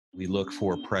We look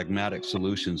for pragmatic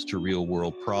solutions to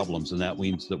real-world problems, and that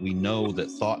means that we know that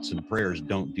thoughts and prayers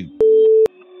don't do.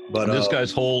 But this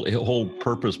guy's whole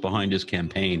purpose behind his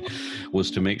campaign was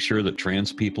to make sure that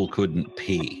trans people couldn't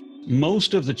pee.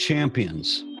 Most of the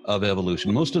champions of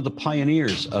evolution, most of the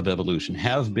pioneers of evolution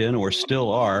have been or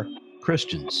still are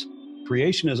Christians.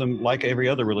 Creationism, like every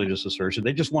other religious assertion,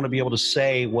 they just want to be able to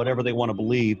say whatever they want to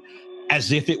believe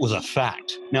as if it was a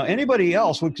fact. Now, anybody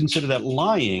else would consider that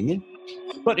lying,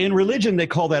 but in religion, they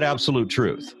call that absolute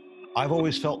truth. I've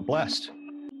always felt blessed.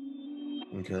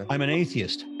 Okay. I'm an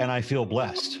atheist, and I feel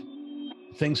blessed.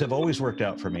 Things have always worked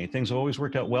out for me. Things have always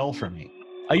worked out well for me.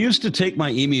 I used to take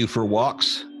my emu for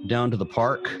walks down to the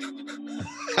park.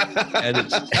 And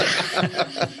it's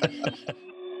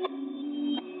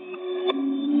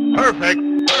Perfect.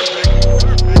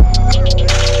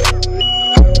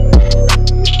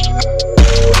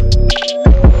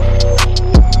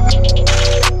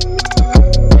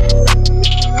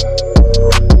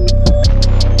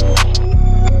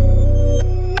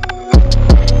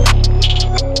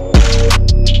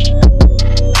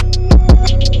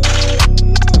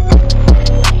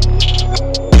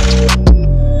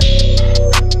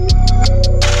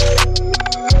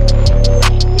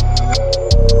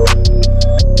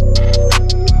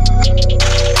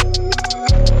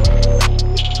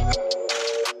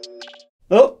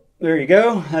 There you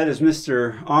go. That is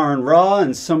Mr. Aron Ra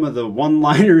and some of the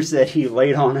one-liners that he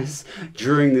laid on us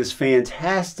during this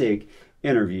fantastic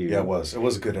interview. Yeah, it was. It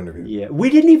was a good interview. Yeah.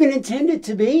 We didn't even intend it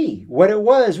to be what it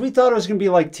was. We thought it was going to be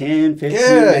like 10,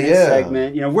 15-minute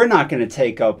segment. You know, we're not going to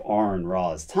take up Aron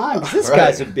Ra's time. This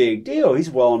guy's a big deal. He's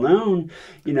well known,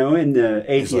 you know, in the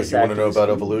atheist. He's like, you want to know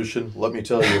about evolution? Let me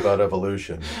tell you about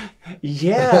evolution.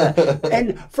 Yeah.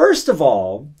 And first of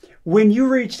all, when you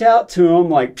reached out to him,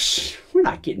 like, psh, we're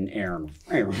not getting Aron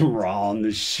Ra on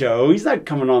the show. He's not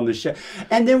coming on the show.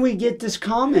 And then we get this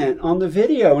comment on the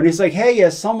video, and he's like, hey, yeah,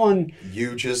 someone...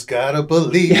 You just gotta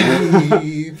believe.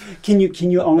 Can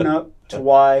you own up to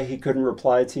why he couldn't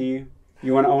reply to you?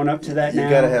 You want to own up to that now? You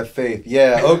gotta have faith.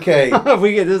 Yeah, okay.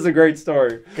 This is a great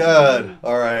story. God.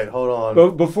 All right, hold on.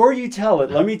 But before you tell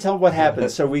it, let me tell what happened.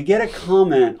 So we get a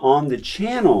comment on the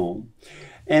channel,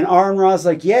 and Aron Ra's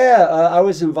like, yeah, I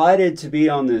was invited to be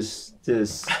on this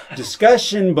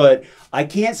discussion, but I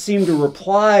can't seem to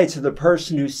reply to the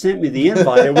person who sent me the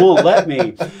invite. It won't let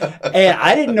me. And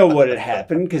I didn't know what had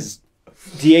happened because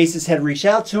Deasis had reached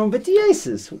out to him. But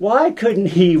Deasis, why couldn't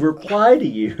he reply to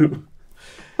you?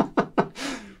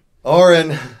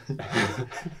 Aron,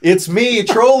 it's me,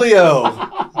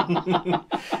 Trollio.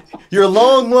 Your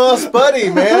long-lost buddy,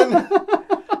 man.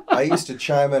 I used to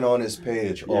chime in on his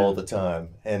page all the time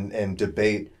and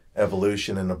debate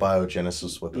evolution and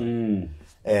abiogenesis with him.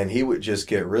 And he would just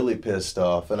get really pissed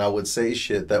off, and I would say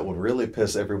shit that would really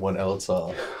piss everyone else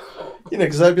off. You know,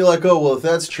 because I'd be like, oh, well, if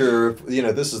that's true, if, you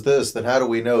know, this is this, then how do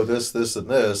we know this, this, and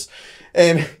this?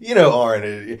 And, you know,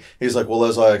 Aron, he's like, well,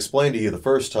 as I explained to you the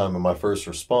first time in my first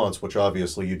response, which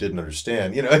obviously you didn't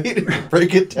understand, you know, he didn't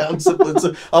break it down simple.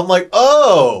 I'm like,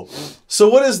 oh, so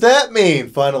what does that mean?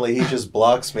 Finally, he just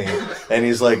blocks me. And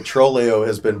he's like, Trollio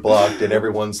has been blocked, and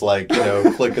everyone's like, you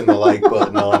know, clicking the like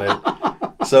button on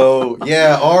it. So,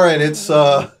 yeah, Aron, it's,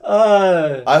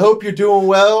 I hope you're doing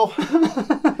well.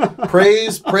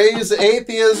 Praise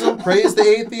atheism, praise the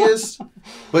atheist.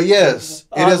 But yes,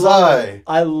 it is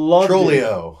I love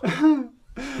Trollio.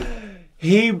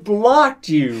 He blocked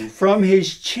you from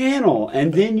his channel,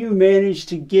 and then you managed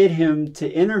to get him to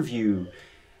interview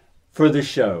for the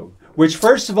show. Which,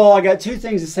 first of all, I got two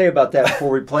things to say about that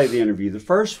before we play the interview. The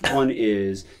first one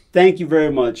is, thank you very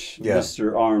much,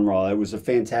 Mr. Aron Ra. It was a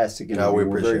fantastic interview.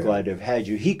 We're very glad to have had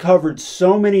you. He covered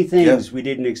so many things we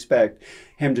didn't expect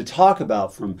him to talk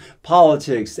about, from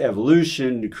politics, to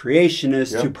evolution, to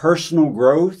creationists, to personal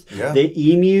growth. The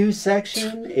emu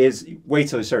section is, wait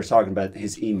till he starts talking about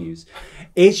his emus.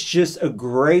 It's just a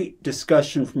great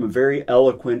discussion from a very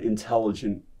eloquent,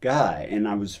 intelligent guy, and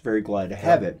I was very glad to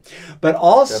have it. But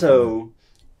also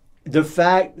the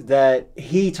fact that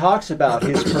he talks about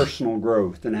his personal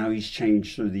growth and how he's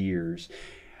changed through the years.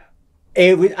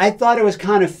 I thought it was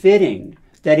kind of fitting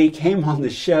that he came on the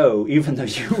show, even though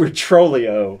you were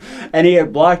Trollio, and he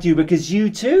had blocked you, because you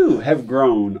too have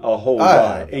grown a whole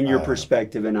lot in your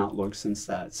perspective and outlook since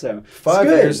that. So 5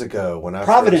 years ago when I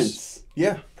Providence.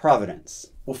 Providence.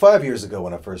 Well, 5 years ago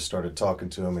when I first started talking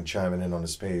to him and chiming in on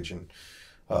his page and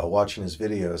watching his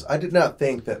videos, I did not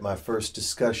think that my first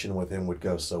discussion with him would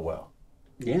go so well.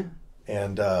 Yeah.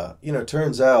 And, you know,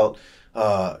 turns out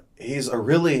he's a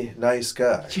really nice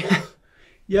guy.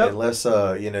 Unless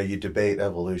you debate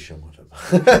evolution with him.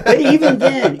 But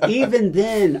even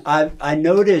then, I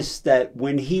noticed that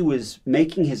when he was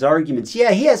making his arguments, he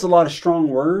has a lot of strong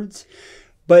words,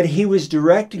 but he was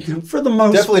directing them for the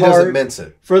most Definitely part. Doesn't mince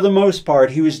it. For the most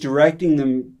part, he was directing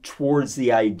them towards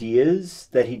the ideas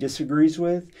that he disagrees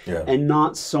with, and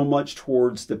not so much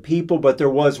towards the people. But there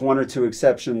was one or two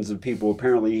exceptions of people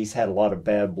apparently he's had a lot of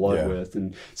bad blood with,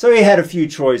 and so he had a few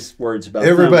choice words about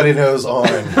Everybody knows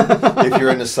Aron if you're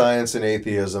into science and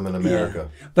atheism in America.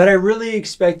 Yeah. But I really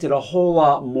expected a whole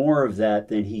lot more of that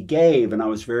than he gave, and I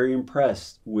was very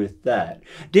impressed with that.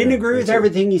 Didn't agree with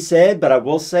everything he said, but I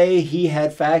will say he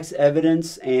had facts,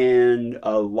 evidence, and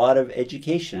a lot of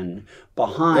education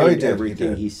behind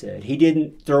everything he said. He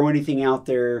didn't throw anything out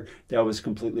there that was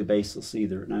completely baseless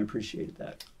either, and I appreciated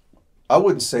that. I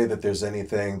wouldn't say that there's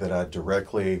anything that I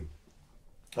directly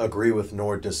agree with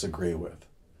nor disagree with.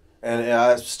 And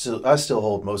I still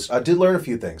hold most. I did learn a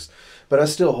few things, but I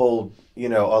still hold, a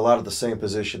lot of the same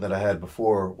position that I had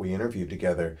before we interviewed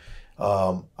together.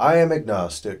 I am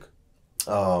agnostic,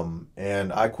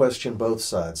 and I question both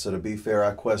sides. So to be fair,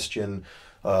 I question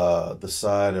the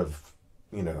side of,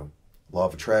 law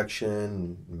of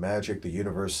attraction, magic, the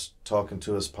universe talking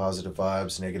to us, positive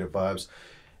vibes, negative vibes.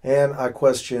 And I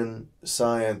question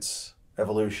science,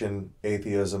 evolution,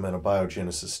 atheism, and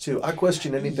abiogenesis too. I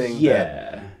question anything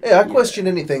I question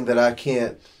anything that I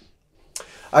can't.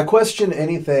 I question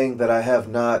anything that I have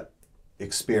not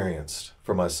experienced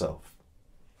for myself.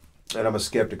 And I'm a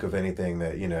skeptic of anything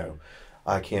that,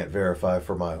 I can't verify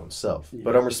for my own self. Yeah.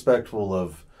 But I'm respectful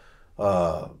of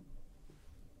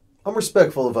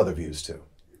other views too.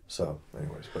 So,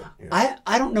 anyways, but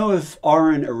I don't know if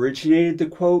Aron originated the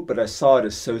quote, but I saw it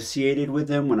associated with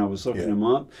him when I was looking him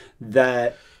up.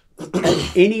 That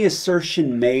any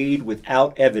assertion made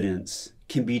without evidence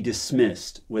can be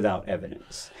dismissed without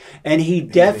evidence, and he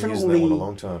definitely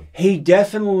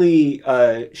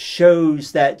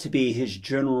shows that to be his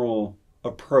general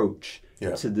approach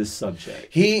to this subject.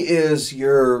 He is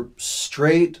your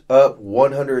straight up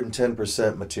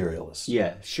 110% materialist.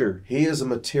 Yeah, sure. He is a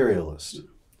materialist.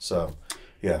 So,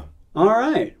 yeah. All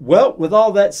right. Well, with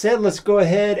all that said, let's go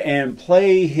ahead and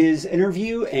play his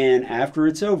interview. And after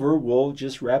it's over, we'll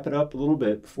just wrap it up a little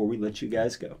bit before we let you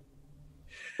guys go.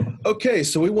 Okay,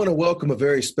 so we want to welcome a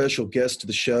very special guest to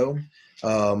the show,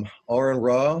 Aron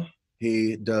Ra.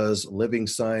 He does living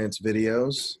science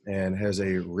videos and has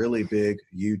a really big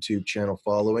YouTube channel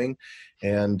following.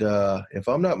 And if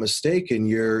I'm not mistaken,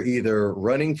 you're either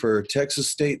running for Texas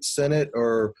State Senate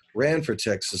or ran for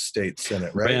Texas State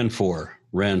Senate, right? Ran for.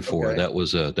 Okay. That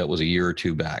was a year or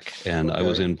two back. And I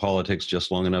was in politics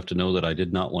just long enough to know that I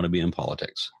did not want to be in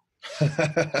politics.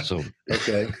 So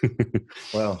okay.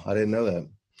 Well, I didn't know that.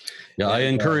 Yeah, I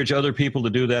encourage other people to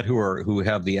do that who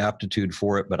have the aptitude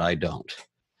for it, but I don't.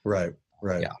 Right.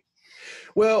 Yeah.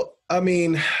 Well, I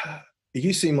mean,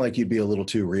 you seem like you'd be a little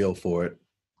too real for it.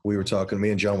 Me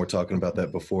and John were talking about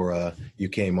that before you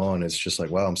came on. It's just like,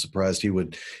 wow, I'm surprised he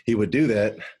would do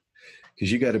that,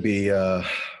 because you got to be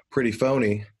pretty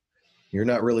phony. You're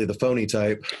not really the phony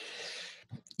type.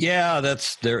 Yeah,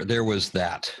 there was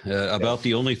that. About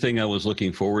the only thing I was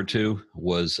looking forward to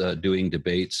was doing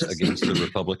debates against the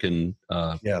Republican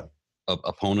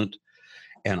opponent.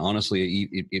 And honestly,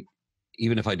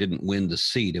 even if I didn't win the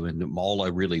seat, I mean, all I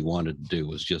really wanted to do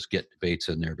was just get debates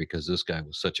in there, because this guy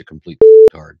was such a complete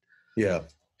card. Yeah.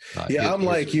 I'm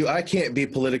like you. I can't be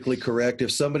politically correct.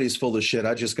 If somebody's full of shit,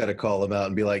 I just got to call them out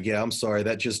and be like, yeah, I'm sorry.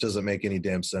 That just doesn't make any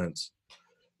damn sense.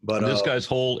 But this guy's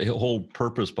whole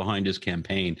purpose behind his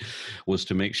campaign was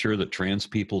to make sure that trans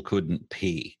people couldn't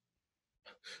pee.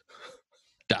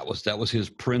 That was his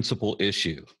principal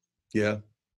issue. Yeah.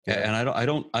 And I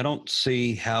don't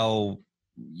see how,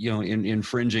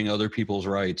 infringing other people's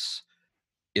rights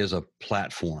is a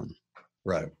platform.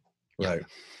 Right.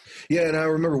 Yeah, and I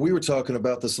remember we were talking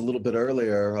about this a little bit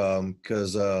earlier,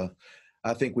 because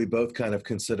I think we both kind of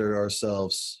consider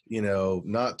ourselves,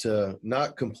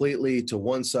 not completely to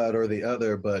one side or the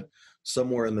other, but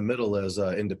somewhere in the middle as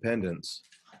independents.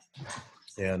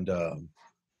 And I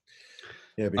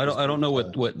don't know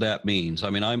what that means. I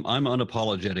mean, I'm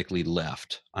unapologetically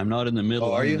left. I'm not in the middle.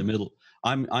 Oh, are you? In the middle.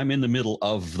 I'm in the middle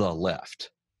of the left.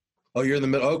 Oh, you're in the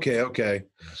middle. Okay.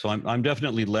 So I'm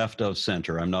definitely left of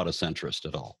center. I'm not a centrist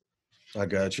at all. I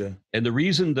gotcha. And the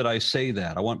reason that I say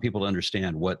that, I want people to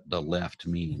understand what the left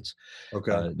means.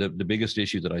 Okay. The biggest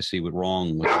issue that I see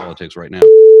wrong with politics right now,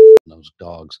 those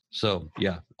dogs. So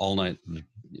yeah, all night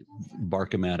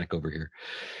bark-o-matic over here.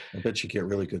 I bet you get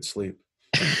really good sleep.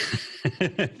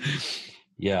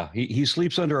 Yeah, he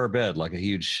sleeps under our bed like a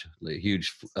huge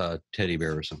teddy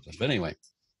bear or something. But anyway,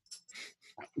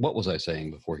 What was I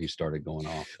saying before he started going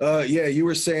off? Yeah, you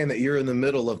were saying that you're in the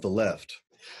middle of the left.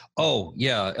 Oh,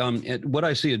 yeah. What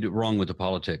I see wrong with the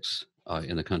politics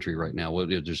in the country right now, well,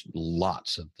 there's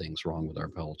lots of things wrong with our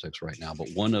politics right now, but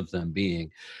one of them being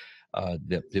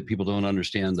that people don't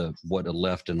understand what a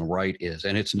left and a right is.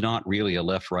 And it's not really a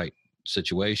left-right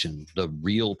situation. The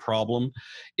real problem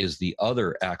is the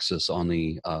other axis on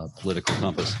the political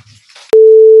compass.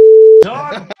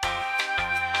 Dog!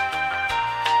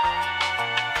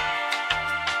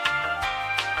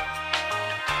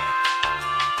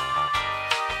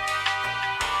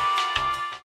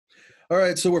 All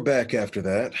right, so we're back after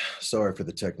that. Sorry for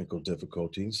the technical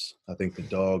difficulties. I think the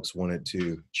dogs wanted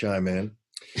to chime in.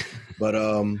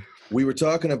 But we were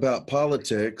talking about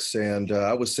politics, and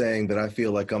I was saying that I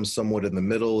feel like I'm somewhat in the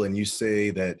middle, and you say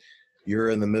that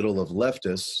you're in the middle of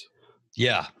leftists.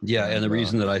 Yeah. And the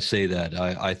reason that I say that,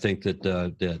 I think that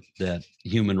that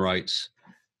human rights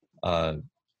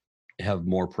have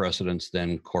more precedence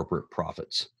than corporate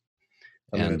profits.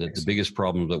 And the biggest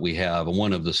problem that we have, and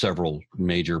one of the several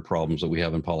major problems that we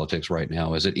have in politics right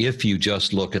now, is that if you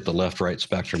just look at the left-right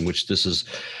spectrum, which this is,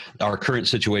 our current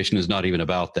situation is not even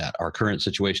about that. Our current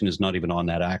situation is not even on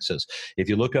that axis. If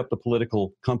you look up the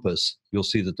political compass, you'll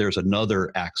see that there's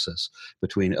another axis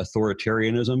between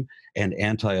authoritarianism and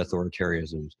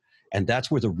anti-authoritarianism. And that's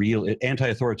where the real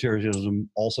anti-authoritarianism,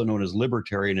 also known as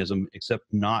libertarianism, except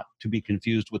not to be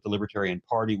confused with the Libertarian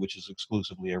Party, which is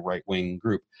exclusively a right-wing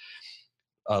group.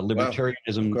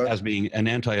 Libertarianism, as being an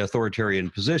anti-authoritarian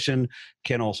position,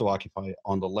 can also occupy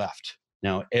on the left.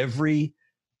 Now, every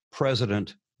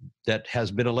president that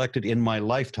has been elected in my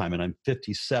lifetime, and I'm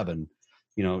 57,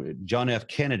 you know, John F.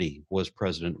 Kennedy was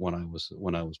president when I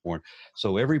was born.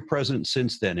 So every president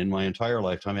since then, in my entire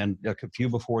lifetime, and a few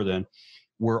before then,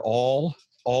 were all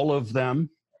of them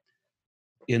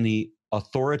in the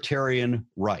authoritarian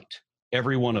right.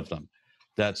 Every one of them.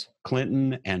 That's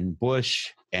Clinton and Bush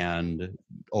and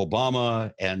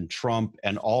Obama and Trump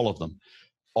and all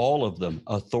of them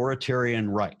authoritarian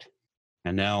right.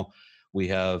 And now we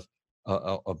have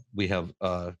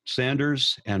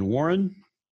Sanders and Warren.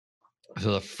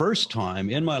 For the first time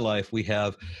in my life, we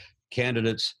have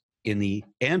candidates in the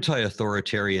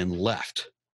anti-authoritarian left,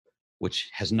 which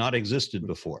has not existed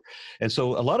before. And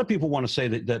so a lot of people want to say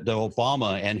that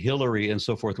Obama and Hillary and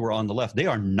so forth were on the left. They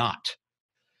are not.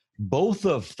 Both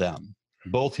of them,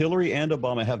 both Hillary and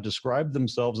Obama, have described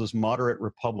themselves as moderate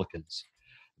Republicans.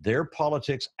 Their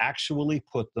politics actually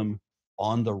put them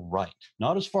on the right.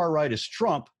 Not as far right as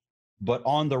Trump, but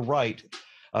on the right.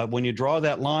 When you draw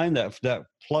that line, that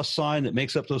plus sign that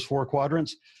makes up those four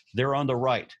quadrants, they're on the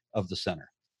right of the center,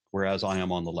 whereas I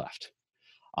am on the left.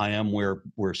 I am where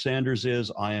Sanders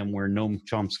is. I am where Noam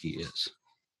Chomsky is.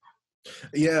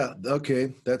 Yeah,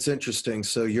 okay, that's interesting.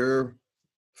 So you're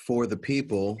for the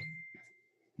people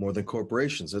more than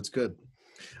corporations. That's good.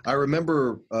 I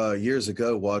remember years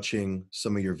ago watching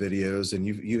some of your videos, and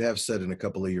you have said in a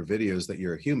couple of your videos that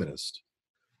you're a humanist.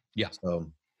 Yeah.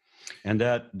 So, and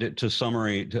that,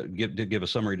 to give a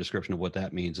summary description of what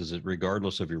that means, is that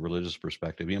regardless of your religious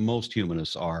perspective, you know, most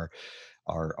humanists are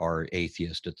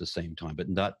atheist at the same time, but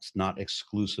that's not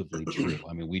exclusively true.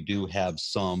 I mean, we do have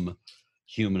some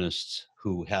humanists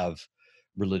who have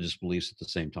religious beliefs at the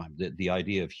same time. The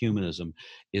idea of humanism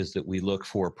is that we look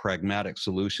for pragmatic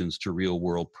solutions to real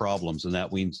world problems, and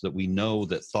that means that we know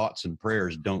that thoughts and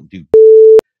prayers don't do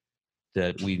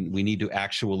that. We need to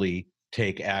actually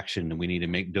take action, and we need to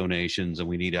make donations, and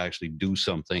we need to actually do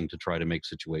something to try to make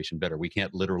situation better. We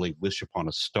can't literally wish upon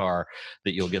a star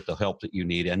that you'll get the help that you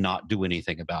need and not do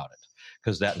anything about it,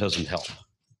 because that doesn't help.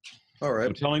 All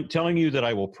right. So telling you that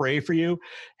I will pray for you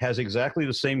has exactly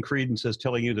the same credence as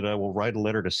telling you that I will write a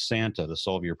letter to Santa to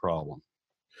solve your problem.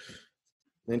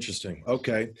 Interesting.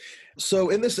 Okay. So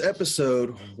in this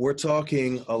episode, we're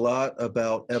talking a lot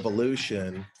about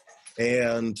evolution,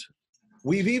 and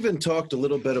we've even talked a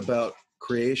little bit about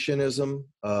creationism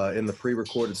in the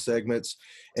pre-recorded segments,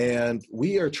 and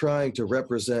we are trying to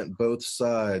represent both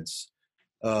sides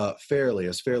fairly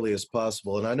as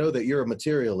possible. And I know that you're a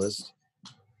materialist.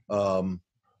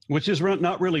 Which is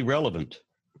not really relevant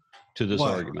to this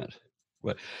argument.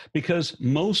 Because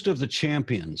most of the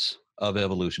champions of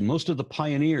evolution, most of the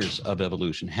pioneers of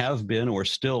evolution have been or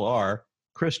still are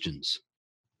Christians.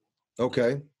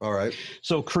 Okay, all right.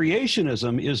 So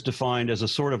creationism is defined as a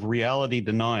sort of reality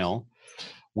denial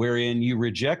wherein you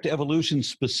reject evolution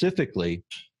specifically,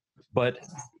 but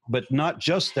not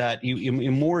just that. You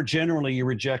more generally, you're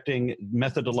rejecting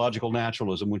methodological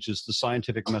naturalism, which is the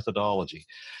scientific methodology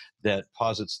that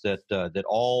posits that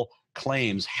all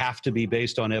claims have to be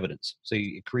based on evidence.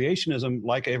 See, creationism,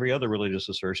 like every other religious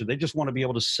assertion, they just want to be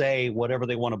able to say whatever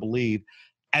they want to believe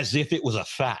as if it was a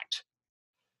fact.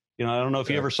 You know, I don't know if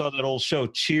you ever saw that old show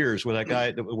Cheers, where that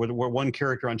guy, where one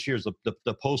character on Cheers,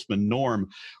 the postman Norm,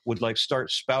 would like start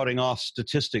spouting off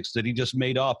statistics that he just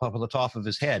made up off the top of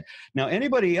his head. Now,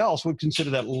 anybody else would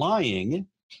consider that lying,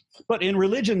 but in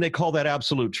religion, they call that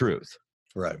absolute truth.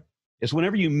 Right. It's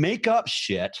whenever you make up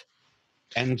shit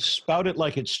and spout it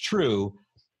like it's true,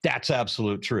 that's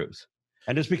absolute truth.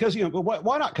 And it's because, you know,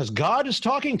 why not? Because God is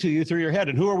talking to you through your head.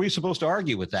 And who are we supposed to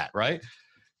argue with that, right?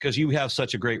 Because you have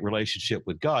such a great relationship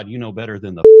with God, you know better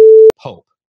than the Pope,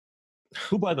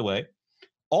 who, by the way,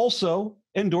 also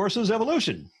endorses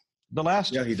evolution. The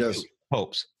last he does.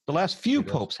 popes, the last few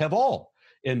popes have all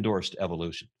endorsed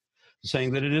evolution,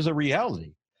 saying that it is a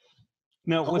reality.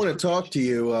 Now, I want to talk to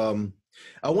you.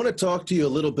 I want to talk to you a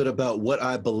little bit about what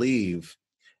I believe,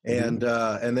 and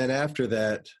then after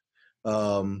that,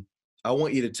 I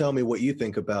want you to tell me what you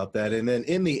think about that, and then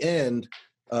in the end.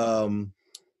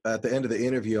 At the end of the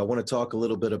interview, I want to talk a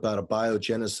little bit about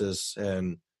abiogenesis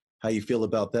and how you feel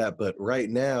about that. But right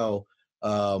now,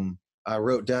 I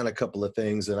wrote down a couple of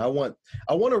things, and I want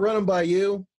to run them by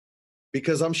you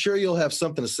because I'm sure you'll have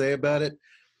something to say about it.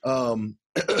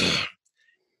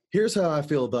 Here's how I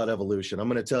feel about evolution. I'm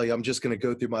going to tell you. I'm just going to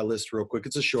go through my list real quick.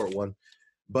 It's a short one,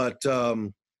 but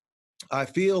I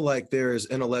feel like there is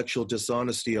intellectual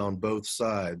dishonesty on both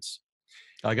sides.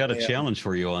 I got a challenge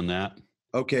for you on that.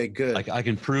 Okay, good. I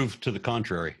can prove to the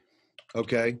contrary.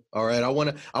 Okay. All right. I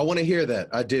want to hear that.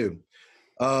 I do.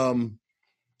 I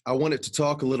wanted to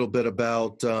talk a little bit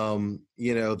about,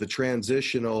 the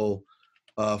transitional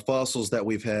fossils that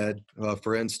we've had.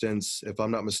 For instance, if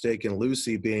I'm not mistaken,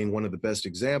 Lucy being one of the best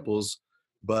examples.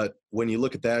 But when you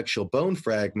look at the actual bone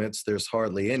fragments, there's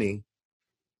hardly any.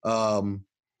 What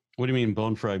do you mean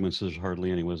bone fragments? There's hardly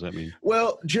any. What does that mean?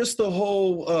 Well, just the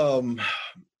whole.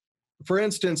 For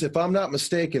instance, if I'm not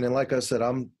mistaken, and like I said,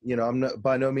 I'm not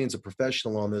by no means a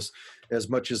professional on this as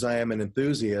much as I am an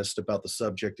enthusiast about the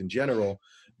subject in general.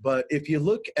 But if you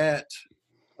look at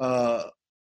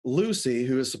Lucy,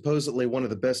 who is supposedly one of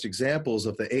the best examples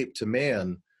of the ape to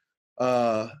man,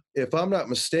 if I'm not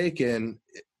mistaken,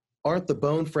 aren't the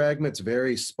bone fragments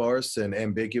very sparse and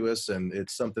ambiguous? And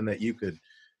it's something that you could,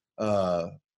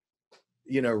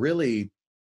 really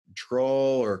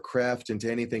draw or craft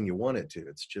into anything you want it to.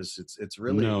 It's just it's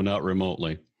really no, not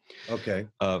remotely. Okay.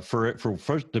 For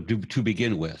first to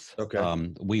begin with,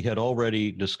 okay. We had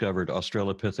already discovered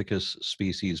Australopithecus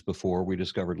species before we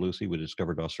discovered Lucy. We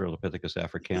discovered Australopithecus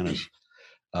africanus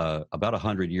about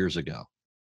 100 years ago,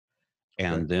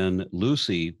 and then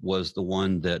Lucy was the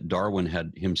one that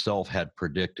Darwin himself had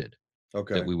predicted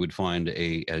that we would find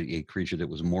a creature that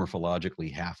was morphologically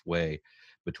halfway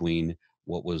between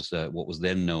what was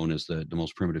then known as the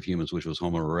most primitive humans, which was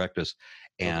Homo erectus,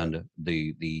 and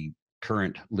the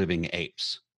current living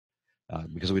apes.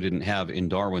 Because we didn't have, in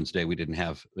Darwin's day, we didn't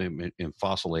have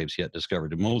fossil apes yet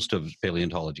discovered. Most of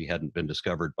paleontology hadn't been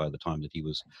discovered by the time that he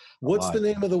was What's alive. the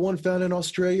name of the one found in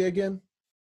Australia again?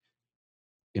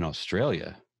 In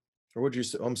Australia? Or what'd you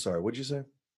say? I'm sorry, what'd you say?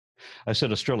 I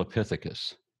said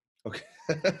Australopithecus. Okay.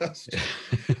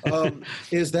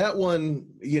 Is that one,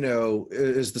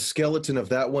 is the skeleton of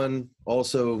that one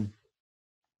also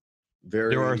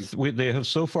very... They have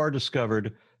so far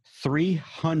discovered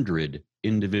 300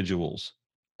 individuals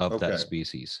of that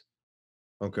species.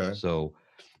 Okay. So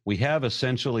we have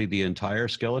essentially the entire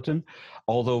skeleton,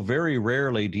 although very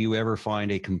rarely do you ever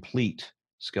find a complete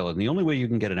skeleton. The only way you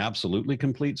can get an absolutely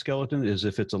complete skeleton is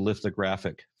if it's a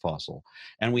lithographic fossil.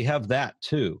 And we have that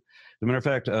too. As a matter of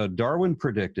fact, Darwin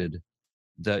predicted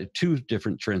the two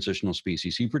different transitional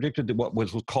species. He predicted what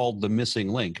was called the missing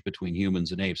link between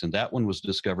humans and apes, and that one was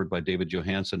discovered by David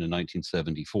Johansen in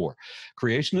 1974.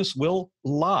 Creationists will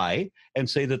lie and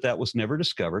say that was never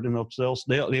discovered, and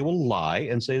they will lie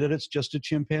and say that it's just a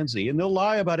chimpanzee, and they'll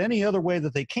lie about any other way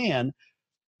that they can,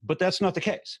 but that's not the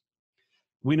case.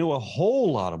 We know a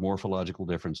whole lot of morphological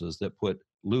differences that put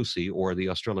Lucy, or the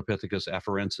Australopithecus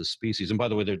afarensis species, and by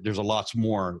the way, there's a lots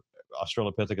more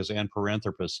Australopithecus and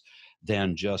Paranthropus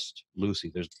than just Lucy.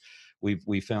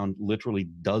 We found literally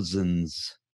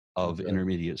dozens of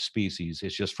intermediate species.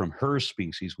 It's just from her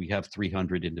species we have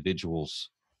 300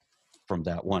 individuals from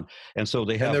that one, and so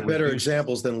they're better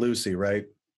examples than Lucy, right?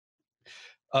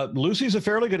 Lucy's a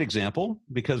fairly good example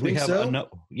because we have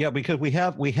because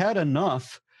we had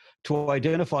enough to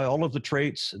identify all of the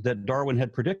traits that Darwin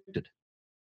had predicted.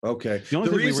 Okay. The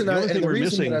reason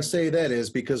that I say that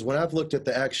is because when I've looked at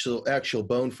the actual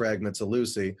bone fragments of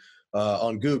Lucy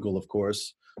on Google, of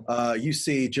course, you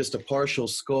see just a partial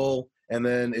skull and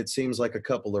then it seems like a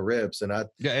couple of ribs. And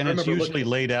it's usually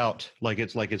laid out like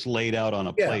it's laid out on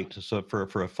a plate, so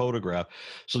for a photograph,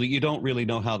 so that you don't really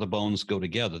know how the bones go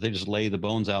together. They just lay the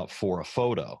bones out for a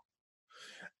photo.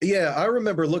 Yeah, I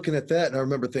remember looking at that, and I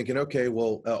remember thinking, okay,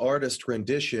 well, an artist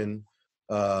rendition,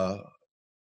 or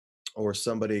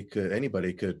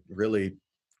anybody could really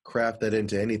craft that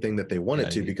into anything that they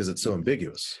wanted to, because it's so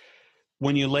ambiguous.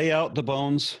 When you lay out the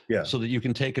bones so that you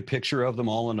can take a picture of them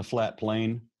all in a flat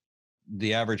plane,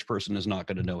 the average person is not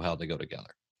going to know how they go together.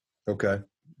 Okay.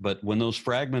 But when those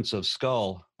fragments of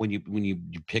skull, when you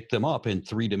pick them up in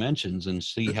 3 dimensions and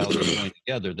see how they're going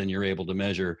together, then you're able to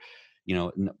measure,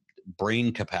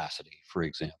 brain capacity, for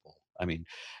example. I mean,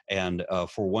 and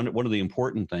for one of the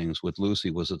important things with Lucy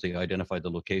was that they identified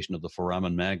the location of the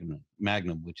foramen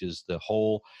magnum, which is the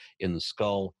hole in the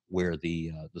skull where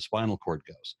the spinal cord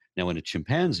goes. Now, in a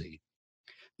chimpanzee,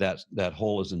 that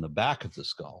hole is in the back of the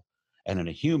skull, and in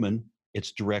a human,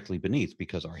 it's directly beneath,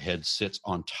 because our head sits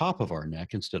on top of our neck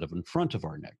instead of in front of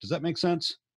our neck. Does that make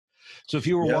sense? So if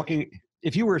you were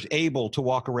if you were able to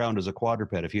walk around as a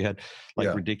quadruped, if you had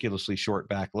ridiculously short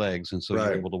back legs, and so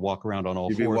you're able to walk around on all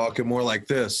fours, you'd be walking more like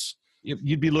this.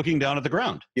 You'd be looking down at the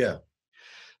ground. Yeah.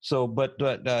 So, but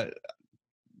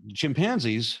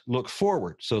chimpanzees look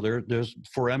forward. So there's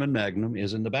foramen magnum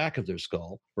is in the back of their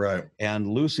skull. Right. And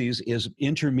Lucy's is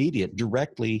intermediate,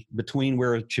 directly between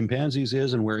where a chimpanzee's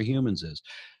is and where a human's is.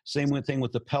 Same thing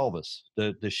with the pelvis.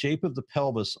 The shape of the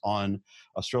pelvis on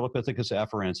Australopithecus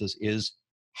afarensis is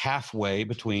halfway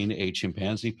between a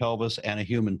chimpanzee pelvis and a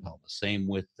human pelvis. Same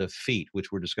with the feet,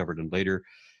 which were discovered in later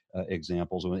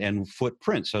examples, and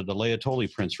footprints. So the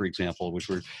Laetoli prints, for example, which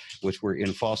were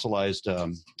in fossilized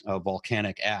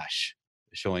volcanic ash,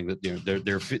 showing that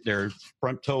their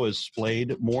front toe is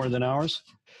splayed more than ours.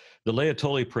 The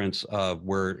Laetoli prints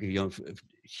were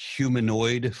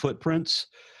humanoid footprints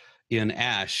in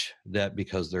ash, that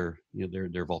because they're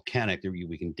volcanic,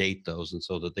 we can date those, and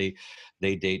so that they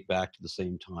date back to the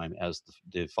same time as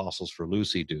the fossils for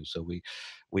Lucy do. So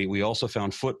we also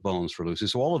found foot bones for Lucy.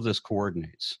 So all of this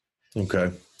coordinates.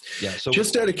 Okay. Yeah. So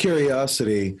just out of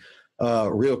curiosity,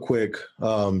 real quick,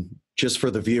 just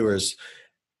for the viewers,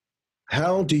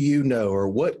 how do you know, or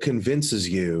what convinces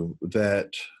you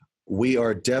that we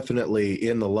are definitely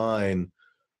in the line,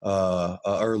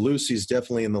 or Lucy's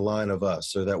definitely in the line of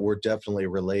us, or that we're definitely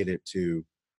related to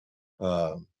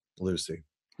Lucy?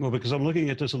 Well, because I'm looking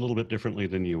at this a little bit differently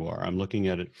than you are. I'm looking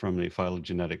at it from a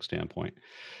phylogenetic standpoint.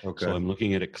 Okay. So I'm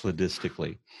looking at it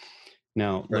cladistically.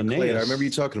 Now, Linnaeus, I remember you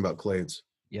talking about clades.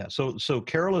 Yeah. So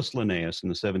Carolus Linnaeus in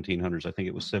the 1700s, I think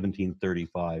it was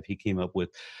 1735, he came up with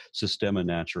Systema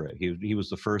Naturae. He was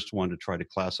the first one to try to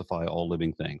classify all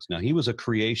living things. Now, he was a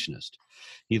creationist.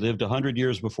 He lived 100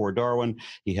 years before Darwin.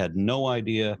 He had no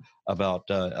idea about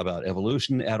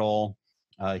evolution at all.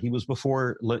 He was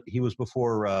before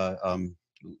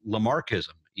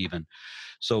Lamarckism even.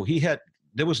 So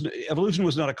evolution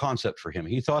was not a concept for him.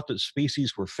 He thought that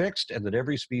species were fixed and that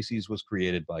every species was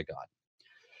created by God.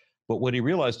 But what he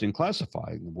realized in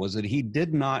classifying them was that he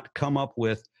did not come up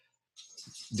with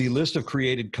the list of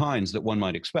created kinds that one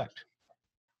might expect.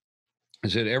 He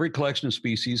said every collection of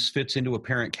species fits into a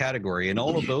parent category, and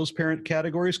all of those parent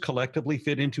categories collectively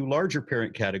fit into larger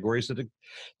parent categories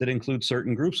that include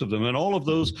certain groups of them. And all of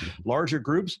those larger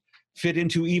groups fit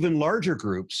into even larger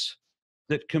groups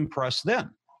that compress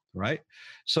them, right?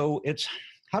 So it's...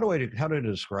 How do I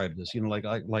describe this?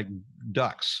 Like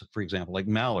ducks, for example, like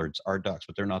mallards are ducks,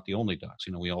 but they're not the only ducks.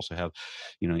 We also have,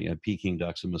 you have Peking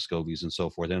ducks and Muscovies and so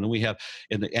forth. And then we have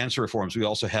in the anseriforms, we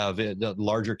also have the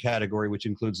larger category, which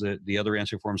includes the other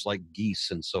anseriforms like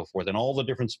geese and so forth, and all the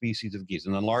different species of geese.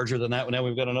 And then larger than that, now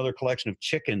we've got another collection of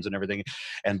chickens and everything.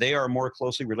 And they are more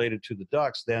closely related to the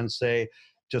ducks than, say,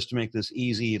 just to make this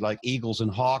easy, like eagles and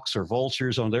hawks or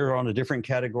vultures, they're on a different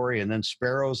category, and then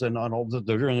sparrows and on all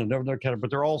they're in another category, but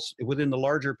they're all within the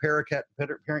larger parent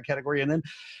category. And then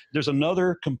there's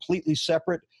another completely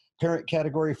separate parent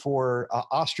category for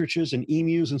ostriches and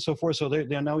emus and so forth. So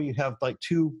now you have like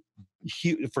two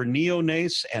for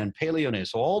neonates and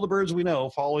paleonates. So all the birds we know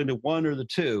fall into one or the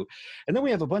two, and then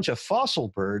we have a bunch of fossil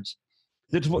birds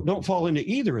that don't fall into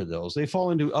either of those. They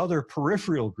fall into other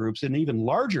peripheral groups in even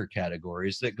larger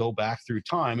categories that go back through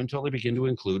time until they begin to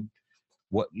include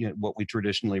what we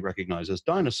traditionally recognize as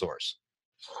dinosaurs.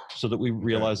 So that we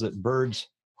realize that birds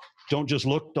don't just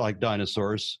look like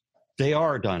dinosaurs, they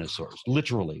are dinosaurs,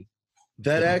 literally.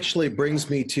 That actually brings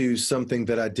me to something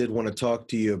that I did want to talk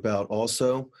to you about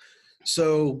also.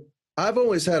 So I've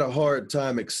always had a hard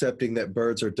time accepting that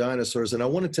birds are dinosaurs, and I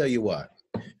want to tell you why.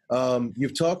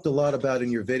 You've talked a lot about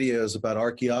in your videos about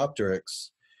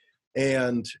Archaeopteryx,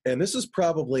 And this is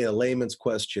probably a layman's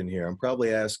question here. I'm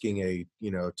probably asking a,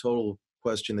 total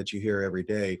question that you hear every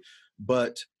day,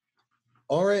 but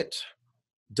aren't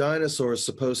dinosaurs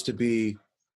supposed to be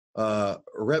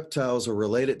reptiles or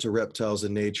related to reptiles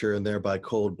in nature and thereby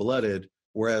cold-blooded,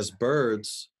 whereas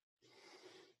birds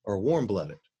are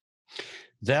warm-blooded?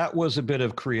 That was a bit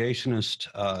of creationist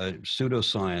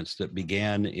pseudoscience that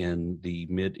began in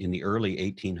the early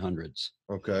 1800s.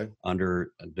 Okay.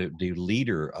 Under the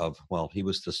leader of, well, he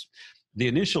was the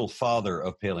initial father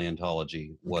of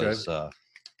paleontology was, God,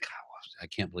 I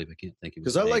can't believe I can't think of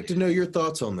his name. Because I'd like to know your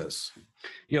thoughts on this.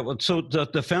 Yeah, well, so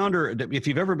the founder, if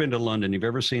you've ever been to London, you've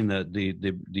ever seen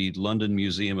the London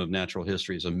Museum of Natural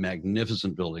History is a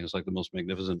magnificent building. It's like the most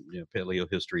magnificent paleo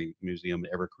history museum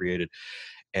ever created.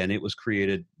 And it was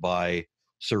created by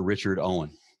Sir Richard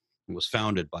Owen. It was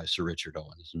founded by Sir Richard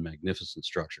Owen. It's a magnificent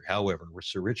structure. However,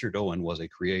 Sir Richard Owen was a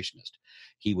creationist.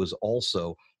 He was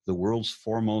also the world's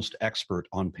foremost expert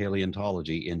on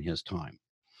paleontology in his time.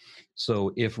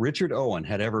 So if Richard Owen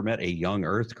had ever met a young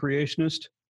Earth creationist,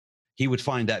 he would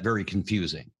find that very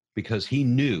confusing because he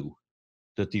knew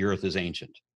that the Earth is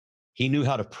ancient. He knew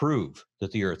how to prove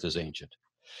that the Earth is ancient.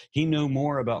 He knew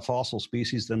more about fossil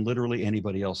species than literally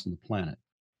anybody else on the planet.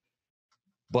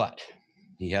 But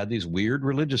he had these weird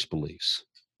religious beliefs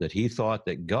that he thought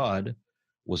that God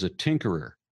was a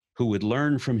tinkerer who would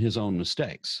learn from his own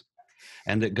mistakes,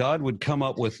 and that God would come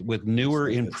up with newer,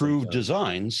 improved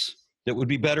designs that would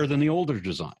be better than the older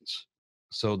designs.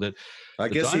 So that I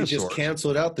guess he just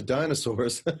canceled out the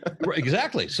dinosaurs.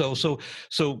 Exactly. So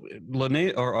Sir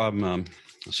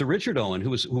Richard Owen, who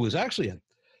was actually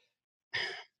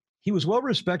he was well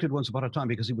respected once upon a time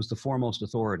because he was the foremost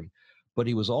authority, but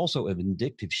he was also a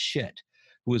vindictive shit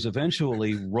who was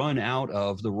eventually run out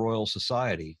of the Royal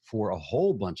Society for a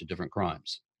whole bunch of different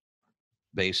crimes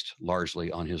based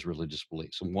largely on his religious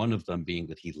beliefs. And one of them being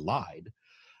that he lied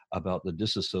about the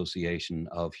disassociation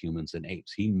of humans and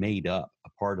apes. He made up a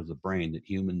part of the brain that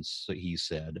humans, he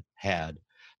said, had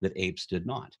that apes did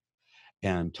not.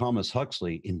 And Thomas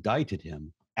Huxley indicted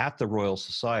him at the Royal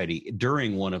Society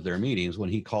during one of their meetings when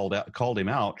he called him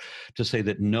out to say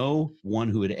that no one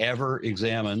who had ever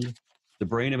examined the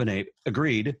brain of an ape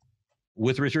agreed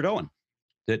with Richard Owen.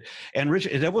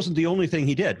 That wasn't the only thing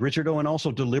he did. Richard Owen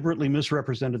also deliberately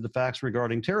misrepresented the facts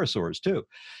regarding pterosaurs too.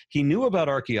 He knew about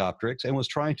Archaeopteryx and was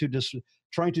trying to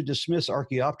dismiss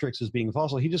Archaeopteryx as being a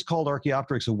fossil. He just called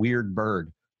Archaeopteryx a weird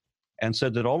bird and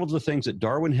said that all of the things that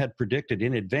Darwin had predicted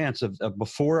in advance of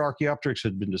before Archaeopteryx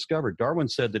had been discovered, Darwin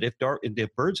said that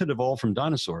if birds had evolved from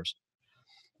dinosaurs,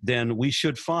 then we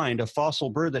should find a fossil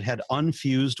bird that had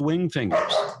unfused wing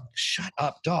fingers. Shut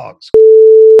up, dogs.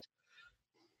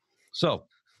 So,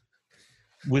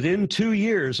 within 2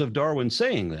 years of Darwin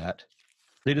saying that,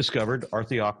 they discovered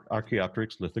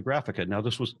Archaeopteryx lithographica. Now,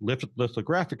 this was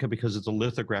lithographica because it's a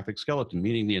lithographic skeleton,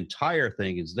 meaning the entire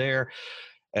thing is there.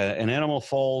 An animal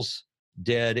falls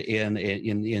dead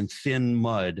in thin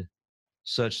mud,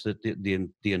 such that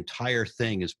the entire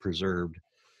thing is preserved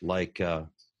like a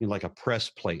press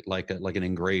plate, like an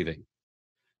engraving,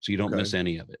 so you don't miss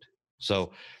any of it.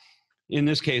 So, in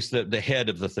this case, the head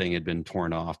of the thing had been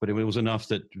torn off, but it was enough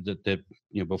that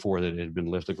before that it had been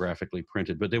lithographically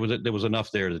printed. But there was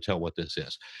enough there to tell what this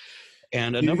is.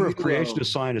 And a number of creationist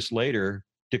scientists later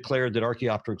declared that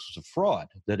Archaeopteryx was a fraud,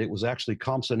 that it was actually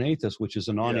Compsognathus, which is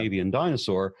a non-avian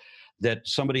dinosaur, that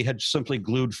somebody had simply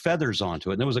glued feathers onto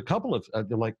it. And there was a couple of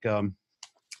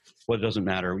well, it doesn't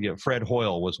matter. Fred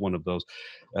Hoyle was one of those,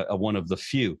 one of the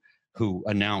few who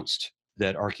announced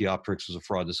that Archaeopteryx was a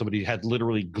fraud, that somebody had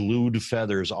literally glued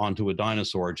feathers onto a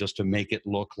dinosaur just to make it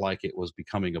look like it was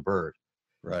becoming a bird.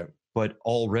 Right. But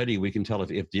already we can tell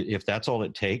if that's all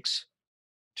it takes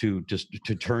to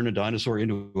turn a dinosaur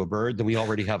into a bird, then we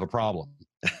already have a problem,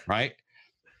 right?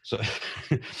 So,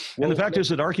 and the fact is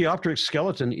that Archaeopteryx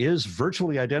skeleton is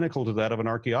virtually identical to that of an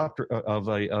of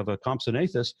a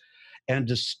Compsognathus, and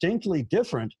distinctly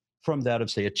different from that of,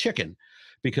 say, a chicken,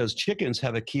 because chickens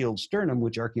have a keeled sternum,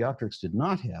 which Archaeopteryx did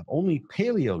not have. Only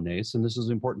paleognaths, and this is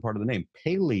an important part of the name,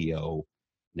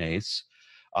 paleognaths,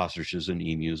 ostriches and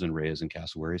emus and rays and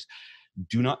cassowaries,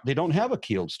 they don't have a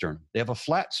keeled sternum. They have a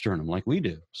flat sternum like we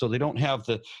do. So they don't have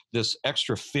this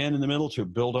extra fin in the middle to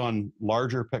build on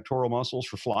larger pectoral muscles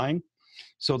for flying.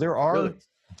 So there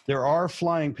are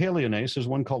flying paleognaths. There's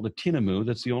one called the tinamou.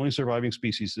 That's the only surviving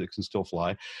species that can still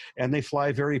fly. And they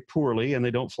fly very poorly, and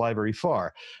they don't fly very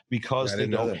far because they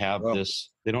don't have this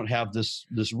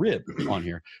rib on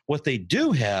here. What they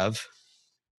do have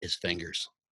is fingers.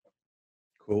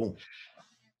 Cool.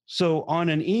 So on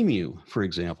an emu, for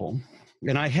example,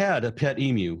 and I had a pet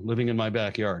emu living in my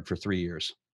backyard for 3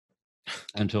 years.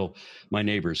 until my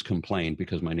neighbors complained,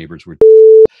 because my neighbors were,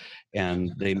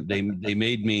 and they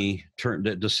made me turn.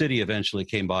 The city eventually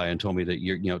came by and told me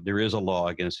that there is a law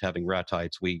against having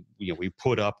ratites. We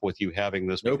put up with you having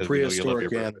this. No because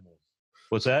prehistoric animals.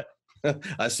 What's that?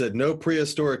 I said no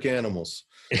prehistoric animals.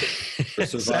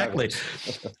 Exactly.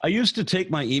 I used to take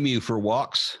my emu for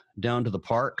walks down to the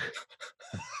park.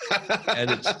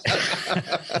 And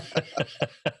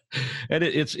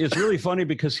it's really funny,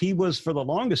 because he was, for the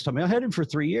longest time, I had him for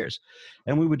 3 years,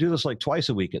 and we would do this like twice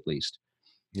a week at least.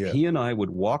 Yeah. He and I would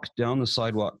walk down the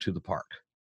sidewalk to the park,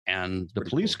 and the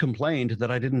police complained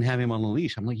that I didn't have him on a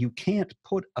leash. I'm like, you can't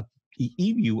put a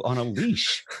emu on a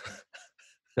leash.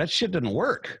 That shit didn't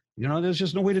work. There's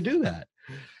just no way to do that.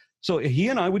 So he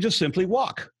and I would just simply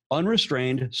walk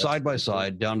unrestrained, side by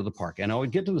side, down to the park. And I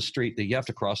would get to the street. You have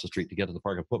to cross the street to get to the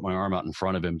park. I'd put my arm out in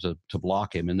front of him to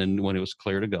block him. And then when it was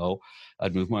clear to go,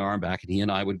 I'd move my arm back, and he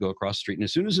and I would go across the street. And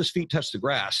as soon as his feet touched the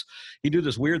grass, he'd do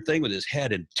this weird thing with his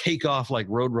head and take off like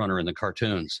Roadrunner in the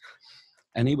cartoons.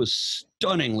 And he was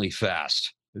stunningly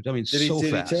fast. I mean, did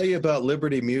he tell you about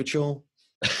Liberty Mutual?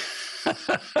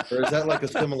 Or is that like a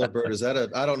similar bird? Is that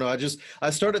I don't know. I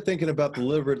started thinking about the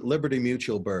Liberty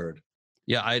Mutual bird.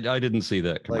 Yeah, I didn't see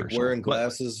that commercial. Like wearing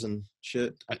glasses and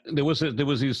shit. There was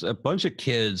a bunch of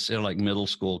kids, like middle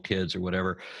school kids or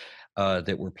whatever,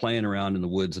 that were playing around in the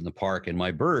woods in the park, and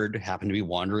my bird happened to be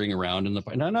wandering around in the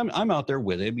park. And I'm out there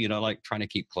with him, like trying to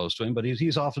keep close to him, but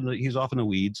he's off in the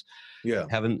weeds,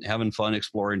 having fun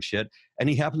exploring shit. And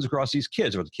he happens across these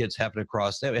kids, or the kids happen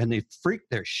across them, and they freak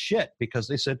their shit because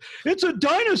they said, "It's a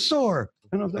dinosaur."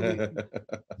 And I was like,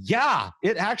 yeah,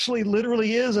 it actually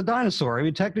literally is a dinosaur. I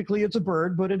mean, technically it's a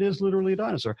bird, but it is literally a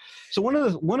dinosaur. So one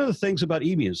of the things about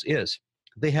emus is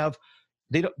they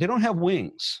don't have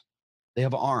wings. They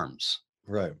have arms.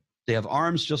 Right. They have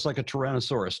arms just like a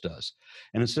Tyrannosaurus does.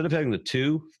 And instead of having the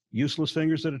 2 useless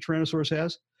fingers that a Tyrannosaurus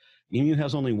has, emu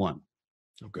has only 1.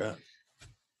 Okay.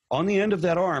 On the end of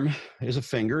that arm is a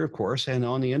finger, of course, and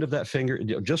on the end of that finger,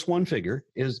 just one finger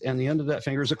and the end of that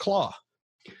finger is a claw.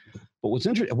 But what's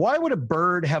interesting, why would a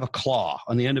bird have a claw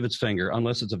on the end of its finger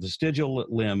unless it's a vestigial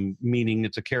limb, meaning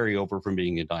it's a carryover from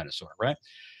being a dinosaur, right?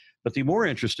 But the more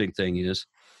interesting thing is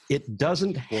it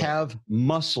doesn't have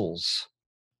muscles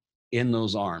in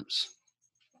those arms.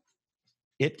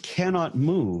 It cannot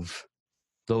move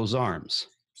those arms.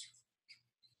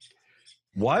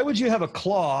 Why would you have a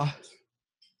claw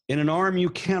in an arm you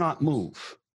cannot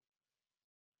move?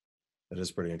 That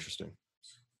is pretty interesting.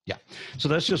 Yeah. So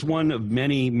that's just one of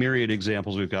many myriad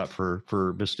examples we've got for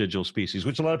vestigial species,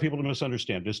 which a lot of people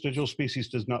misunderstand. Vestigial species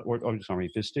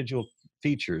vestigial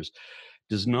features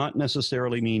does not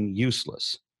necessarily mean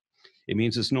useless. It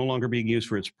means it's no longer being used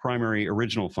for its primary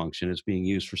original function. It's being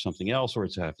used for something else, or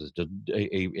it's a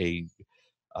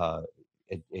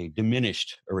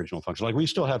diminished original function. Like we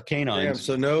still have canines. Damn,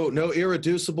 so no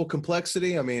irreducible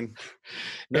complexity. I mean,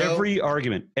 no. Every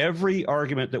argument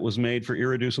that was made for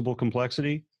irreducible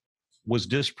complexity was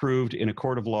disproved in a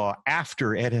court of law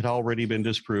after it had already been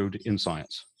disproved in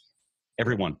science.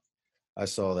 Every one. I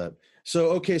saw that.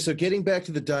 So getting back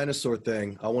to the dinosaur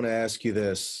thing, I want to ask you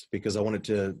this because I wanted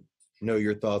to know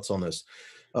your thoughts on this.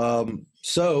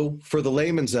 So for the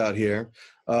layman's out here,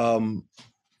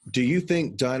 do you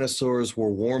think dinosaurs were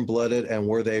warm-blooded and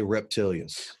were they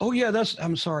reptilians? Oh yeah,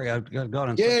 I'm sorry, I've got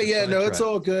on. Yeah, no, it's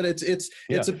all good.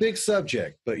 It's a big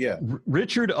subject, but yeah.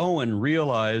 Richard Owen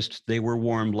realized they were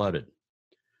warm-blooded,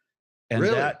 and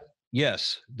really?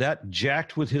 that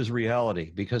jacked with his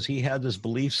reality, because he had this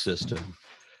belief system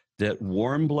that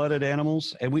warm-blooded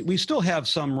animals, and we still have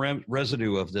some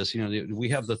residue of this. We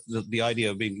have the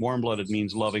idea of being warm-blooded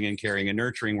means loving and caring and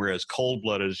nurturing, whereas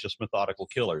cold-blooded is just methodical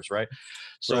killers, right?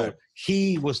 So right.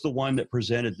 He was the one that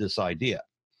presented this idea.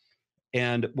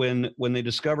 And when they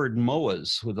discovered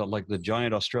moas, with the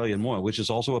giant Australian moa, which is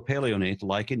also a paleognathe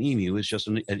like an emu, it's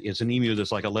an emu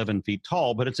that's like 11 feet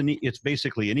tall, but it's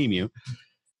basically an emu.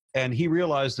 And he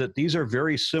realized that these are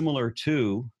very similar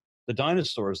to the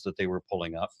dinosaurs that they were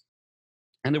pulling up.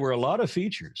 And there were a lot of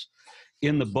features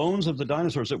in the bones of the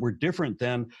dinosaurs that were different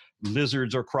than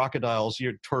lizards or crocodiles,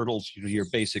 your turtles, your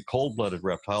basic cold-blooded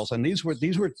reptiles. And these were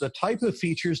the type of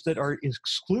features that are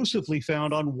exclusively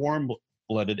found on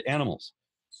warm-blooded animals.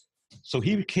 So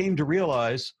he came to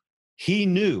realize, he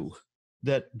knew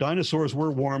that dinosaurs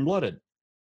were warm-blooded,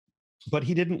 but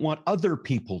he didn't want other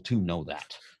people to know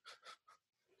that,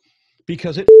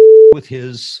 because it with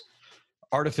his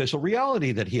artificial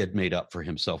reality that he had made up for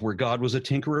himself, where God was a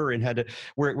tinkerer and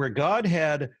where God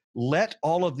had let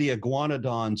all of the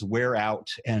iguanodons wear out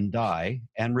and die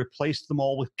and replaced them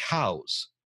all with cows,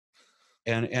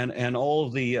 and all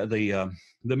of the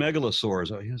the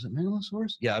megalosaurs. Oh, is it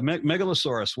megalosaurus? Yeah,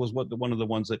 megalosaurus was one of the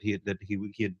ones that he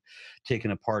had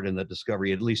taken apart in the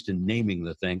discovery, at least in naming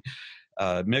the thing.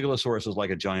 Megalosaurus is like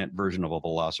a giant version of a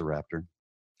velociraptor.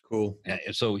 Cool.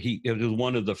 And so it was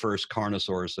one of the first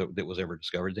carnosaurs that was ever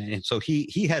discovered, and so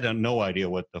he had no idea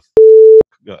what a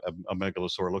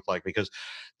megalosaur looked like, because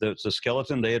the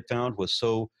skeleton they had found was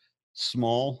so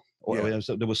small. Or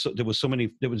there was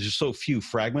just so few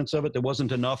fragments of it. There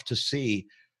wasn't enough to see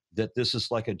that this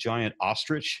is like a giant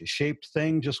ostrich-shaped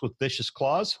thing, just with vicious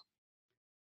claws.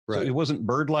 Right. So it wasn't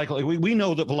bird-like. We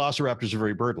know that velociraptors are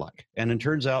very bird-like, and it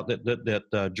turns out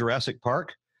that Jurassic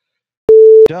Park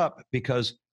up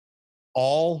because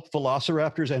all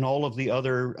velociraptors and all of the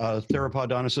other theropod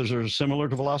dinosaurs are similar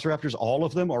to velociraptors. All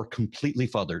of them are completely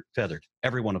feathered.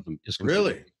 Every one of them is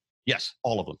completely. Really? Yes,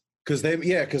 all of them. Because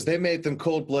they made them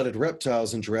cold-blooded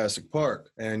reptiles in Jurassic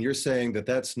Park, and you're saying that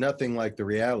that's nothing like the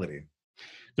reality.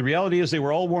 The reality is they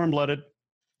were all warm-blooded,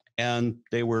 and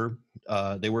they were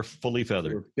fully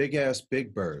feathered. They were big-ass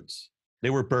big birds.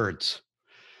 They were birds.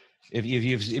 If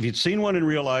you'd seen one in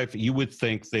real life, you would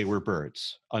think they were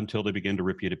birds until they begin to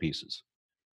rip you to pieces.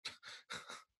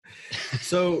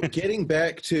 So getting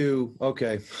back to,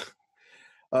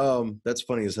 that's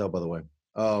funny as hell, by the way.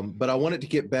 But I wanted to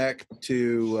get back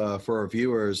to, for our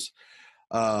viewers,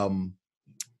 the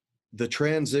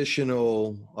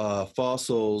transitional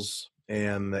fossils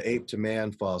and the ape to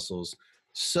man fossils.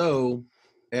 So,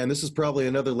 and this is probably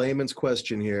another layman's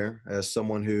question here, as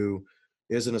someone who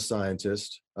isn't a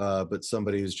scientist, but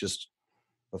somebody who's just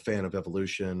a fan of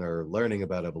evolution or learning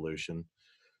about evolution.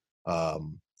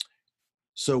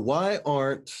 So why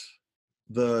aren't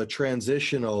the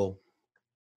transitional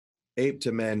ape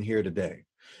to men here today?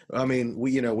 I mean,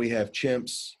 we have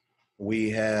chimps, we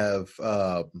have,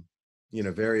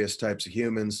 various types of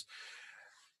humans.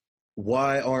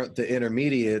 Why aren't the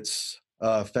intermediates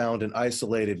found in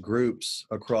isolated groups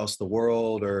across the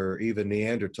world, or even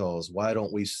Neanderthals? Why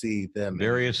don't we see them?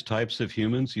 Various types of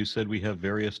humans? You said we have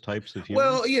various types of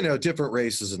humans? Well, different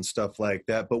races and stuff like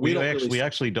that, but we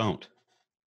actually don't.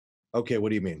 Okay, what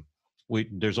do you mean?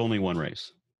 There's only one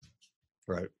race.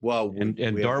 Right. Well, and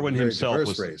Darwin himself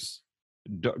was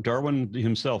Darwin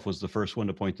himself was the first one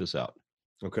to point this out.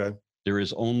 Okay. There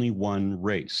is only one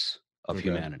race of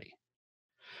humanity.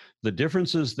 The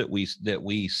differences that we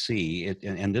see,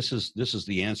 and this is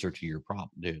the answer to your problem,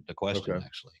 the question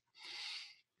actually.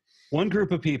 One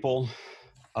group of people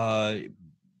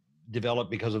develop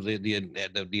because of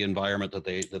the environment that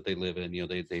they live in.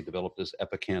 They develop this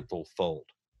epicanthal fold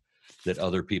that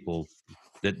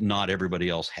not everybody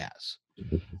else has.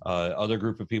 Other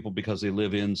group of people, because they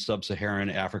live in sub-Saharan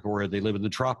Africa, where they live in the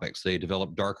tropics, they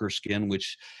develop darker skin,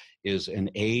 which is an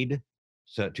aid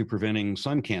to preventing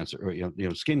sun cancer,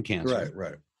 or skin cancer.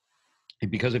 Right.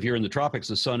 Because if you're in the tropics,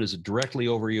 the sun is directly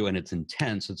over you and it's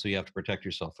intense, and so you have to protect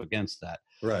yourself against that.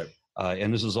 Right.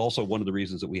 And this is also one of the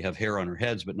reasons that we have hair on our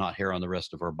heads, but not hair on the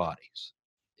rest of our bodies,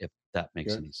 if that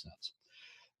makes any sense.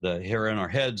 The hair on our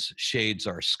heads shades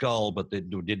our skull, but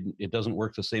it doesn't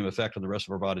work the same effect on the rest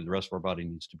of our body. The rest of our body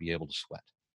needs to be able to sweat.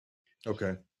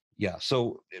 Okay. Yeah.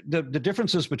 So the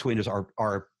differences between us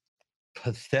are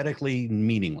pathetically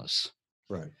meaningless.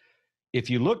 Right. If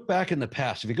you look back in the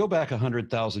past, if you go back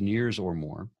 100,000 years or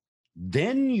more,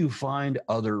 then you find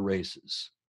other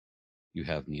races. You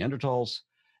have Neanderthals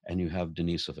and you have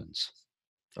Denisovans.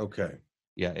 Okay.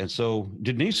 Yeah. And so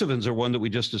Denisovans are one that we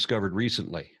just discovered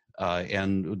recently.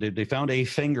 And they found a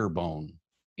finger bone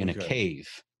in a cave.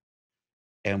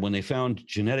 And when they found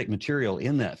genetic material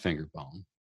in that finger bone,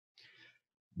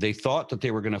 they thought that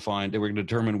they were going to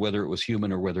determine whether it was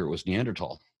human or whether it was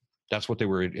Neanderthal. That's what they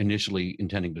were initially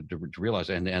intending to realize.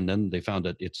 And then they found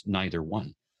that it's neither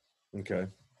one. Okay.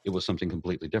 It was something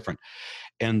completely different.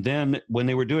 And then when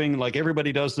they were doing, like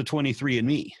everybody does, the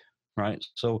 23andMe, right?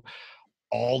 So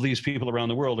all these people around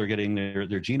the world are getting their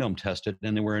genome tested.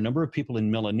 And there were a number of people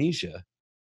in Melanesia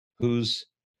whose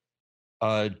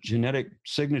genetic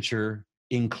signature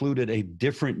included a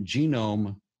different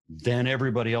genome than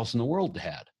everybody else in the world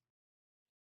had.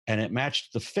 And it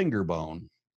matched the finger bone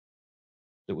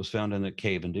that was found in the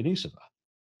cave in Denisova.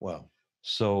 Wow.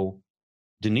 So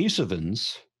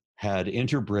Denisovans had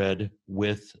interbred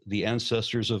with the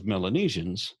ancestors of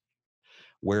Melanesians,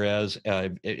 whereas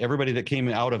everybody that came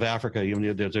out of Africa,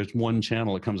 there's one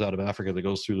channel that comes out of Africa that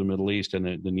goes through the Middle East, and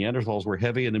the Neanderthals were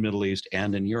heavy in the Middle East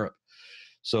and in Europe.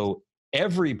 So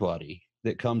everybody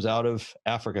that comes out of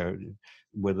Africa,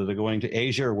 whether they're going to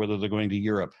Asia or whether they're going to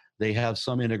Europe, they have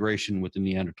some integration with the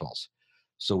Neanderthals.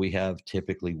 So we have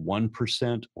typically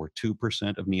 1% or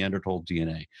 2% of Neanderthal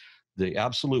DNA. The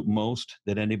absolute most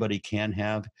that anybody can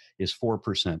have is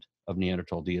 4% of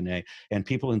Neanderthal DNA. And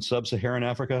people in sub-Saharan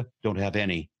Africa don't have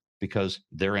any, because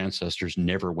their ancestors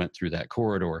never went through that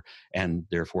corridor and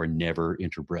therefore never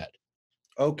interbred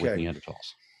with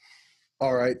Neanderthals.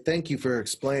 All right. Thank you for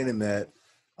explaining that.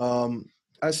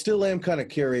 I still am kind of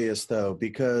curious, though,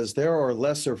 because there are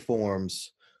lesser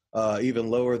forms, even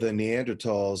lower than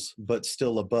Neanderthals, but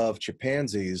still above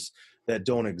chimpanzees that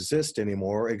don't exist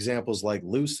anymore. Examples like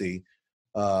Lucy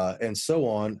and so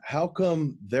on. How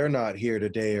come they're not here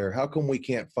today, or how come we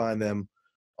can't find them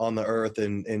on the earth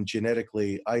in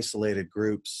genetically isolated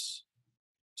groups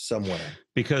somewhere?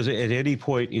 Because at any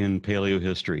point in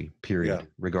paleohistory, period,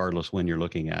 regardless when you're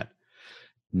looking at,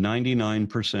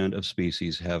 99% of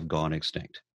species have gone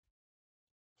extinct.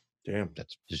 Damn.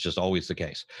 That's just always the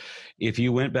case. If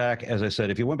you went back, as I said,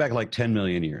 if you went back like 10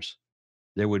 million years,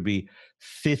 there would be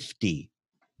 50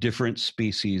 different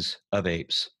species of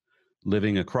apes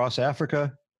living across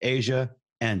Africa, Asia,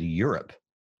 and Europe.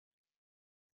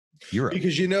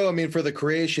 Because, you know, I mean, for the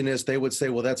creationists, they would say,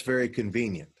 well, that's very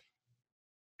convenient.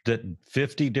 That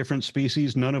 50 different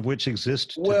species, none of which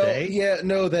exist today? Well, yeah,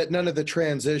 no, that none of the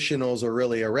transitionals are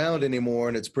really around anymore,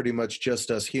 and it's pretty much just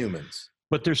us humans.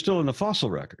 But they're still in the fossil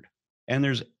record. And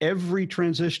there's every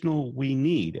transitional we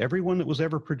need, every one that was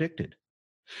ever predicted.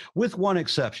 With one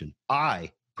exception,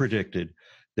 I predicted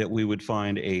that we would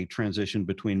find a transition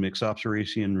between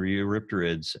Mixopterician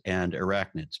Eurypterids and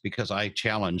arachnids, because I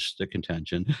challenged the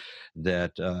contention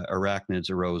that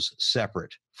arachnids arose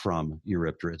separate from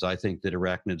Eurypterids. I think that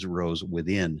arachnids arose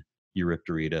within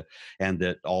Eurypterida, and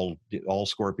that all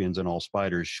scorpions and all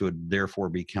spiders should therefore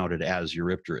be counted as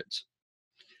Eurypterids.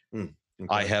 Okay.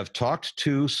 I have talked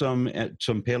to some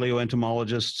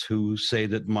paleoentomologists who say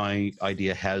that my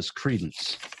idea has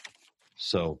credence.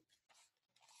 So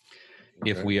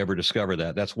if we ever discover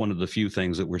that, that's one of the few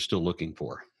things that we're still looking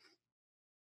for.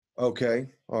 Okay.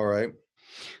 All right.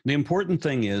 The important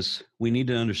thing is we need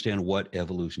to understand what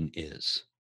evolution is.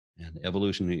 And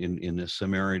evolution in this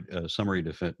summary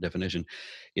definition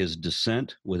is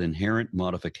descent with inherent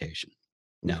modification.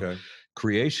 Now,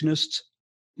 creationists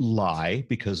lie,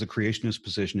 because the creationist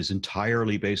position is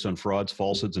entirely based on frauds,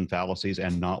 falsehoods, and fallacies,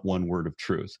 and not one word of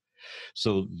truth.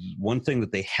 So one thing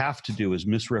that they have to do is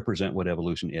misrepresent what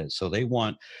evolution is. So they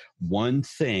want one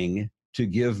thing to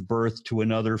give birth to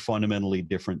another fundamentally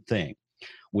different thing,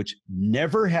 which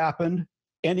never happened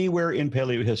anywhere in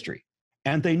paleohistory.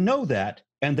 And they know that,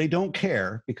 and they don't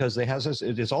care, because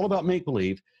it's all about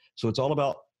make-believe. So it's all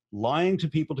about lying to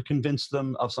people to convince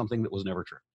them of something that was never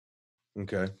true.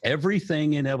 Okay.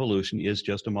 Everything in evolution is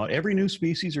just every new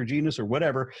species or genus or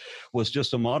whatever was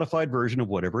just a modified version of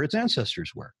whatever its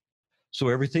ancestors were. So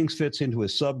everything fits into a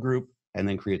subgroup and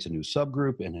then creates a new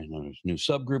subgroup and then a new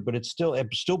subgroup, but it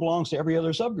still belongs to every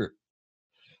other subgroup.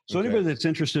 So anybody that's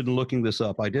interested in looking this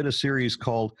up, I did a series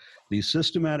called The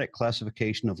Systematic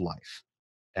Classification of Life.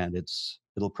 And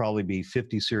it'll probably be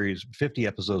 50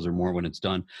 episodes or more when it's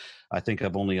done. I think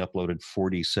I've only uploaded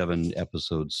 47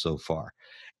 episodes so far.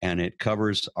 And it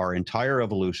covers our entire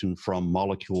evolution from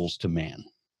molecules to man,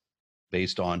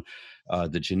 based on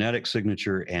the genetic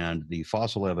signature and the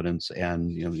fossil evidence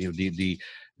and the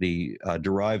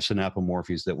derived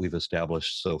synapomorphies that we've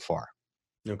established so far.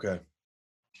 Okay.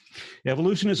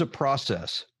 Evolution is a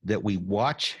process that we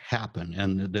watch happen,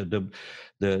 and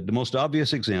the most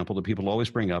obvious example that people always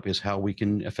bring up is how we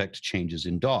can affect changes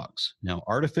in dogs. Now,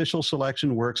 artificial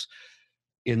selection works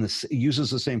uses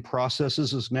the same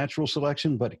processes as natural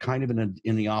selection, but kind of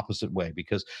in the opposite way,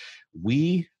 because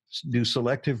we do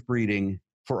selective breeding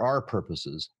for our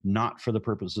purposes, not for the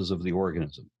purposes of the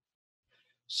organism.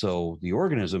 So the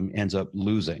organism ends up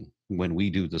losing when we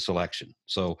do the selection.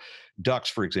 So ducks,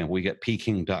 for example, we get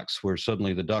Peking ducks, where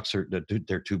suddenly the ducks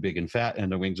they're too big and fat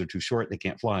and their wings are too short, they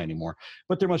can't fly anymore.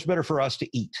 But they're much better for us to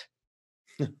eat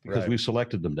because we've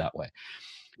selected them that way.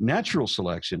 Natural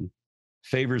selection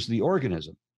favors the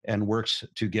organism and works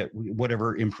to get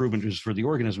whatever improvement is for the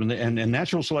organism. And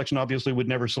natural selection obviously would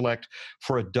never select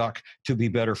for a duck to be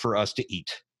better for us to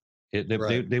eat.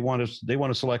 They want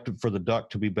to select for the duck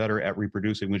to be better at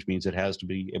reproducing, which means it has to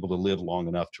be able to live long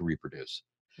enough to reproduce.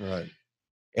 Right.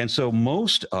 And so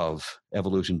most of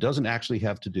evolution doesn't actually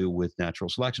have to do with natural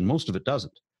selection. Most of it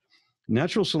doesn't.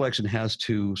 Natural selection has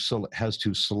to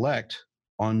select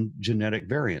on genetic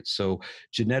variants. So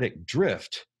genetic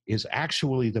drift is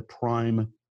actually the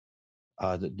prime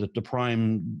the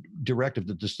prime directive,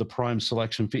 that this the prime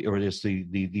selection or this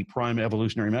the prime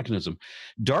evolutionary mechanism.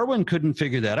 Darwin couldn't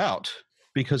figure that out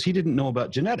because he didn't know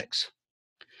about genetics.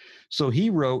 So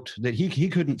he wrote that he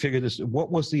couldn't figure this.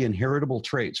 What was the inheritable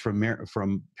traits from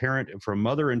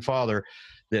mother and father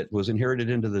that was inherited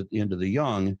into the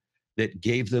young that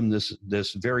gave them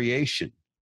this variation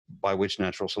by which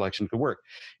natural selection could work.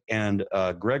 And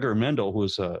Gregor Mendel, who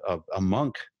was a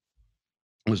monk,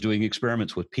 was doing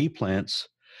experiments with pea plants,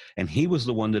 and he was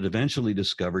the one that eventually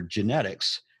discovered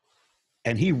genetics.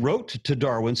 And he wrote to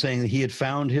Darwin saying that he had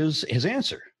found his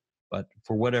answer, but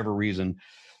for whatever reason,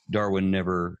 Darwin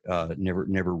never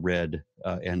read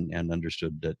and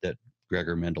understood that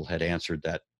Gregor Mendel had answered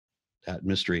that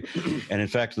mystery. And in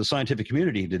fact, the scientific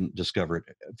community didn't discover it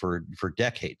for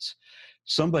decades.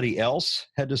 Somebody else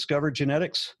had discovered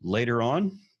genetics later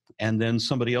on, and then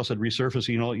somebody else had resurfaced,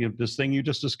 you know, this thing you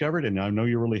just discovered, and I know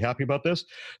you're really happy about this.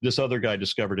 This other guy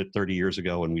discovered it 30 years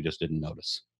ago, and we just didn't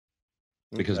notice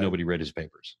because nobody read his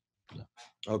papers. So.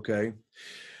 Okay.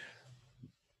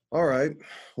 All right.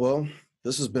 Well,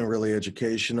 this has been really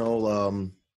educational.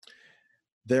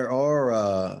 There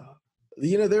are,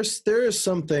 there is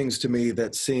some things to me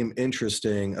that seem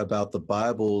interesting about the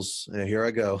Bible's. Here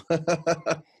I go.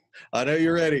 I know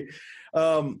you're ready.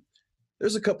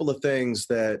 There's a couple of things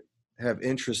that have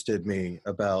interested me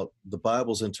about the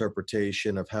Bible's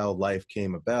interpretation of how life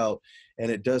came about, and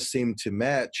it does seem to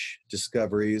match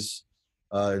discoveries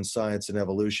in science and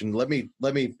evolution. Let me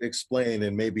explain,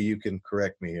 and maybe you can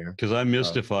correct me here. Because I'm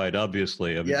mystified,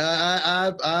 obviously.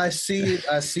 I see it.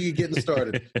 I see you getting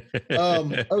started.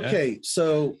 Okay,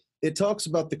 so it talks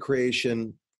about the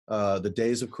creation, the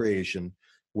days of creation,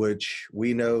 which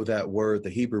we know that word, the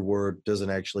Hebrew word, doesn't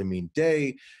actually mean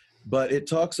day, but it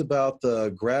talks about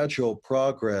the gradual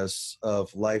progress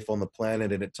of life on the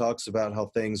planet, and it talks about how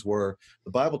things were.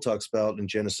 The Bible talks about in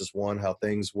Genesis 1 how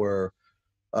things were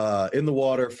in the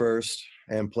water first,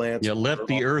 and plants. Yeah, let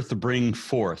the earth bring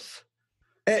forth.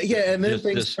 And then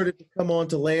things started to come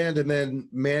onto land, and then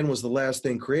man was the last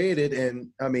thing created.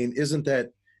 And I mean, isn't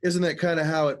that kind of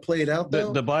how it played out,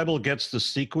 though? The Bible gets the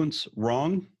sequence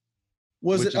wrong.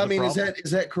 Was it? I mean, is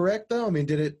that correct, though? I mean,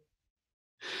 did it?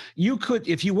 You could,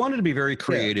 if you wanted to be very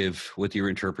creative with your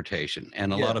interpretation,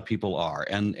 and a lot of people are,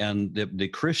 and the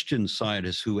Christian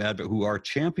scientists who are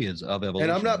champions of evolution.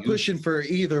 And I'm not pushing for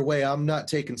either way. I'm not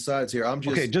taking sides here. I'm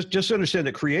just okay. Just understand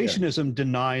that creationism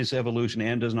denies evolution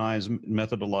and denies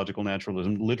methodological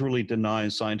naturalism. Literally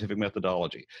denies scientific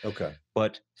methodology. Okay.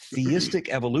 But theistic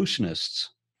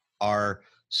evolutionists are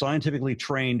scientifically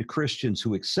trained Christians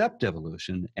who accept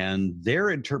evolution, and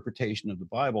their interpretation of the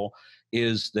Bible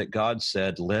is that God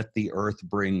said, let the earth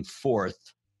bring forth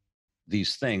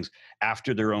these things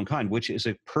after their own kind, which is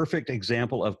a perfect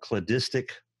example of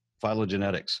cladistic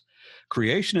phylogenetics.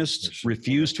 Creationists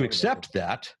refuse to accept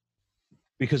that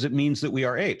because it means that we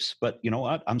are apes. But you know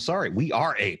what? I'm sorry, we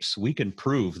are apes. We can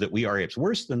prove that we are apes.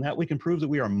 Worse than that, we can prove that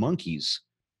we are monkeys.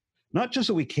 Not just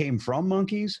that we came from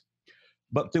monkeys,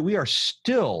 but that we are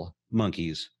still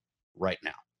monkeys right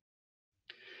now.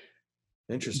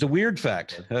 Interesting. The weird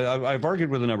fact, I've argued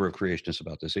with a number of creationists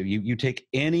about this. You take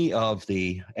any of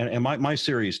the, and my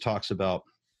series talks about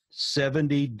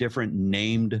 70 different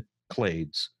named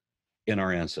clades in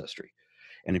our ancestry.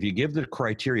 And if you give the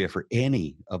criteria for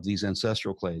any of these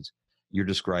ancestral clades, you're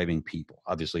describing people.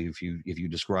 Obviously, if you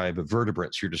describe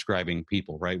vertebrates, you're describing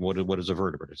people, right? What is a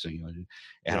vertebrate? It's an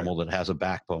animal that has a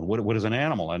backbone. What is an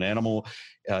animal? An animal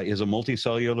is a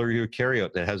multicellular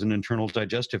eukaryote that has an internal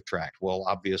digestive tract. Well,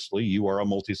 obviously, you are a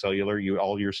multicellular.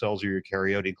 All your cells are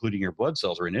eukaryote, including your blood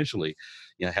cells, are initially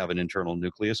have an internal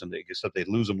nucleus, and except they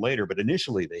lose them later, but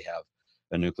initially they have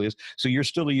a nucleus. So you're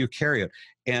still a eukaryote,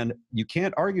 and you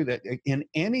can't argue that in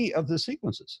any of the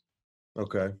sequences.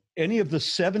 Okay. Any of the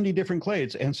 70 different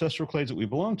clades, ancestral clades that we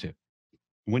belong to.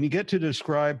 When you get to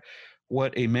describe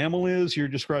what a mammal is, you're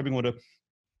describing what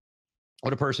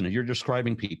a person is. You're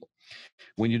describing people.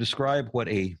 When you describe what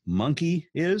a monkey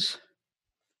is,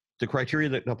 the criteria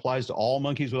that applies to all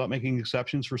monkeys without making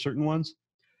exceptions for certain ones,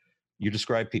 you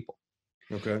describe people.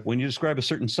 Okay. When you describe a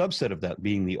certain subset of that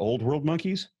being the old world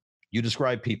monkeys, you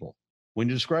describe people. When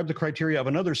you describe the criteria of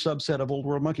another subset of old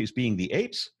world monkeys being the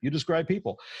apes, you describe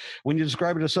people. When you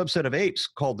describe a subset of apes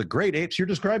called the great apes, you're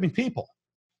describing people.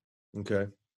 Okay.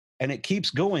 And it keeps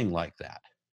going like that.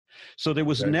 So there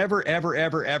was never, ever,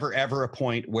 ever, ever, ever a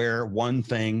point where one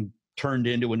thing turned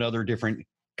into another different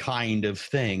kind of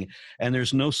thing. And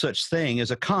there's no such thing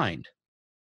as a kind.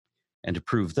 And to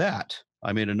prove that,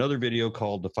 I made another video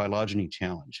called the Phylogeny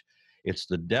Challenge. It's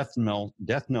the death knell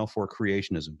for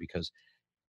creationism, because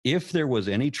if there was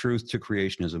any truth to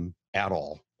creationism at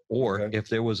all, or if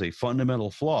there was a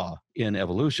fundamental flaw in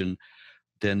evolution,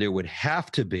 then there would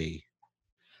have to be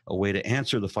a way to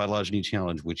answer the Phylogeny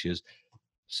Challenge, which is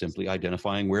simply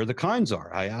identifying where the kinds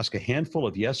are. I ask a handful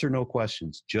of yes or no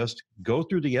questions. Just go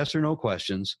through the yes or no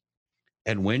questions,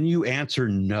 and when you answer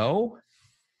no,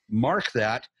 mark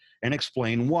that and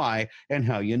explain why and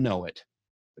how you know it.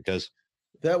 Because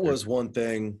that was one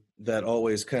thing that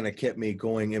always kind of kept me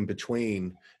going in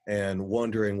between and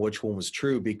wondering which one was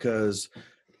true, because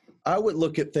I would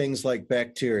look at things like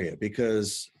bacteria,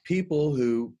 because people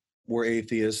who were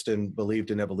atheists and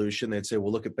believed in evolution, they'd say,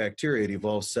 well, look at bacteria. It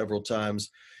evolves several times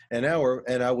an hour.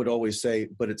 And I would always say,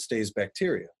 but it stays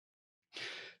bacteria.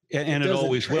 And it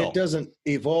always will. It doesn't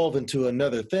evolve into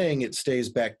another thing. It stays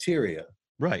bacteria.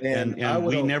 Right. And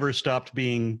we never stopped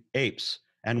being apes,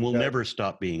 and we'll never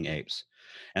stop being apes.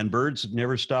 And birds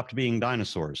never stopped being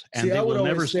dinosaurs, and they will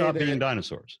never stop being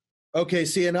dinosaurs. Okay,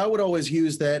 see, and I would always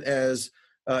use that as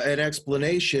an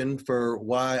explanation for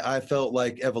why I felt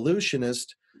like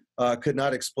evolutionists could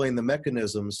not explain the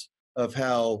mechanisms of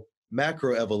how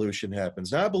macroevolution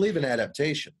happens. Now, I believe in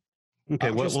adaptation.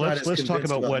 Okay, well, let's talk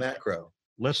about what macro.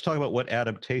 Let's talk about what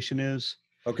adaptation is.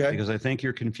 Okay. Because I think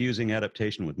you're confusing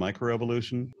adaptation with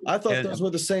microevolution. I thought those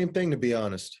were the same thing, to be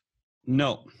honest.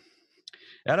 No.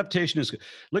 Adaptation is,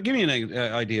 look, give me an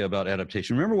idea about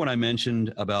adaptation. Remember when I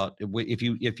mentioned about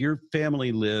if your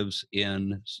family lives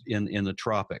in the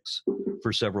tropics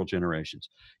for several generations,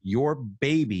 your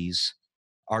babies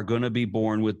are going to be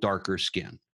born with darker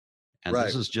skin. And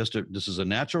this is a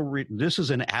natural, this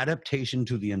is an adaptation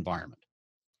to the environment.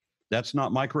 That's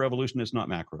not microevolution, it's not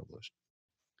macroevolution.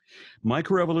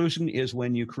 Microevolution is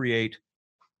when you create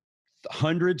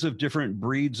hundreds of different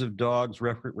breeds of dogs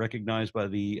recognized by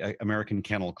the American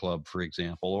Kennel Club, for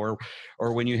example,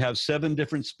 or when you have 7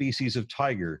 different species of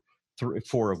tiger,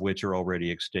 4 of which are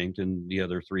already extinct and the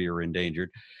other 3 are endangered.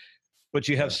 But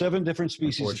you have 7 different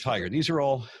species of tiger. These are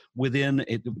all within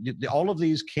it. All of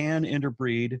these can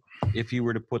interbreed if you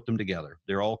were to put them together.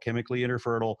 They're all chemically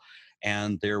interfertile,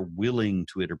 and they're willing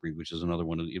to interbreed, which is another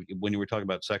one of the, when you were talking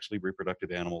about sexually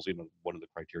reproductive animals, one of the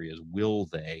criteria is will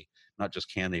they, not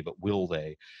just can they, but will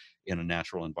they in a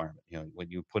natural environment. When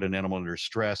you put an animal under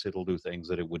stress, it'll do things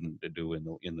that it wouldn't do in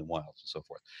the wild and so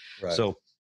forth. Right. So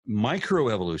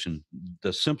microevolution,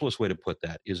 the simplest way to put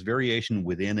that is variation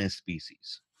within a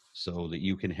species, so that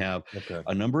you can have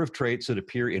a number of traits that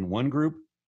appear in one group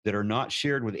that are not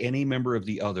shared with any member of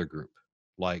the other group.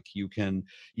 Like you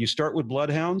start with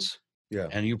bloodhounds. Yeah.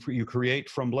 And you create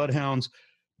from bloodhounds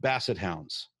basset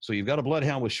hounds. So you've got a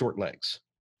bloodhound with short legs.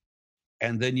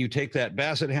 And then you take that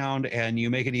basset hound and you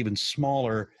make it even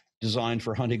smaller, designed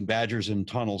for hunting badgers in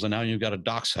tunnels. And now you've got a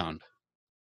dachshund,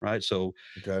 right? So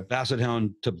basset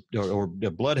hound or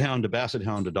bloodhound to basset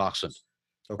hound to dachshund,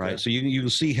 right? So you can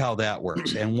see how that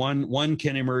works. And one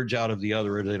can emerge out of the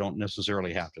other. They don't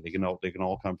necessarily have to. They can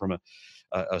all come from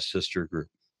a sister group.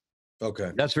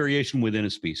 Okay. That's variation within a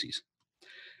species.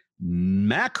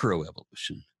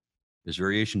 Macroevolution is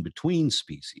variation between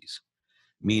species,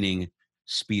 meaning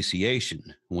speciation,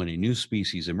 when a new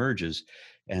species emerges.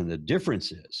 And the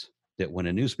difference is that when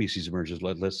a new species emerges,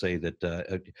 let's say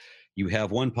that you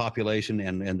have one population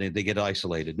and they get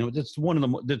isolated. No, that's one of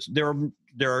them.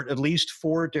 There are at least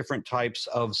 4 different types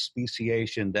of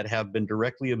speciation that have been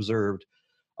directly observed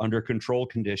under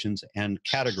controlled conditions and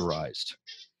categorized.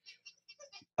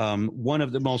 One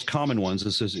of the most common ones,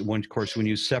 this is one, of course, when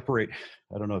you separate,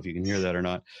 I don't know if you can hear that or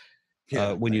not.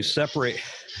 When you separate,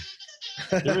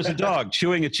 there is a dog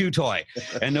chewing a chew toy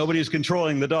and nobody's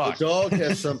controlling the dog. The dog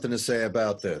has something to say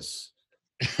about this.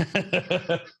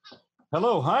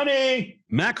 Hello, honey.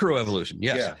 Macroevolution,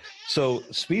 yes. Yeah. So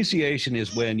speciation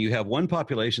is when you have one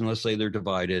population, let's say they're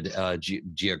divided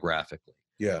geographically.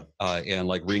 Yeah. And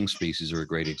like ring species are a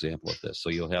great example of this.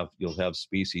 So you'll have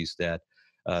species that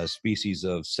species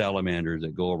of salamander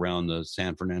that go around the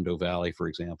San Fernando Valley, for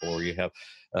example, or you have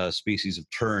species of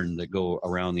tern that go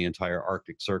around the entire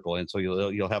Arctic Circle. And so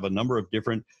you'll have a number of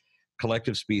different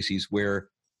collective species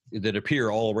that appear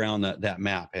all around that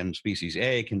map. And species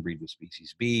A can breed with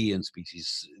species B, and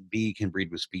species B can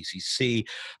breed with species C.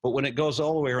 But when it goes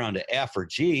all the way around to F or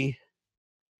G,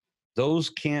 those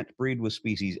can't breed with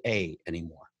species A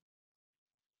anymore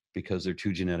because they're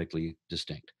too genetically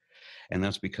distinct. And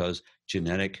that's because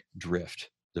genetic drift,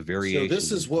 the variation. So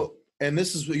this is what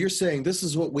you're saying. This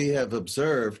is what we have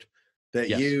observed that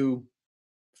you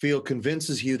feel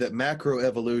convinces you that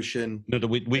macroevolution. No,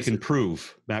 we can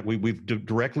prove that we've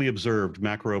directly observed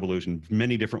macroevolution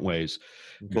many different ways,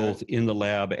 both in the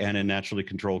lab and in naturally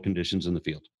controlled conditions in the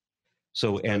field.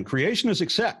 So, and creationists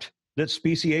accept that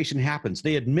speciation happens.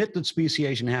 They admit that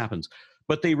speciation happens,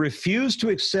 but they refuse to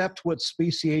accept what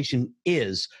speciation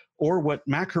is, or what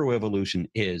macroevolution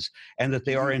is, and that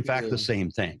they are in fact the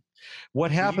same thing.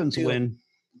 What happens when?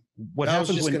 I was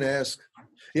going to ask.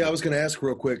 Yeah, I was going to ask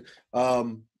real quick.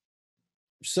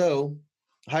 So,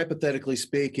 hypothetically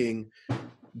speaking,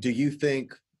 do you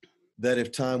think that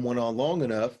if time went on long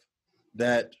enough,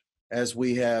 that as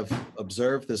we have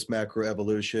observed this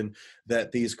macroevolution,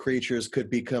 that these creatures could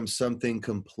become something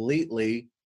completely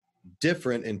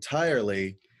different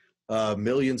entirely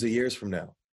millions of years from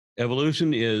now?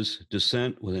 Evolution is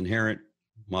descent with inherent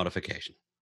modification.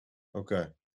 Okay.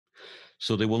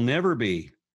 So they will never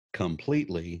be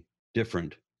completely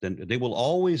different. They will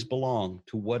always belong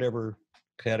to whatever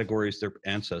categories their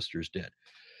ancestors did.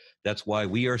 That's why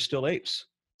we are still apes.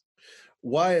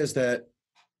 Why is that?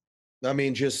 I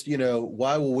mean, just,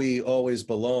 why will we always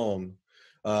belong?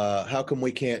 How come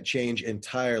we can't change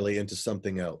entirely into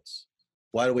something else?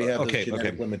 Why do we have those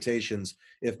genetic limitations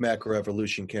if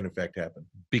macroevolution can in fact happen?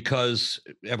 Because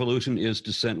evolution is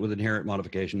descent with inherent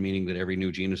modification, meaning that every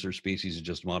new genus or species is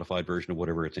just a modified version of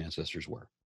whatever its ancestors were.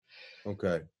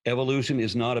 Okay. Evolution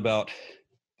is not about,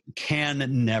 can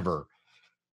never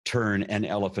turn an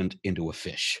elephant into a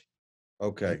fish.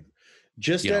 Okay.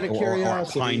 Just out of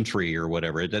curiosity. Or a pine tree or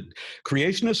whatever. That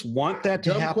creationists want that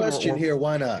to happen. Dumb question here.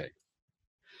 Why not? Okay.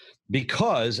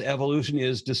 Because evolution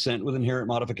is descent with inherent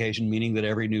modification, meaning that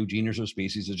every new genus or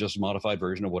species is just a modified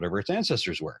version of whatever its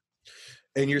ancestors were.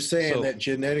 And you're saying that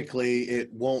genetically it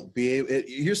won't be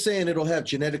you're saying it'll have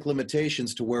genetic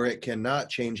limitations to where it cannot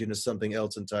change into something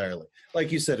else entirely. Like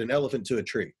you said, an elephant to a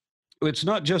tree. It's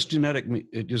not just genetic.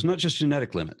 It is not just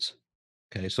genetic limits.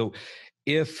 Okay. So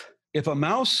if a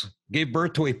mouse gave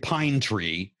birth to a pine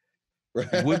tree,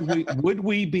 would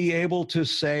we be able to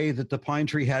say that the pine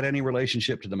tree had any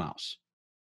relationship to the mouse?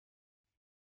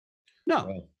 No.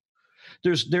 Wow.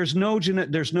 There's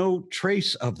no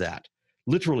trace of that.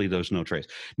 Literally, there's no trace.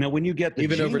 Now, when you get the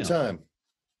even genome, over time,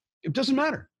 it doesn't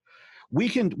matter. We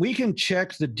can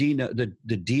check the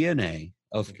DNA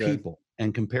of people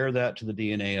and compare that to the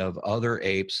DNA of other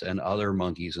apes and other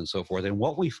monkeys and so forth. And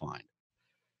what we find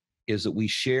is that we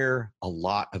share a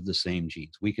lot of the same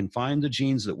genes. We can find the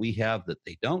genes that we have that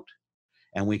they don't,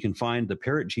 and we can find the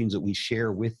parent genes that we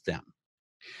share with them.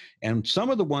 And some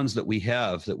of the ones that we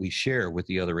have that we share with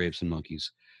the other apes and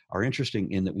monkeys are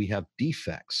interesting in that we have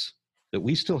defects, that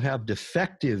we still have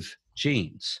defective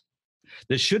genes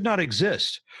that should not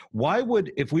exist. Why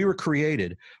would, if we were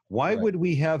created, why would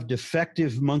we have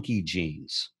defective monkey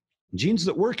genes? Genes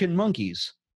that work in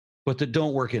monkeys, but that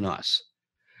don't work in us.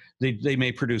 They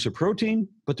may produce a protein,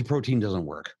 but the protein doesn't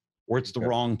work, or it's the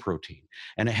wrong protein,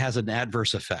 and it has an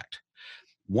adverse effect.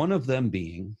 One of them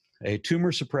being a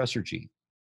tumor suppressor gene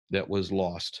that was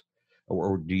lost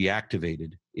or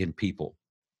deactivated in people.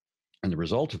 And the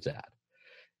result of that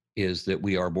is that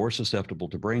we are more susceptible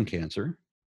to brain cancer,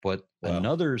 but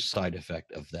another side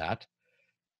effect of that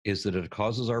is that it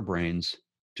causes our brains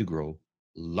to grow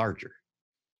larger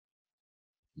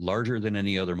than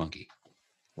any other monkey.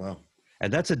 Wow.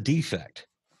 And that's a defect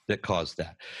that caused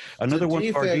that. Another one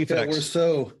of our defects. That we're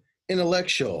so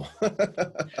intellectual.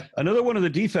 Another one of the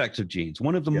defects of genes,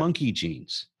 one of the monkey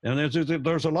genes. And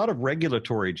there's a lot of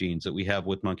regulatory genes that we have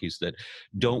with monkeys that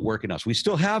don't work in us. We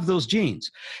still have those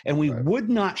genes, and we would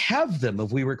not have them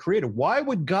if we were created. Why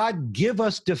would God give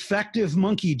us defective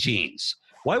monkey genes?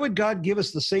 Why would God give us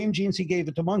the same genes he gave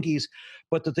it to monkeys,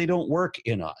 but that they don't work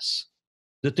in us,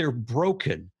 that they're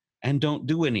broken and don't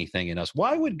do anything in us?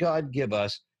 Why would God give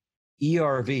us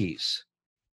ERVs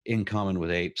in common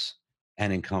with apes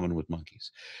and in common with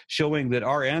monkeys, showing that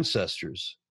our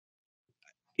ancestors,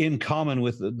 in common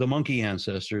with the monkey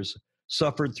ancestors,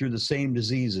 suffered through the same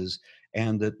diseases,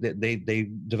 and that they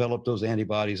developed those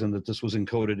antibodies, and that this was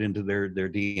encoded into their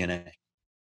DNA?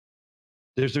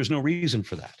 There's no reason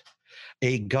for that.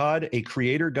 A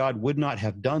creator God would not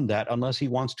have done that unless he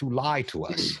wants to lie to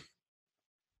us.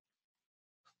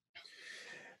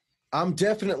 I'm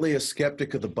definitely a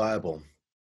skeptic of the Bible,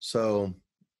 so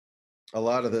a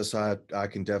lot of this I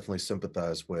can definitely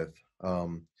sympathize with.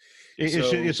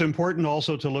 It's important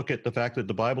also to look at the fact that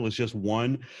the Bible is just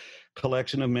one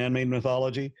collection of man-made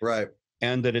mythology, right?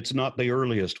 And that it's not the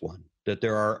earliest one. That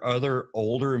there are other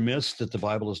older myths that the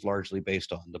Bible is largely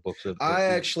based on. The books of I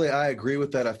agree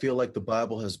with that. I feel like the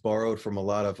Bible has borrowed from a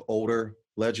lot of older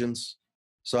legends,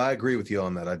 so I agree with you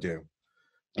on that. I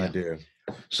do.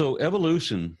 So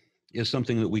evolution is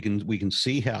something that we can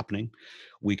see happening.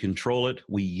 We control it.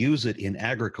 We use it in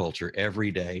agriculture every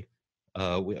day,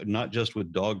 not just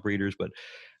with dog breeders, but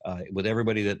with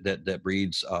everybody that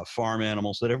breeds farm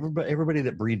animals. That everybody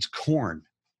that breeds corn.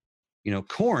 You know,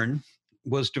 corn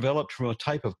was developed from a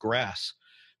type of grass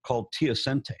called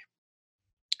teosinte,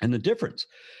 and the difference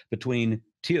between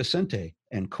teosinte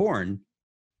and corn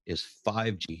is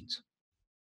 5 genes,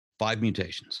 5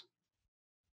 mutations.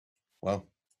 Wow.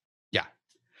 Yeah.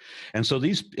 And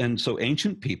so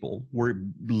ancient people were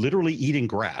literally eating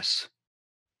grass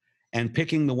and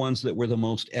picking the ones that were the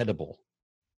most edible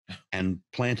and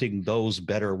planting those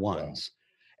better ones.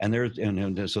 Wow.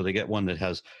 And so they get one that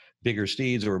has bigger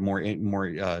seeds or more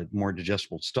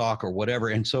digestible stalk or whatever.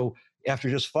 And so after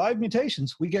just 5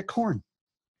 mutations, we get corn.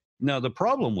 Now the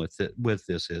problem with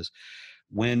this is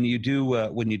when you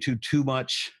do too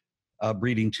much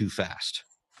breeding too fast.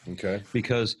 Okay.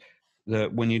 Because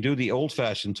when you do the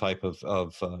old-fashioned type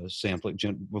of sampling,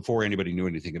 before anybody knew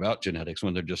anything about genetics,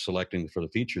 when they're just selecting for the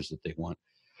features that they want,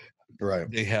 right?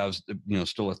 They have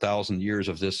still 1,000 years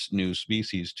of this new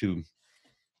species to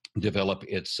develop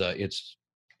its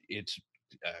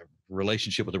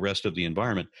relationship with the rest of the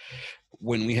environment.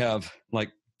 When we have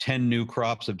like 10 new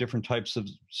crops of different types of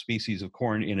species of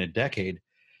corn in a decade,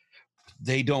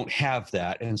 they don't have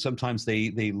that, and sometimes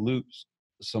they lose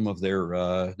some of their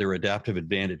adaptive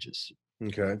advantages.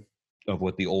 Okay. Of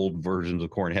what the old versions of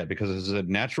corn had, because as a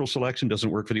natural selection doesn't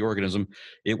work for the organism,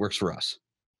 it works for us.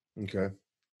 Okay.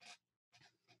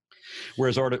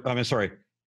 Whereas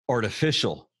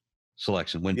artificial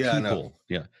selection, when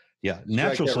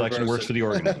natural selection works for the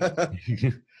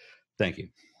organism. Thank you.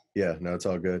 Yeah, no, it's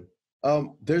all good.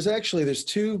 There's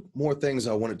 2 more things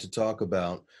I wanted to talk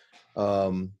about.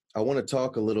 I want to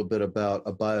talk a little bit about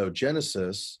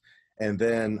abiogenesis, and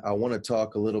then I want to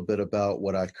talk a little bit about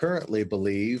what I currently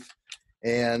believe.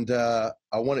 And I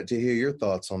wanted to hear your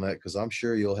thoughts on that, because I'm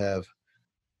sure you'll have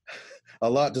a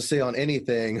lot to say on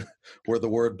anything where the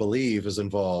word believe is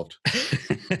involved.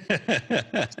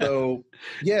 So,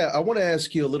 I want to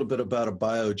ask you a little bit about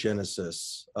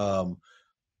abiogenesis.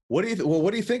 What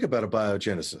do you think about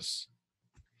abiogenesis?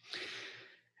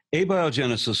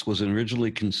 Abiogenesis was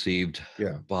originally conceived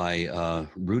by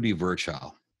Rudy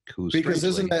Virchow, because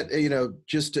isn't that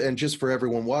just for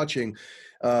everyone watching,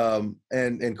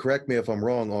 and correct me if I'm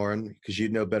wrong, Aron, because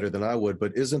you'd know better than I would,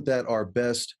 but isn't that our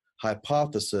best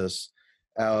hypothesis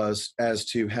as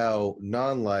to how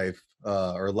non-life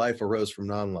or life arose from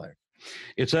non-life?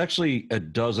 It's actually a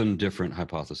dozen different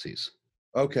hypotheses.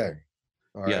 Okay.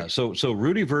 All right. Yeah. So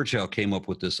Rudy Virchow came up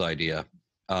with this idea,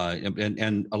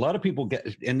 and a lot of people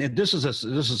this is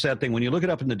a sad thing. When you look it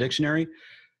up in the dictionary,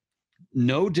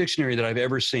 no dictionary that I've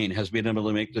ever seen has been able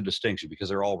to make the distinction, because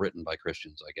they're all written by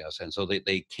Christians, I guess. And so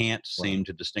they can't seem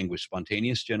to distinguish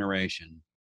spontaneous generation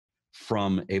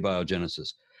from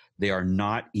abiogenesis. They are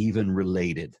not even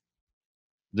related.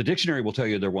 The dictionary will tell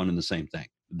you they're one and the same thing.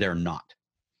 They're not.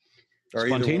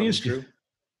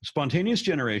 Spontaneous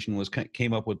generation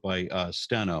came up with by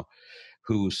Steno,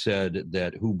 who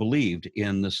believed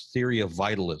in this theory of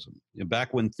vitalism,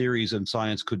 back when theories in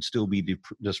science could still be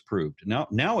disproved.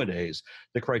 Nowadays,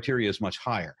 the criteria is much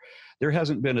higher. There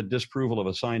hasn't been a disproval of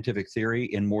a scientific theory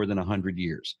in more than 100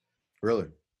 years. Really?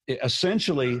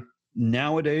 Essentially,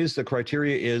 nowadays, the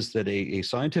criteria is that a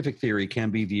scientific theory can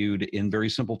be viewed in very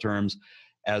simple terms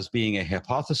as being a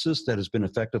hypothesis that has been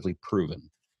effectively proven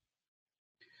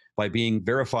by being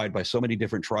verified by so many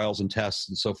different trials and tests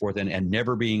and so forth, and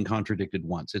never being contradicted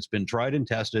once. It's been tried and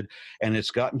tested, and it's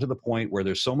gotten to the point where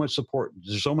there's so much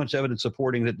evidence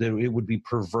supporting that it would be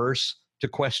perverse to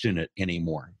question it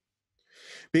anymore.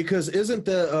 Because isn't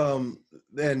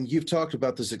and you've talked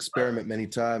about this experiment many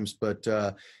times, but,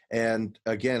 and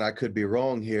again, I could be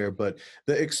wrong here, but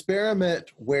the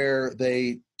experiment where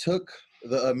they took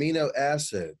the amino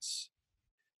acids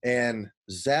and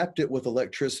zapped it with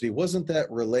electricity, wasn't that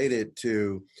related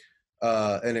to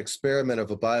an experiment of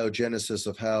abiogenesis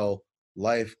of how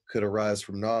life could arise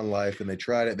from non-life? And they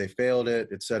tried it, they failed it,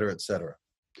 et cetera, et cetera.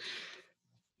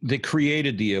 They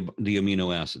created the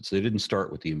amino acids. They didn't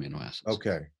start with the amino acids.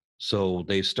 Okay. So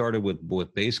they started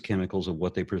with base chemicals of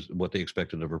what they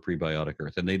expected of a prebiotic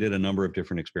Earth, and they did a number of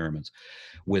different experiments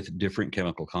with different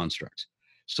chemical constructs.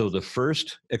 So the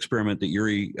first experiment that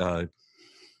Yuri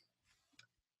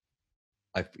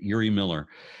Miller,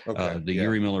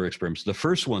 Yuri Miller experiments, the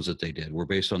first ones that they did were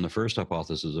based on the first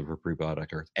hypothesis of a prebiotic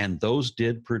Earth, and those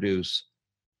did produce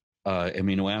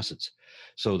amino acids.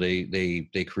 So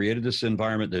they created this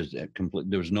environment.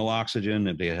 There's no oxygen,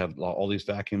 and they have all these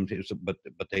vacuum tubes, but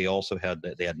they also had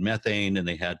methane, and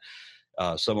they had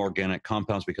some organic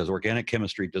compounds, because organic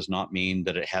chemistry does not mean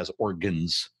that it has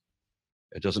organs.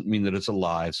 It doesn't mean that it's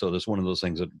alive. So that's one of those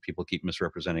things that people keep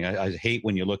misrepresenting. I hate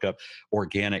when you look up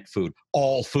organic food.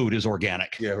 All food is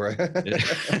organic. Yeah, right.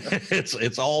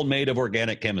 It's all made of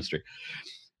organic chemistry.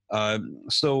 But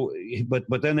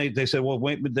then they said, well,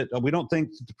 wait, we don't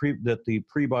think that the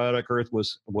prebiotic Earth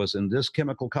was in this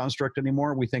chemical construct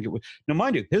anymore. We think it was. Now,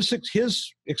 mind you, his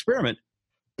experiment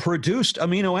produced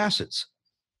amino acids.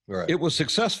 Right. It was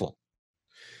successful.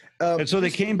 And so they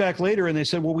came back later and they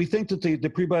said, well, we think that the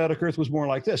prebiotic Earth was more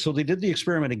like this. So they did the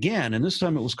experiment again, and this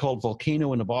time it was called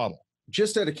Volcano in a Bottle.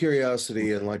 just out of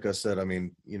curiosity, and like I said, I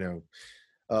mean,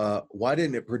 why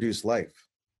didn't it produce life?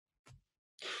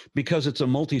 Because it's a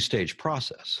multi-stage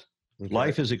process. Okay.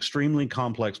 Life is extremely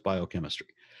complex biochemistry.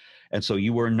 And so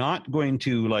you are not going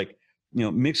to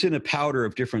mix in a powder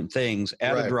of different things,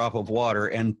 add a drop of water,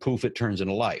 and poof, it turns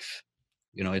into life.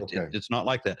 It's not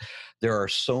like that. There are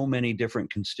so many different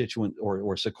constituent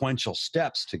or sequential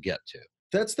steps to get to.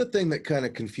 That's the thing that kind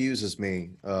of confuses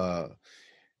me.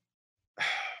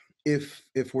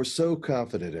 If we're so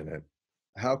confident in it,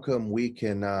 how come we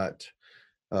cannot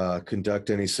conduct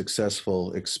any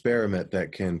successful experiment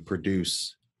that can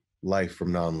produce life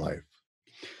from non-life?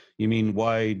 You mean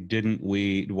why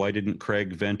didn't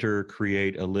Craig Venter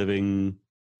create a living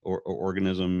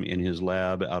organism in his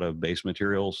lab out of base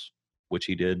materials, which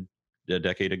he did a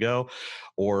decade ago?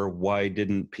 Or why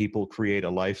didn't people create a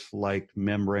life-like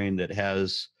membrane that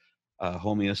has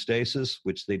homeostasis,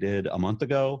 which they did a month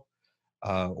ago?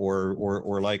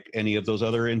 Or like any of those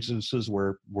other instances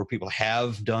where people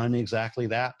have done exactly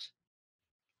that?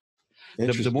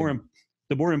 The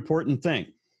more important thing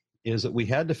is that we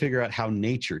had to figure out how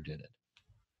nature did it.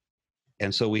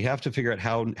 And so we have to figure out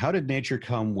how did nature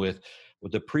come with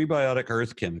the prebiotic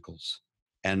earth chemicals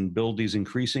and build these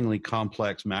increasingly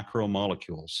complex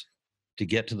macromolecules to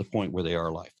get to the point where they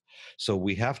are life. So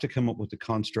we have to come up with the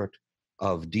construct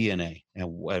of DNA.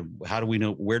 And how do we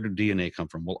know, where did DNA come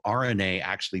from? Well, RNA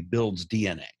actually builds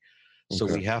DNA. So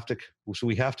we have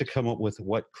to come up with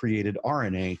what created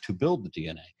RNA to build the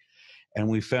DNA. And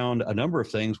we found a number of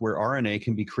things where RNA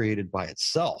can be created by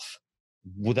itself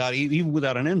even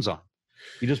without an enzyme.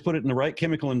 You just put it in the right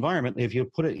chemical environment. If you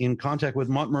put it in contact with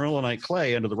montmorillonite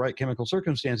clay under the right chemical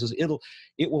circumstances,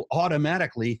 it will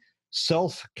automatically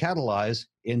self-catalyze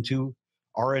into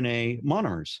RNA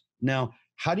monomers. Now,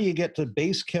 how do you get to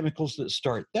base chemicals that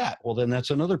start that? Well, then that's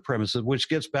another premise, which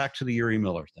gets back to the Urey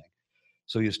Miller thing.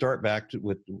 So you start back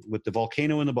with the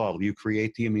volcano in the bottle. You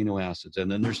create the amino acids.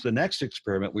 And then there's the next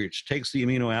experiment, which takes the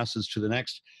amino acids to the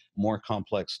next more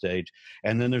complex stage.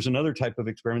 And then there's another type of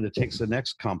experiment that takes the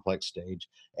next complex stage,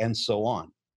 and so on,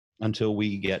 until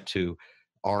we get to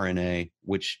RNA,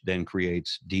 which then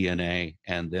creates DNA.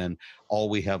 And then all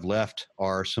we have left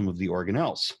are some of the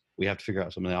organelles. We have to figure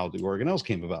out how the organelles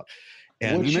came about.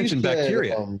 And you mentioned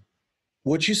bacteria.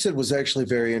 What you said was actually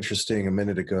very interesting a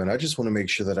minute ago, and I just want to make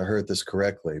sure that I heard this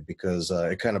correctly, because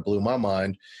it kind of blew my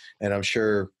mind, and I'm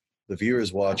sure the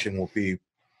viewers watching will be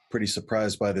pretty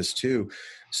surprised by this too.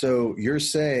 So you're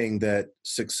saying that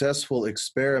successful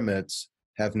experiments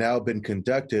have now been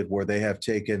conducted where they have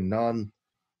taken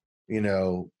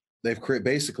they've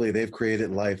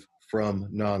created life from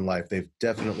non-life. They've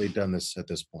definitely done this at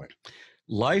this point.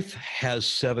 Life has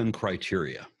 7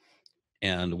 criteria.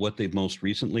 And what they've most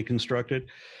recently constructed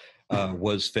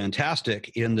was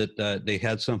fantastic in that they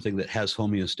had something that has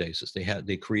homeostasis.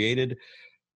 They created,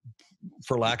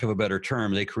 for lack of a better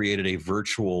term, they created a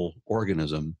virtual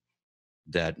organism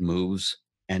that moves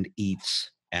and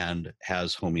eats and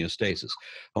has homeostasis.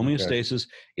 Homeostasis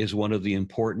is one of the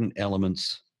important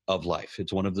elements of life.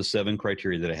 It's one of the 7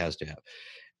 criteria that it has to have.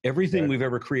 Everything we've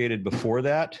ever created before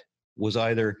that was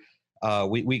either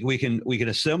we can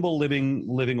assemble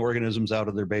living organisms out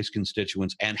of their base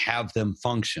constituents and have them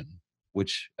function,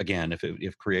 which again,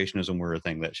 if creationism were a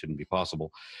thing, that shouldn't be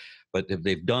possible. But if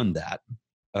they've done that,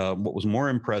 what was more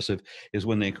impressive is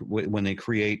when they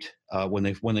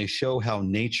show how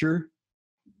nature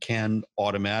can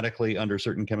automatically, under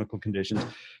certain chemical conditions,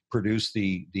 produce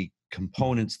the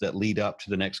components that lead up to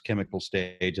the next chemical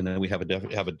stage, and then we have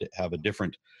a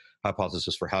different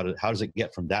hypothesis for how does it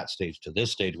get from that stage to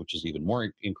this stage, which is even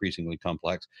more increasingly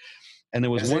complex. And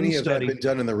there was one study. Has any of that been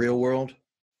done in the real world?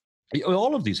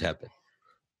 All of these have been.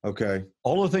 Okay.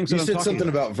 All the things you said something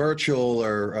about virtual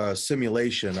or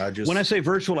simulation. When I say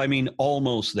virtual, I mean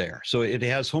almost there. So it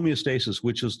has homeostasis,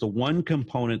 which is the one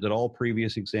component that all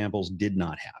previous examples did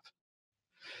not have.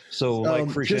 So, like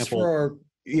for example,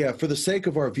 for the sake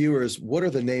of our viewers, what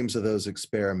are the names of those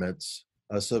experiments?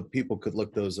 So people could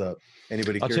look those up.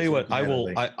 Anybody? I'll tell you what.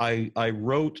 I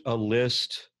wrote a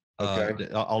list. Okay.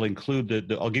 I'll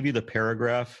include I'll give you the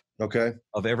paragraph. Okay.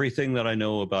 Of everything that I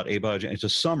know about abiogenesis. It's a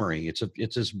summary.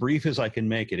 It's as brief as I can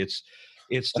make it. It's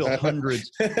still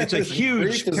hundreds. It's a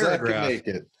huge paragraph. Make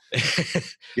it.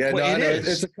 Yeah, well, I know.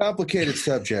 It's a complicated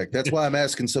subject. That's why I'm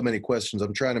asking so many questions.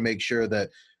 I'm trying to make sure that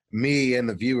me and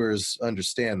the viewers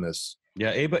understand this.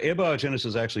 Yeah, abiogenesis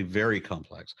is actually very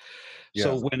complex. Yeah.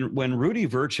 So when Rudy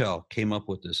Virchow came up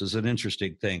with this, is an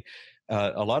interesting thing.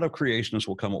 A lot of creationists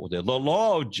will come up with it. The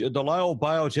law of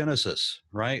biogenesis,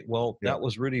 right? Well, that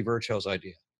was Rudy Virchow's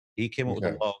idea. He came up with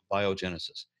the law of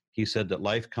biogenesis. He said that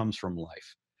life comes from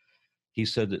life. he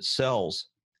said that cells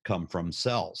come from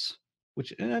cells,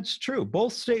 and that's true.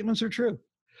 Both statements are true.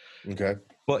 Okay.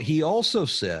 But he also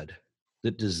said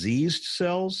that diseased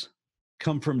cells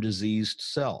come from diseased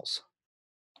cells.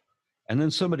 And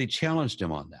then somebody challenged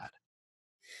him on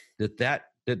that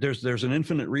there's an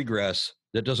infinite regress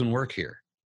that doesn't work here.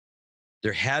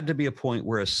 There had to be a point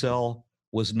where a cell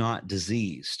was not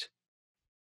diseased,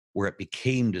 where it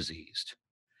became diseased.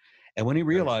 And when he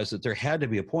realized that there had to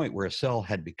be a point where a cell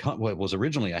had become what was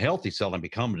originally a healthy cell and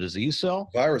become a disease cell.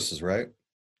 Viruses, right?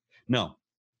 No,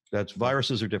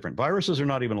 viruses are different. Viruses are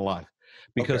not even alive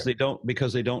because they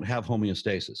don't have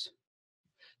homeostasis.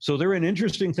 So they're an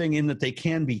interesting thing in that they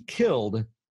can be killed,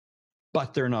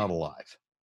 but they're not alive.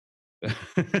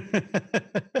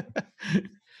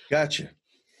 Gotcha.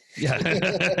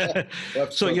 Yeah.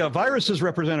 So yeah, viruses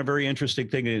represent a very interesting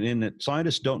thing in that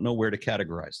scientists don't know where to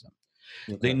categorize them.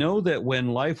 Okay. They know that when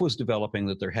life was developing,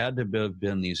 that there had to have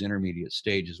been these intermediate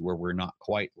stages where we're not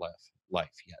quite life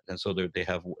yet. And so they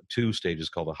have two stages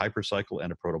called a hypercycle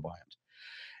and a protobiont.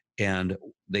 And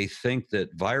they think that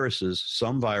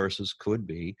some viruses could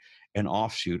be an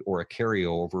offshoot or a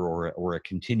carryover or a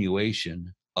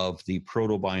continuation of the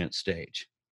protobiont stage.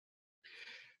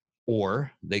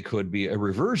 Or they could be a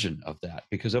reversion of that,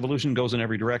 because evolution goes in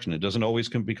every direction. It doesn't always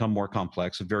become more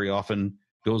complex. It very often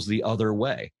goes the other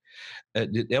way.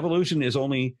 Evolution is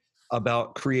only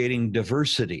about creating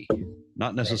diversity,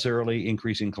 not necessarily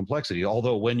increasing complexity.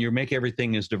 Although when you make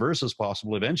everything as diverse as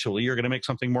possible, eventually you're going to make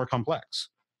something more complex.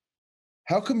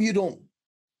 How come we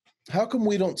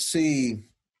don't see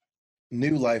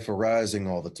new life arising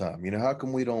all the time? How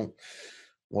come we don't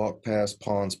walk past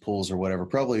ponds, pools, or whatever?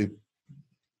 Probably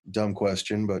dumb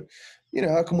question, but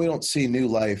how come we don't see new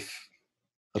life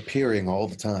appearing all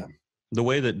the time? The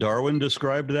way that Darwin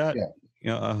described that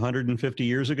 150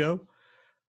 years ago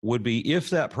would be,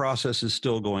 if that process is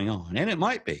still going on, and it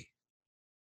might be,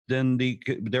 then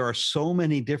there are so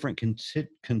many different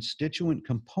constituent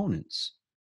components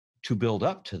to build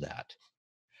up to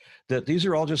that these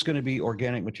are all just going to be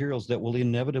organic materials that will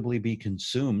inevitably be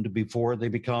consumed before they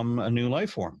become a new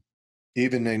life form.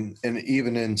 Even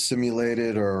in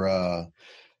simulated or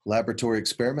laboratory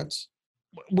experiments?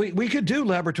 We could do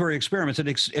laboratory experiments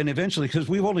and eventually, because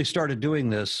we've only started doing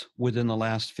this within the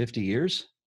last 50 years.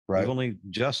 Right. We've only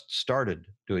just started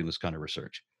doing this kind of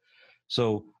research.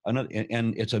 So, and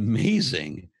it's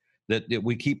amazing that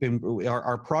we keep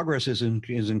our progress is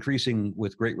increasing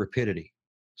with great rapidity.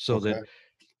 So that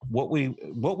what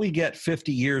we get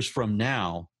 50 years from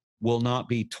now will not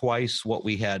be twice what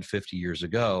we had 50 years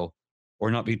ago, or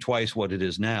not be twice what it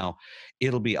is now.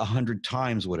 It'll be 100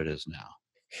 times what it is now.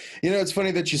 It's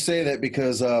funny that you say that,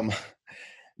 because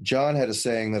John had a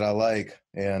saying that I like,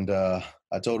 and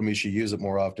I told him he should use it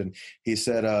more often. He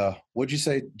said, what'd you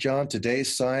say, John?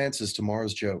 Today's science is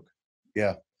tomorrow's joke.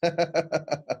 Yeah.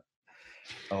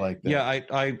 I like that. Yeah,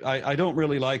 I don't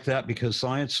really like that, because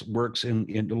science works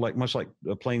in much like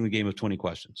playing the game of 20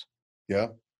 questions. Yeah.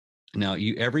 Now,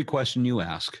 every question you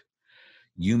ask,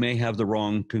 you may have the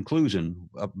wrong conclusion,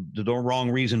 the wrong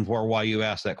reason for why you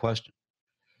asked that question.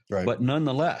 Right. But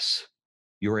nonetheless,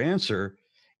 your answer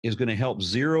is going to help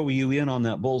zero you in on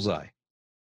that bullseye.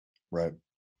 Right.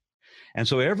 And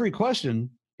so every question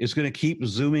is going to keep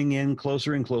zooming in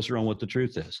closer and closer on what the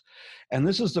truth is. And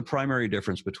this is the primary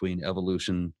difference between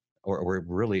evolution, or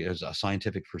really as a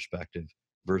scientific perspective,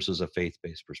 versus a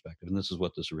faith-based perspective. And this is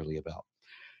what this is really about.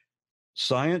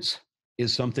 Science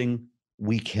is something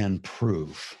we can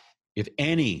prove. If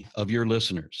any of your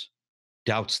listeners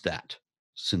doubts that,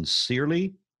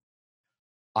 sincerely,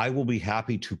 I will be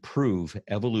happy to prove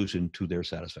evolution to their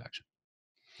satisfaction.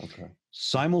 Okay.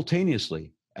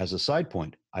 Simultaneously, as a side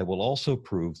point, I will also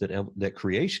prove that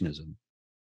creationism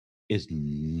is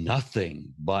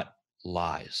nothing but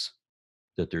lies,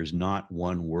 that there's not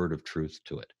one word of truth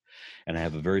to it. And I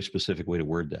have a very specific way to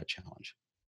word that challenge.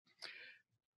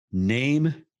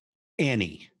 Name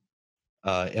any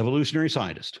evolutionary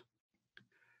scientist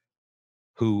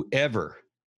who ever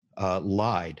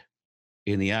lied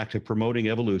in the act of promoting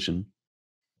evolution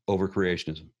over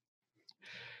creationism.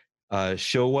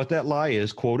 Show what that lie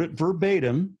is, quote it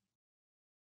verbatim,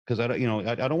 because I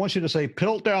don't want you to say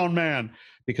Piltdown Man,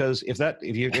 because if that's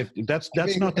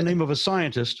not the name of a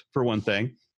scientist, for one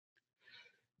thing,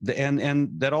 and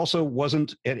that also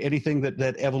wasn't anything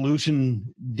that evolution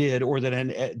did, or that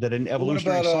an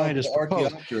evolutionary scientist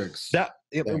proposed.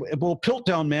 Well,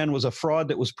 Piltdown Man was a fraud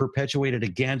that was perpetuated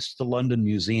against the London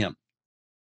Museum.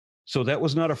 So that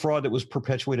was not a fraud that was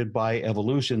perpetuated by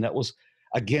evolution. That was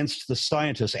against the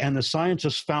scientists, and the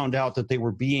scientists found out that they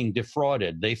were being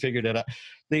defrauded. They figured it out.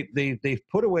 They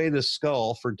put away this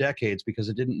skull for decades because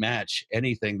it didn't match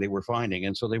anything they were finding,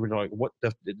 and so they were like, "What?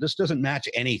 This doesn't match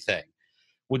anything.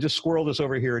 We'll just squirrel this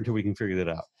over here until we can figure that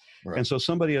out." Right. And so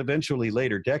somebody eventually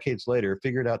later, decades later,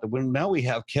 figured out that now we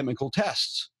have chemical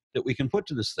tests that we can put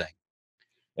to this thing.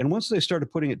 And once they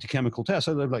started putting it to chemical tests,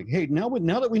 they're like, hey, now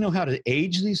that we know how to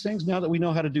age these things, now that we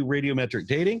know how to do radiometric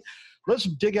dating, let's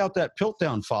dig out that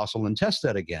Piltdown fossil and test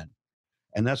that again.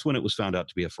 And that's when it was found out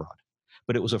to be a fraud.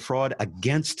 But it was a fraud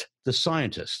against the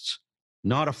scientists,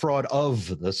 not a fraud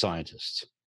of the scientists.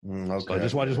 Okay. So I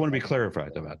just want to be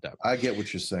clarified about that. I get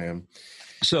what you're saying.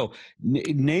 So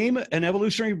name an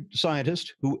evolutionary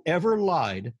scientist who ever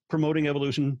lied promoting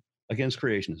evolution against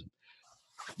creationism.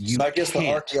 So I guess the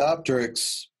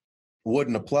Archaeopteryx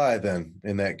wouldn't apply then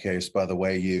in that case, by the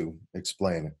way you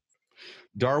explain it.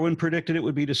 Darwin predicted it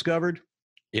would be discovered.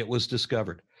 It was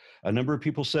discovered. A number of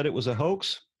people said it was a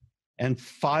hoax, and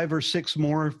 5 or 6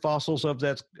 more fossils of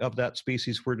that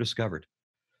species were discovered.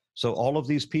 So all of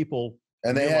these people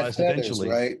and they had feathers, eventually,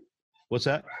 right? What's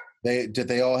that? Did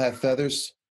they all have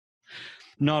feathers?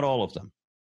 Not all of them.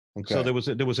 Okay. So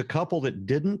there was a couple that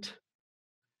didn't.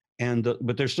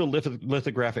 But they're still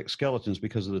lithographic skeletons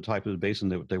because of the type of the basin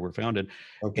that they were found in.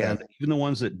 Okay. And even the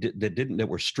ones that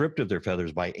were stripped of their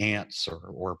feathers by ants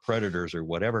or predators or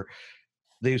whatever,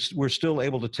 they were still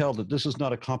able to tell that this is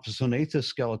not a Compsognathus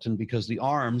skeleton because the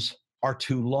arms are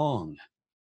too long.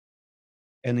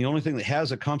 And the only thing that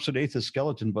has a Compsognathus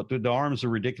skeleton, but the arms are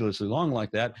ridiculously long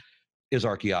like that, is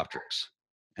Archaeopteryx.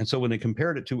 And so when they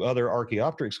compared it to other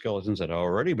Archaeopteryx skeletons that had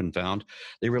already been found,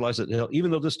 they realized that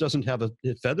even though this doesn't have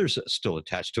feathers still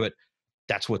attached to it,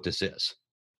 that's what this is.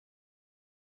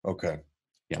 Okay.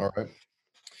 Yeah.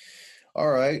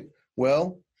 All right.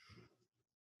 Well,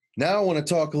 now I want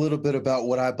to talk a little bit about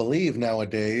what I believe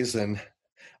nowadays, and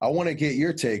I want to get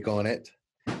your take on it.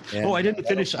 And I didn't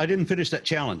finish that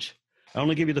challenge. I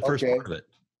only gave you the first part of it.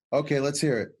 Okay, let's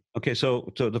hear it. Okay, so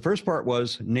the first part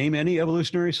was name any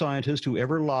evolutionary scientist who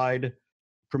ever lied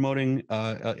promoting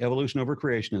evolution over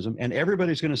creationism, and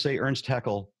everybody's going to say Ernst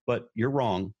Haeckel, but you're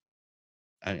wrong,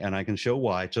 and I can show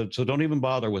why. So don't even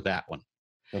bother with that one.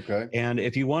 Okay. And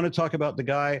if you want to talk about the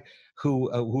guy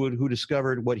who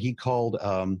discovered what he called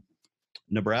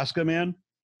Nebraska Man,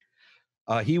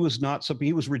 he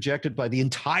was rejected by the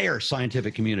entire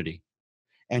scientific community.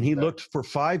 And he looked for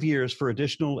 5 years for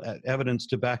additional evidence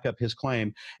to back up his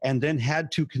claim, and then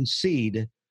had to concede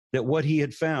that what he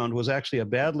had found was actually a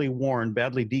badly worn,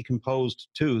 badly decomposed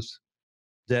tooth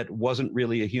that wasn't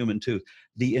really a human tooth.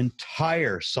 The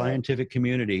entire scientific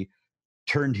community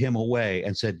turned him away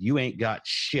and said, you ain't got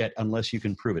shit unless you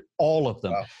can prove it. All of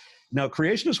them. Wow. Now,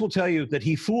 creationists will tell you that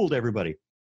he fooled everybody.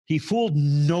 He fooled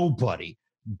nobody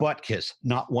but Kiss,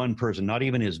 not one person, not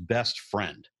even his best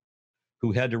friend,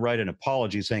 who had to write an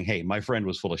apology saying, hey, my friend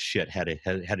was full of shit, had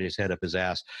his head up his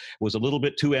ass, was a little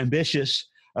bit too ambitious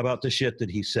about the shit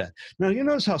that he said. Now, you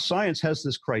notice how science has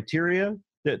this criteria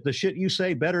that the shit you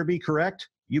say better be correct.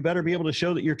 You better be able to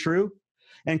show that you're true.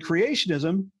 And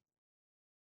creationism,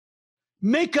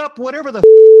 make up whatever the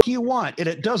you want, and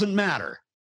it doesn't matter,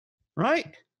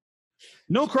 right?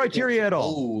 No criteria at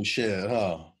all. Oh, shit,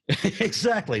 huh?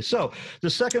 Exactly. So the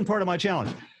second part of my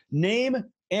challenge, name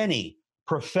any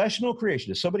professional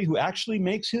creationist, somebody who actually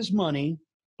makes his money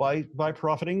by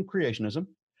profiting creationism,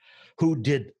 who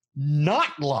did not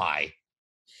lie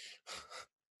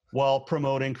while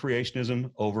promoting creationism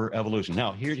over evolution.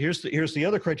 Now, here's the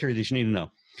other criteria that you need to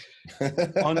know.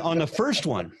 on the first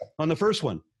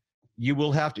one, you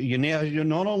will have to, you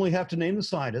not only have to name the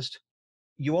scientist,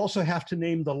 you also have to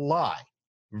name the lie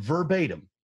verbatim.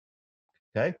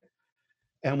 Okay?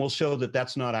 And we'll show that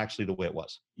that's not actually the way it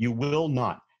was. You will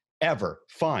not ever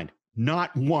find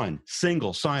not one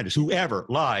single scientist who ever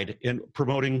lied in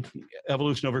promoting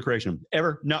evolution over creation.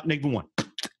 Ever, not even one.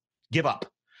 Give up.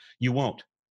 You won't.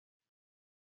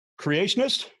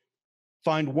 Creationist,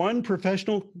 find one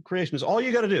professional creationist. All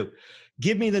you got to do,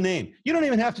 give me the name. You don't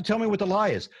even have to tell me what the lie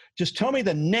is. Just tell me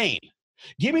the name.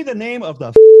 Give me the name of the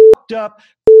f***ed up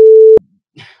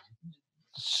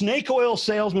snake oil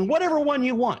salesman, whatever one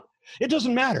you want. It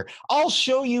doesn't matter. I'll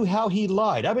show you how he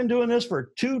lied. I've been doing this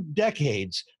for 2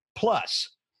 decades plus.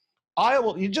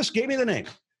 You just gave me the name.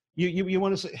 You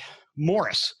want to say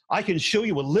Morris? I can show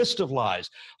you a list of lies.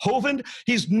 Hovind,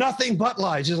 he's nothing but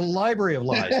lies. He's a library of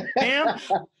lies. Ham,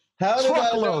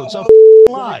 truckloads of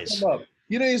lies.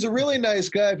 You know, he's a really nice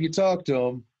guy if you talk to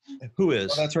him. Who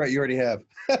is? Oh, that's right. You already have.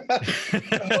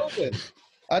 Hovind.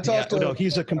 I talked to him. No,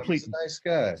 he's a complete nice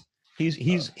guy.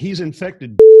 He's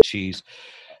infected cheese.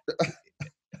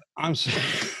 I'm sorry.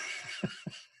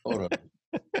 Hold on.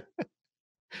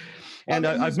 And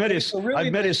I mean, I've met his really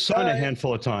I've met his nice son guy. a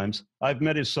handful of times. I've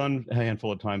met his son a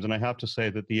handful of times, and I have to say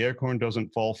that the acorn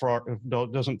doesn't fall far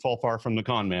from the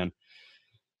con man.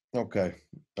 Okay.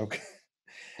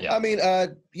 Yeah. I mean, I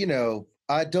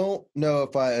don't know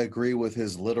if I agree with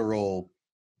his literal.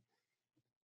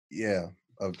 Yeah.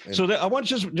 So I want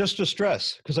just to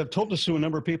stress, because I've told this to a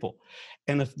number of people,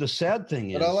 and the sad thing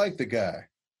is, but I like the guy.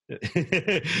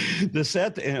 the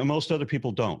sad thing, and most other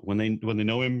people don't. When they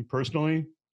know him personally,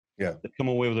 yeah, they come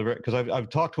away with a very, because I've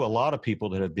talked to a lot of people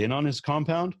that have been on his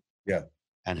compound, yeah,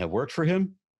 and have worked for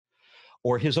him,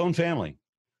 or his own family.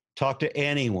 Talk to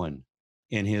anyone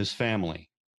in his family.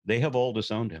 They have all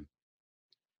disowned him.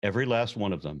 Every last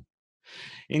one of them,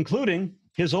 including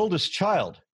his oldest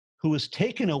child, who was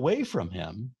taken away from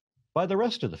him by the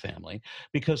rest of the family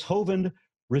because Hovind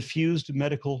refused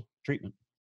medical treatment.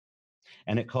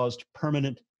 And it caused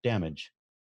permanent damage.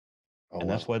 And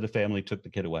that's why the family took the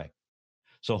kid away.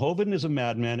 So Hovind is a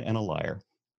madman and a liar.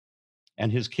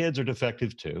 And his kids are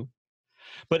defective too.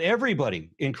 But everybody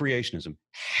in creationism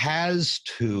has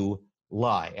to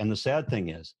lie. And the sad thing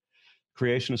is,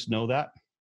 creationists know that,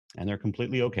 and they're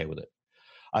completely okay with it.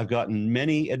 I've gotten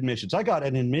many admissions. I got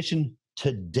an admission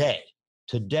today.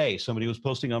 Today, somebody was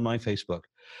posting on my Facebook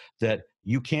that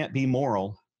you can't be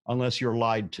moral unless you're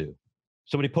lied to.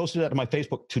 Somebody posted that to my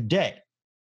Facebook today,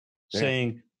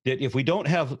 saying that if we don't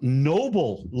have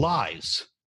noble lies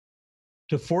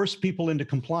to force people into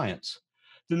compliance,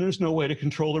 then there's no way to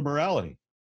control their morality.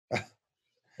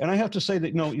 And I have to say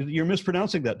that, no, you're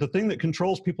mispronouncing that. The thing that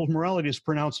controls people's morality is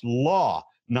pronounced law,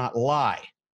 not lie.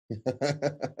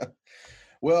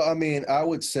 Well, I mean, I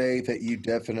would say that you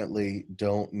definitely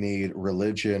don't need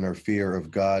religion or fear of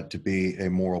God to be a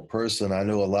moral person. I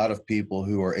know a lot of people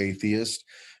who are atheists,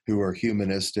 who are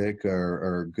humanistic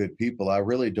or good people. I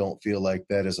really don't feel like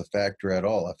that is a factor at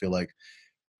all. I feel like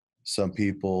some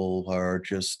people are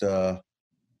just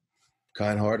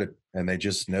kind-hearted and they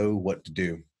just know what to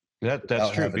do.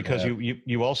 That's true, because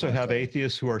you also have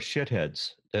atheists who are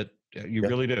shitheads. That you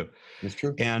really do. It's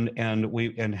true.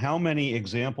 And how many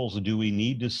examples do we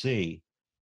need to see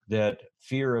that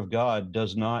fear of God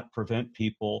does not prevent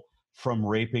people from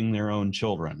raping their own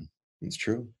children? It's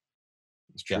true.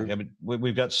 It's true. Yeah, I mean,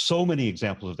 we've got so many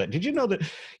examples of that. Did you know that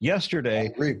yesterday? I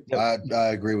agree. I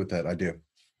agree with that. I do.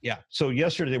 Yeah. So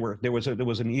yesterday there was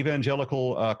an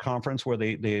evangelical conference where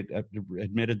they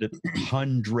admitted that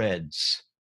hundreds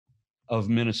of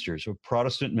ministers, of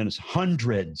Protestant ministers,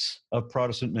 hundreds of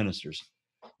Protestant ministers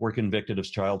were convicted of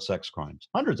child sex crimes.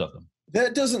 Hundreds of them.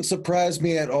 That doesn't surprise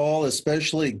me at all,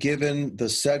 especially given the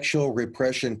sexual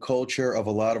repression culture of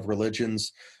a lot of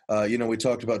religions. We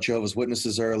talked about Jehovah's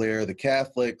Witnesses earlier, the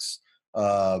Catholics,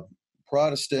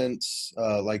 Protestants,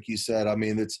 like you said. I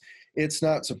mean, it's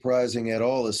not surprising at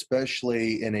all,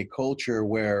 especially in a culture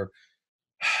where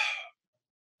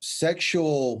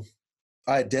sexual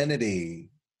identity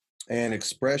and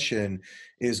expression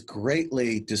is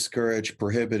greatly discouraged,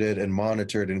 prohibited, and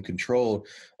monitored and controlled.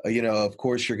 Of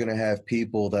course, you're going to have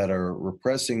people that are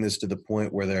repressing this to the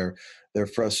point where their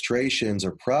frustrations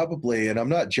are probably, and I'm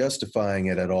not justifying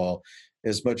it at all,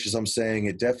 as much as I'm saying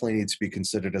it definitely needs to be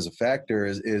considered as a factor,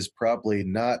 is probably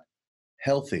not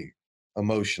healthy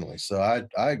emotionally. So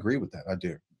I agree with that. I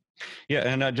do. Yeah,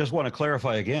 and I just want to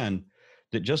clarify again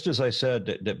that just as I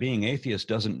said that being atheist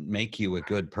doesn't make you a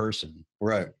good person.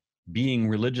 Right. Being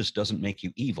religious doesn't make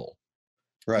you evil.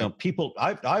 Right.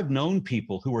 I've known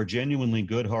people who are genuinely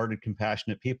good-hearted,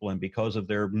 compassionate people, and because of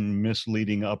their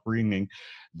misleading upbringing,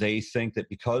 they think that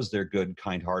because they're good,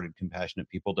 kind-hearted, compassionate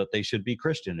people, that they should be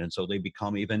Christian, and so they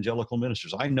become evangelical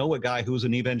ministers. I know a guy who's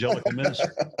an evangelical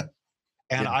minister,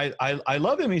 and yeah. I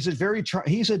love him. He's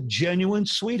he's a genuine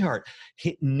sweetheart.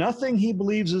 Nothing he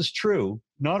believes is true,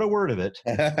 not a word of it.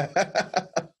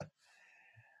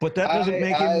 But that doesn't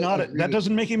make him that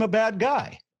doesn't make him a bad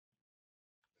guy.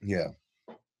 Yeah.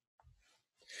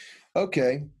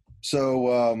 Okay.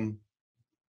 So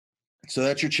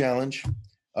that's your challenge.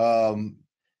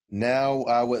 Now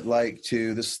I would like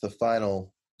to, this is the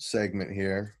final segment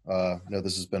here. No,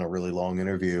 this has been a really long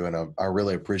interview and I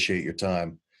really appreciate your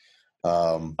time.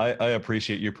 I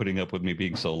appreciate you putting up with me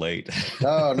being so late.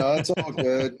 No, it's all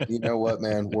good. You know what,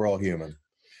 man, we're all human.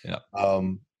 Yeah.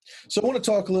 So I want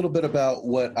to talk a little bit about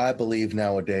what I believe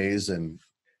nowadays. And,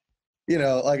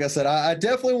 like I said, I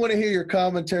definitely want to hear your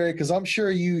commentary because I'm sure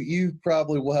you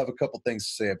probably will have a couple things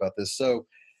to say about this. So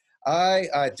I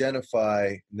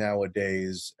identify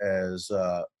nowadays as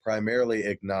primarily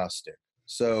agnostic.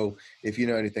 So if you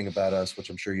know anything about us,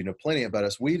 which I'm sure you know plenty about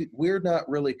us, we're not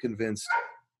really convinced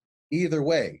either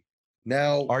way.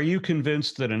 Now, are you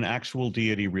convinced that an actual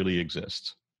deity really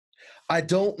exists? I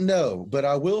don't know, but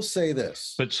I will say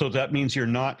this. But so that means you're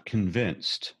not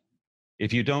convinced.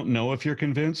 If you don't know if you're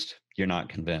convinced, you're not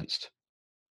convinced.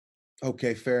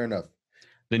 Okay, fair enough.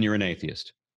 Then you're an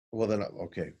atheist. Well, then,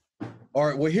 okay. All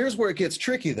right, well, here's where it gets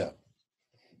tricky, though.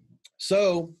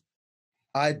 So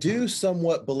I do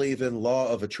somewhat believe in law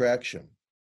of attraction.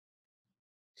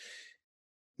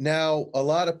 Now, a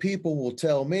lot of people will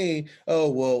tell me,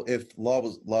 oh, well, if law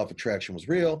of attraction was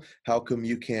real, how come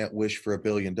you can't wish for $1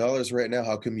 billion right now?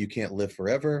 How come you can't live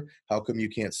forever? How come you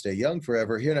can't stay young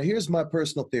forever? Here's my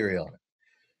personal theory on it.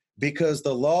 Because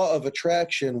the law of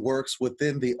attraction works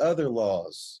within the other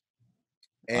laws.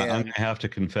 And I'm going to have to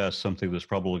confess something that's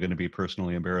probably going to be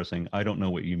personally embarrassing. I don't know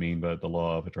what you mean by the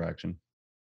law of attraction.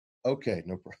 Okay,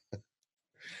 no problem.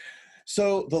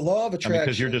 So the law of attraction...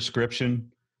 because your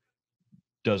description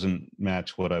doesn't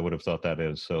match what I would have thought that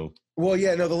is. So, well,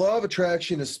 yeah, no, the law of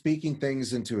attraction is speaking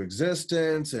things into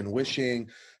existence and wishing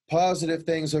positive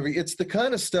things over. It's the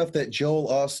kind of stuff that Joel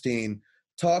Osteen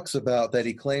talks about that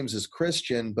he claims is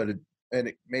Christian, but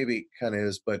it maybe kind of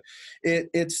is, but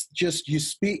it's just you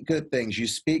speak good things, you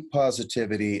speak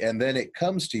positivity, and then it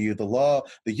comes to you. The laws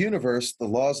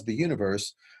of the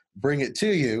universe bring it to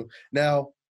you. Now,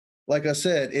 like I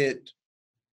said,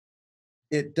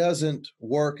 it doesn't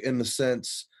work in the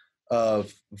sense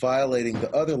of violating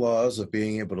the other laws of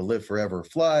being able to live forever or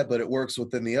fly, but it works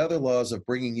within the other laws of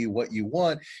bringing you what you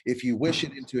want if you wish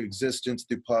it into existence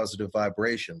through positive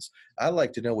vibrations. I'd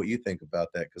like to know what you think about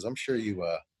that, because I'm sure you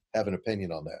have an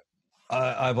opinion on that.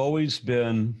 I've always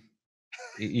been,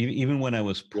 even when I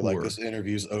was poor. You're like, this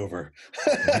interview's over.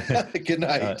 Good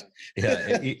night.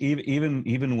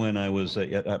 Even when I was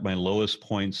at my lowest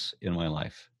points in my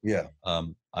life. Yeah.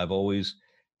 I've always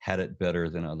had it better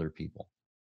than other people.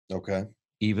 Okay.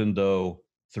 Even though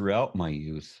throughout my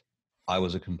youth, I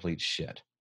was a complete shit.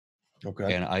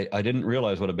 Okay. And I didn't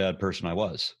realize what a bad person I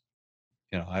was.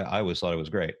 I always thought I was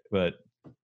great, but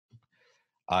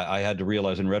I had to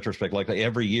realize in retrospect, like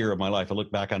every year of my life, I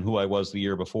look back on who I was the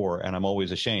year before, and I'm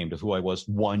always ashamed of who I was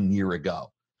 1 year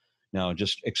ago. Now,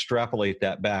 just extrapolate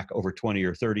that back over 20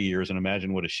 or 30 years and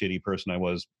imagine what a shitty person I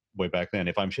was way back then.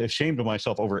 If I'm ashamed of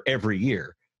myself over every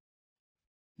year,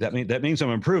 that means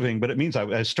I'm improving, but it means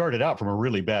I started out from a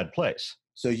really bad place.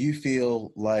 So you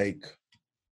feel like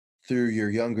through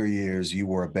your younger years, you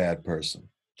were a bad person?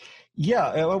 Yeah,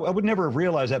 I would never have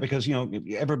realized that because,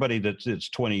 everybody that's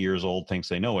 20 years old thinks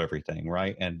they know everything,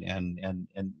 right? And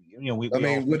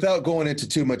without going into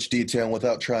too much detail and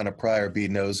without trying to pry or be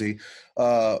nosy,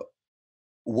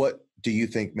 what do you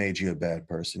think made you a bad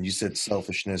person? You said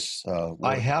selfishness.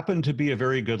 I happen to be a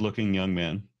very good-looking young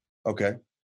man. Okay.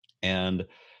 And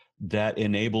that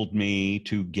enabled me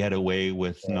to get away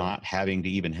with not having to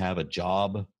even have a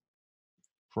job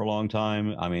for a long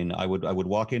time. I mean, I would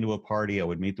walk into a party, I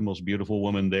would meet the most beautiful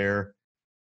woman there,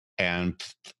 and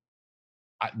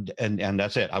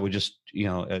that's it. I would just,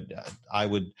 I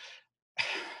was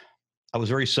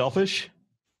very selfish,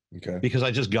 okay, because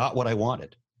I just got what I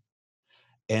wanted,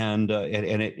 and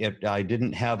I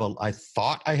didn't have I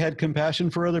thought I had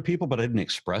compassion for other people, but I didn't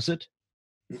express it.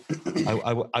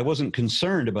 I wasn't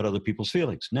concerned about other people's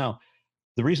feelings. Now,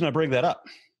 the reason I bring that up,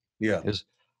 is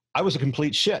I was a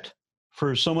complete shit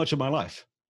for so much of my life,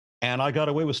 and I got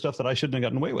away with stuff that I shouldn't have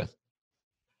gotten away with.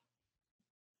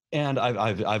 And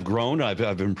I've grown,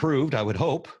 I've improved. I would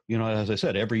hope, as I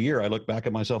said, every year I look back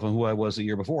at myself and who I was the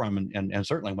year before. And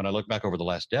certainly when I look back over the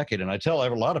last decade, and I tell a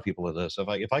lot of people this,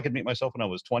 if I could meet myself when I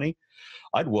was 20,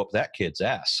 I'd whoop that kid's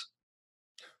ass.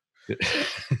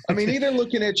 I mean, even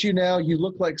looking at you now, you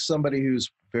look like somebody who's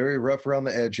very rough around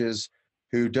the edges,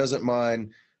 who doesn't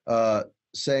mind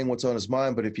saying what's on his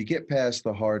mind. But if you get past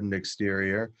the hardened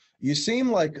exterior, you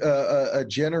seem like a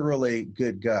generally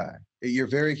good guy. You're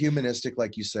very humanistic,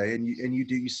 like you say, and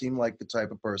you seem like the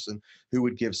type of person who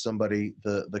would give somebody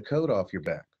the coat off your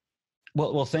back.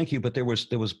 Well, thank you. But there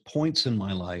was points in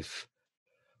my life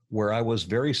where I was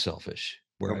very selfish,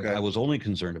 where I was only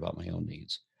concerned about my own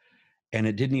needs. And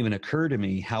it didn't even occur to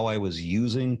me how I was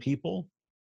using people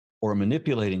or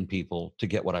manipulating people to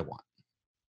get what I want.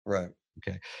 Right.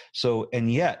 Okay. So, and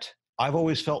yet I've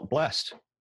always felt blessed.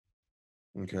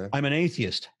 Okay. I'm an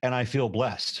atheist and I feel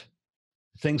blessed.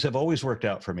 Things have always worked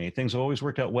out for me. Things have always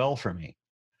worked out well for me.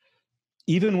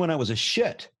 Even when I was a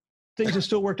shit, things have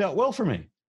still worked out well for me.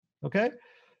 Okay.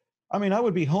 I mean, I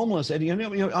would be homeless, and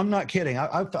I'm not kidding.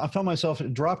 I found myself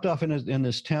dropped off in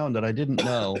this town that I didn't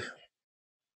know.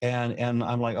 And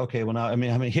I'm like, okay, well now, I'm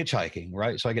hitchhiking,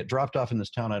 right? So I get dropped off in this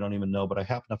town I don't even know, but I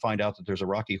happen to find out that there's a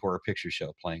Rocky Horror Picture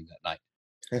Show playing that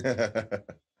night.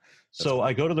 So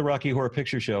I go to the Rocky Horror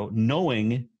Picture Show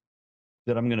knowing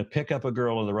that I'm going to pick up a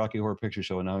girl in the Rocky Horror Picture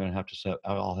Show and I'm going to have to set,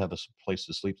 I'll have a place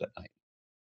to sleep that night.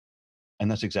 And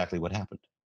that's exactly what happened.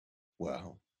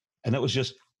 Wow. And that was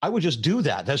just, I would just do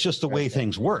that. That's just the way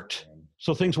things worked.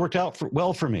 So things worked out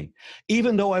well for me,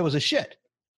 even though I was a shit.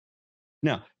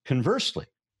 Now, conversely,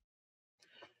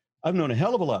 I've known a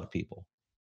hell of a lot of people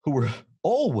who were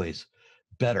always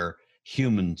better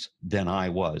humans than I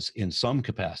was in some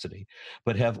capacity,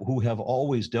 but who have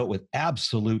always dealt with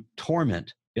absolute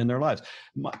torment in their lives.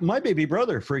 My baby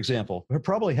brother, for example,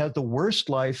 probably had the worst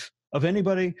life of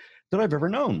anybody that I've ever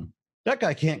known. That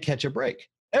guy can't catch a break.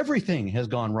 Everything has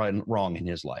gone right and wrong in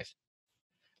his life.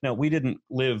 Now, we didn't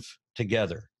live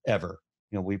together ever.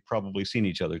 You know, we've probably seen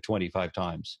each other 25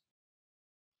 times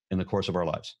in the course of our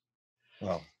lives.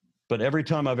 Wow. But every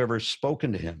time I've ever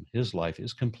spoken to him, his life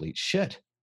is complete shit.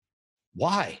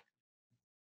 Why?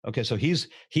 Okay, so he's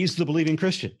the believing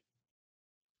Christian.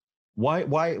 Why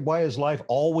is life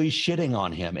always shitting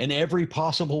on him in every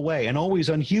possible way, and always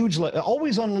on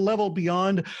always on a level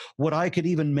beyond what I could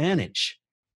even manage?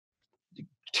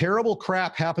 Terrible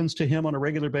crap happens to him on a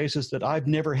regular basis that I've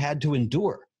never had to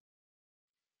endure.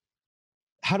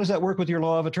 How does that work with your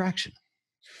law of attraction?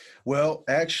 Well,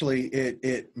 actually,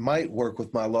 it might work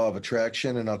with my law of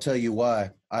attraction, and I'll tell you why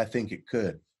I think it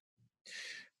could.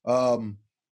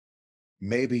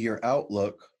 Maybe your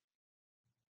outlook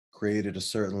created a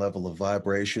certain level of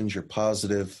vibrations, your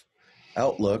positive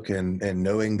outlook, and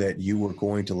knowing that you were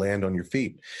going to land on your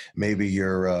feet. Maybe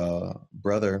your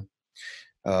brother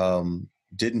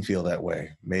didn't feel that way.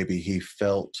 Maybe he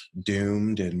felt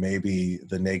doomed, and maybe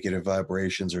the negative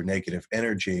vibrations or negative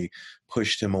energy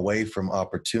pushed him away from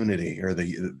opportunity, or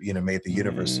made the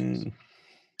universe.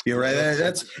 You're right.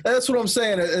 That's what I'm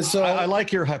saying. So I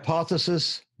like your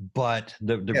hypothesis, but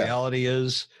the reality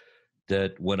is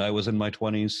that when I was in my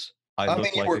 20s,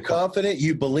 you were confident,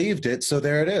 you believed it, so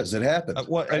there it is. It happened.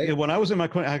 Right? When I was in my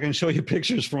 20s, I can show you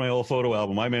pictures from my old photo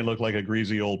album. I may look like a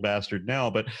greasy old bastard now,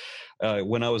 but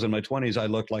when I was in my 20s, I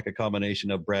looked like a combination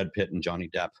of Brad Pitt and Johnny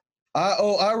Depp.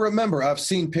 I remember. I've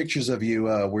seen pictures of you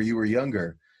where you were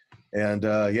younger. And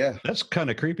yeah. That's kind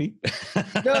of creepy.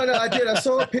 No, I did. I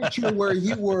saw a picture where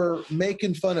you were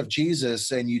making fun of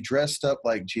Jesus and you dressed up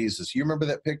like Jesus. You remember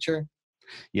that picture?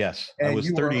 Yes. And I was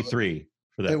 33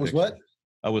 for that picture. It was what?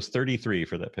 I was 33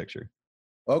 for that picture.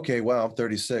 Okay. Wow. I'm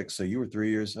 36. So you were 3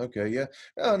 years. Okay. Yeah.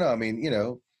 No. I mean,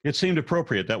 it seemed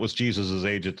appropriate. That was Jesus's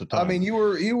age at the time. I mean, you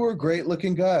were a great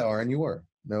looking guy, Aron. You were.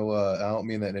 No, I don't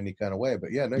mean that in any kind of way,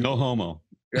 but yeah. No homo.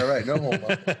 Yeah, right. No homo.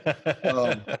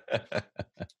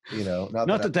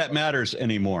 Not that matters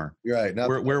anymore. You're right.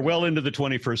 We're well into the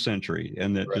 21st century,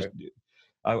 and that right.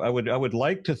 I would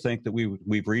like to think that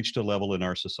we've reached a level in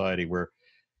our society where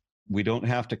we don't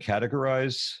have to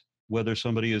categorize whether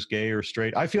somebody is gay or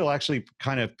straight. I feel actually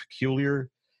kind of peculiar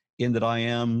in that I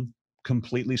am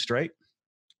completely straight.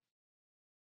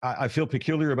 I feel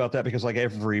peculiar about that because like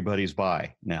everybody's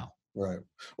bi now. Right.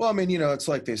 Well, I mean, it's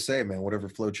like they say, man, whatever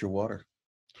floats your water.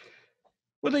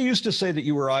 Well, they used to say that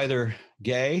you were either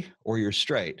gay or you're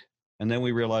straight. And then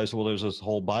we realized, well, there's this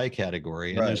whole bi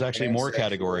category, and right. There's actually more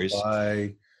categories.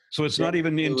 So it's not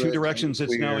even in two directions.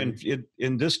 It's now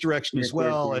in this direction as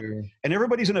well. And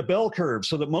everybody's in a bell curve,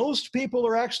 so that most people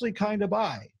are actually kind of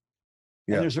bi.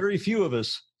 Yeah. And there's very few of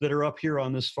us that are up here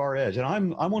on this far edge. And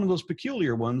I'm one of those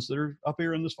peculiar ones that are up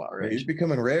here on this far edge. You're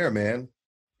becoming rare, man.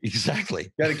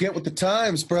 Exactly. Got to get with the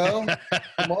times, bro.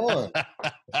 Come on.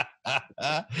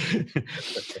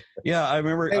 Yeah, I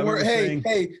remember saying,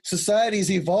 hey,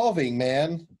 society's evolving,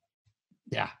 man.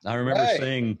 Yeah, I remember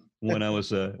saying when I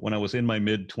was in my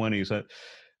mid-20s,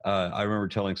 I remember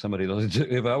telling somebody,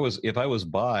 if I was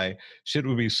bi, shit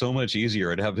would be so much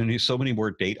easier. I'd have so many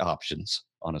more date options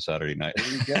on a Saturday night.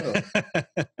 There you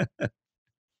go.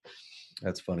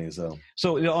 That's funny as hell.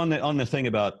 So on the thing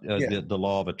about the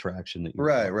law of attraction that you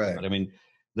right. About, I mean,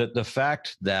 the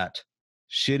fact that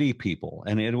shitty people,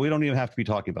 and we don't even have to be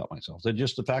talking about myself, that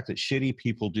just the fact that shitty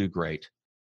people do great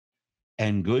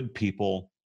and good people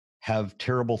have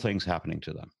terrible things happening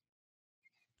to them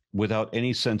without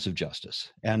any sense of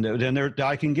justice. And then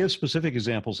I can give specific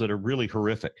examples that are really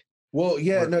horrific. Well,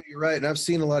 yeah, no, you're right. And I've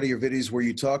seen a lot of your videos where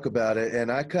you talk about it, and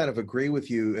I kind of agree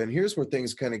with you. And here's where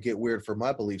things kind of get weird for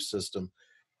my belief system.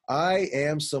 I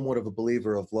am somewhat of a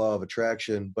believer of law of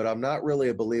attraction, but I'm not really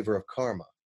a believer of karma.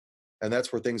 And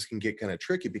that's where things can get kind of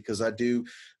tricky, because I do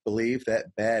believe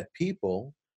that bad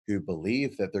people who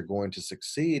believe that they're going to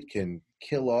succeed can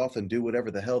kill off and do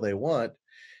whatever the hell they want.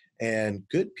 And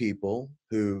good people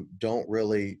who don't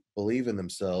really believe in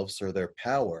themselves or their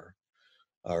power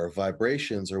or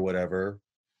vibrations or whatever,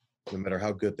 no matter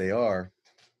how good they are,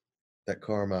 that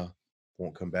karma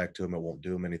won't come back to them. It won't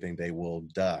do them anything. They will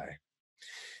die.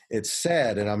 It's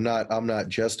sad, and I'm not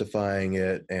justifying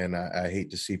it, and I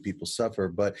hate to see people suffer,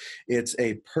 but it's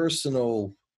a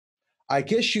personal, I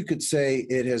guess you could say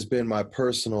it has been my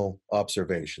personal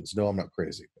observations. No, I'm not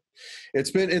crazy.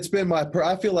 It's been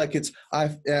I feel like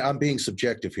I'm being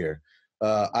subjective here.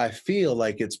 I feel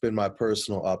like it's been my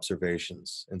personal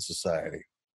observations in society.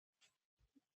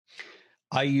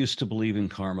 I used to believe in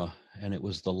karma, and it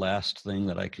was the last thing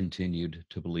that I continued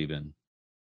to believe in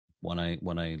when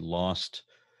I lost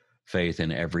faith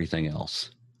in everything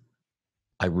else.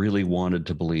 I really wanted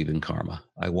to believe in karma.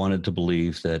 I wanted to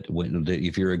believe that that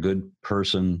if you're a good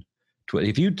person,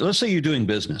 let's say you're doing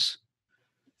business,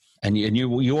 and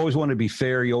you always want to be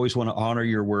fair, you always want to honor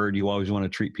your word, you always want to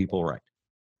treat people right.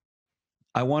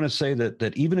 I want to say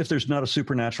that even if there's not a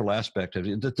supernatural aspect of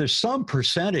it, that there's some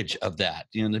percentage of that,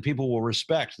 that people will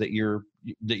respect that your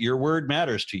word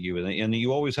matters to you, and that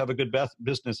you always have a good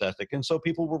business ethic, and so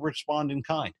people will respond in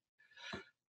kind.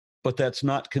 But that's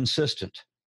not consistent.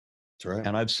 That's right.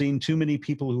 And I've seen too many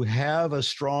people who have a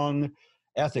strong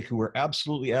ethic, who are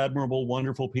absolutely admirable,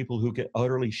 wonderful people, who get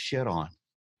utterly shit on.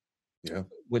 Yeah.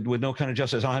 With no kind of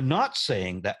justice. I'm not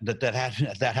saying that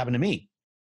happened to me.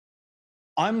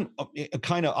 I'm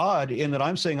kind of odd in that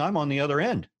I'm saying I'm on the other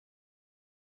end.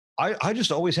 I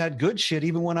just always had good shit,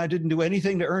 even when I didn't do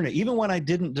anything to earn it, even when I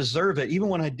didn't deserve it, even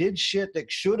when I did shit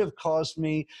that should have caused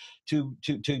me to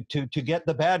get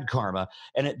the bad karma,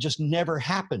 and it just never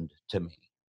happened to me.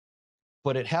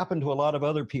 But it happened to a lot of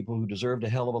other people who deserved a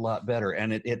hell of a lot better,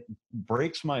 and it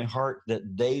breaks my heart that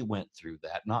they went through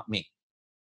that, not me.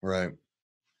 Right.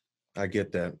 I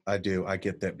get that. I do. I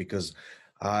get that because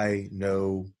I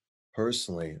know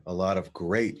personally a lot of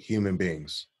great human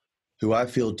beings who I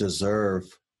feel deserve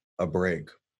a break.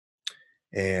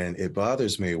 And it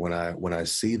bothers me when I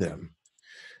see them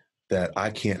that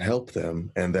I can't help them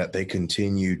and that they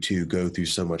continue to go through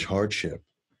so much hardship.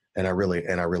 And I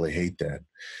really hate that.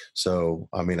 So,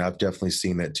 I mean, I've definitely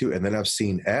seen that too. And then I've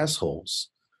seen assholes,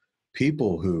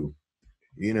 people who,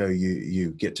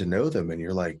 you get to know them and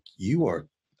you're like, you are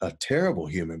a terrible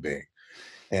human being.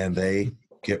 And they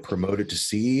get promoted to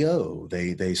CEO.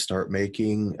 They start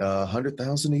making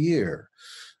 $100,000 a year.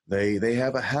 They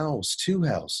have a house, 2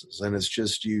 houses, and it's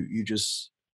just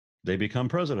they become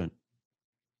president.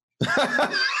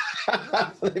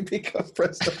 They become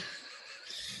president.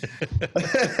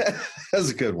 That's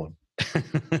a good one.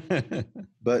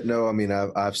 But no, I mean,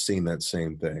 I've seen that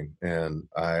same thing, and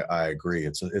I agree.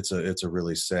 It's a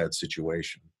really sad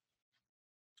situation.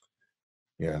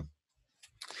 Yeah.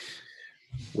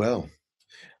 Well,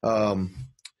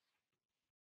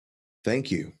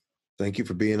 thank you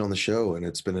for being on the show, and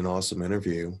it's been an awesome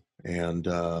interview. And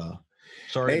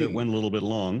sorry that it went a little bit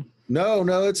long. No,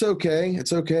 it's okay.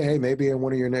 It's okay. Hey, maybe in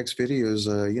one of your next videos,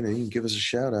 you can give us a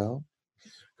shout out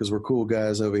because we're cool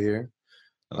guys over here.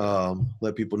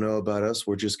 Let people know about us.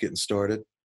 We're just getting started.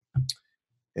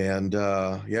 And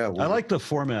yeah, I like the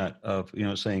format of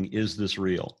saying, "Is this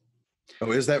real?"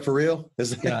 Oh, is that for real?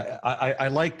 Yeah, I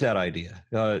like that idea.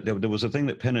 There was a thing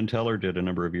that Penn and Teller did a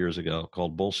number of years ago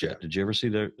called Bullshit. Yeah. Did you ever see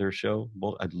their show?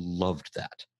 I loved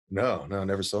that. No,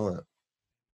 never saw that.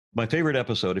 My favorite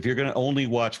episode, if you're going to only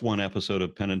watch one episode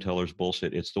of Penn and Teller's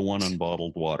Bullshit, it's the one on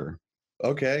bottled water.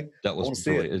 Okay. That was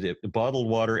brilliant. Bottled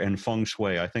water and feng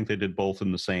shui. I think they did both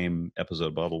in the same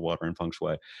episode, bottled water and feng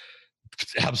shui.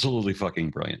 Absolutely fucking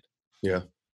brilliant. Yeah.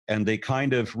 And they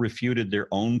kind of refuted their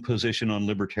own position on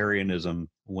libertarianism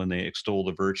when they extol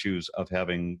the virtues of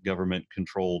having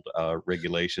government-controlled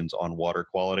regulations on water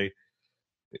quality.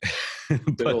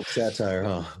 Big old satire,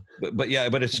 huh?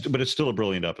 But it's still a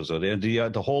brilliant episode. And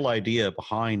the whole idea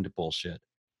behind Bullshit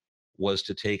was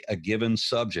to take a given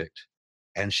subject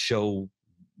and show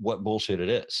what bullshit it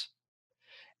is.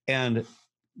 And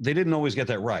they didn't always get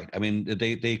that right. I mean,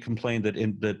 they complained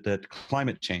that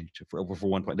climate change for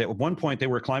one point. At one point, they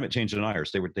were climate change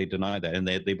deniers. They denied that, and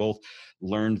they both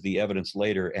learned the evidence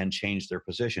later and changed their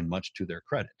position, much to their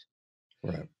credit.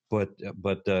 Right. But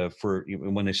for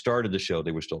when they started the show,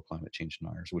 they were still climate change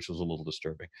deniers, which was a little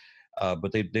disturbing.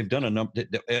 But they've done a number.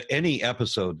 Any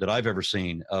episode that I've ever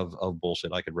seen of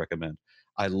Bullshit, I could recommend.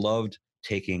 I loved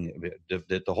taking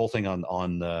the whole thing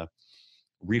on the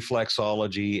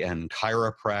reflexology and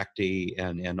chiropractic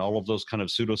and all of those kind of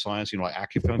pseudoscience, like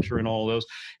acupuncture and all of those,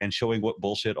 and showing what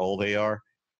bullshit all they are.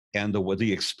 And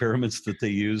the experiments that they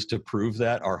use to prove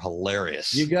that are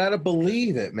hilarious. You got to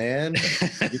believe it, man.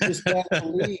 You just got to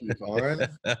believe, Aron.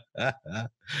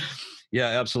 Yeah,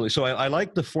 absolutely. So I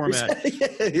like the format.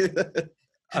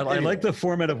 I like the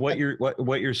format of what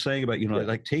you're saying about,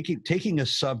 like taking a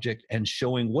subject and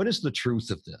showing what is the truth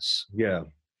of this. Yeah.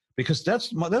 because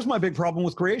that's my big problem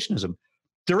with creationism.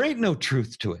 There ain't no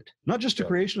truth to it, not just to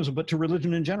creationism, but to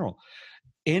religion in general.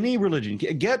 Any religion,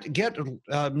 get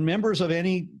members of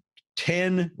any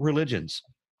 10 religions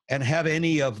and have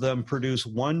any of them produce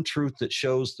one truth that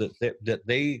shows that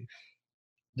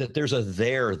there's a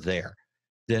there,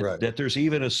 that there's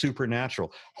even a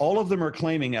supernatural. All of them are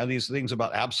claiming these things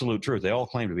about absolute truth. They all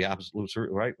claim to be absolute truth,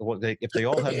 right? Well, if they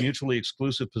all have mutually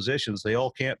exclusive positions, they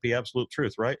all can't be absolute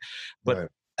truth, right? But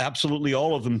absolutely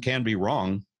all of them can be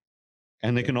wrong,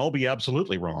 and they can all be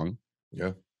absolutely wrong.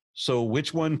 Yeah. So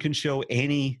which one can show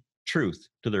any truth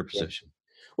to their position?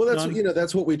 Well,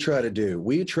 that's what we try to do.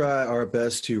 We try our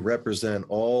best to represent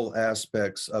all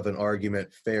aspects of an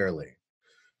argument fairly.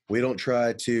 We don't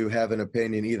try to have an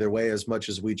opinion either way as much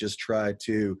as we just try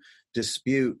to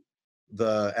dispute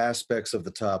the aspects of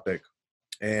the topic.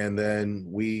 And then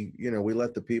we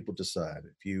let the people decide.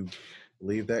 If you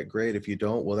believe that, great. If you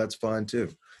don't, well, that's fine too.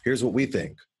 Here's what we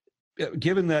think.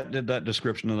 Given that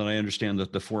description, and then I understand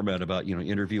that the format about,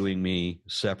 interviewing me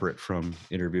separate from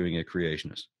interviewing a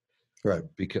creationist. Right.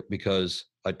 Because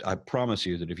I promise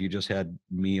you that if you just had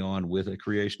me on with a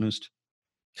creationist,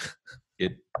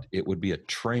 it would be a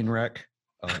train wreck,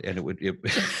 and it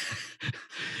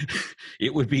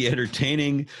would be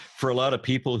entertaining for a lot of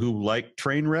people who like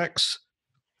train wrecks.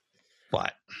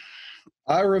 But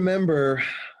I remember,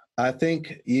 I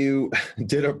think you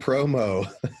did a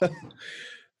promo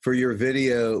for your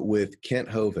video with Kent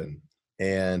Hovind,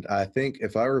 and I think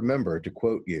if I remember to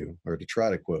quote you, or to try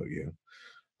to quote you,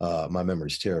 my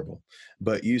memory's terrible,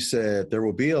 but you said there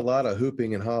will be a lot of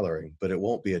hooping and hollering, but it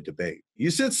won't be a debate.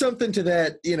 You said something to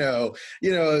that,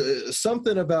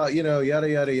 something about, yada,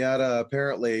 yada, yada.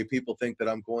 Apparently people think that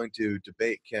I'm going to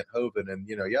debate Kent Hovind and,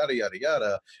 yada, yada,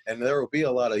 yada. And there will be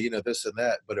a lot of, this and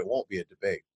that, but it won't be a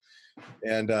debate.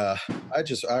 And I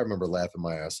remember laughing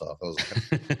my ass off. I was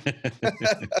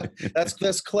like,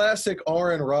 that's classic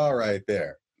Aron Ra right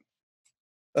there.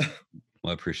 Well,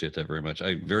 I appreciate that very much.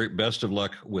 Very best of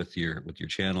luck with your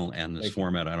channel and this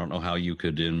format. I don't know how you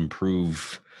could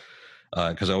improve,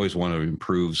 because I always want to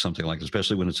improve something like this,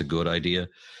 especially when it's a good idea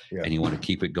and you want to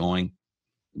keep it going.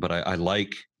 But I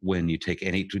like when you take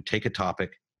a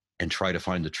topic and try to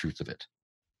find the truth of it.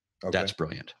 Okay. That's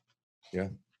brilliant. Yeah.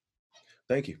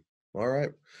 Thank you. All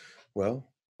right. Well,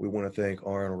 we want to thank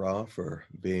Aron Ra for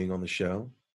being on the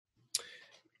show.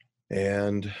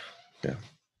 And yeah.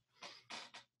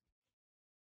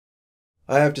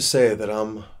 I have to say that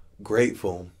I'm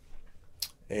grateful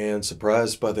and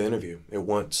surprised by the interview. It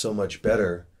went so much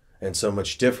better and so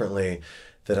much differently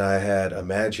than I had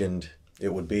imagined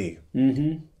it would be.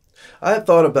 Mm-hmm. I had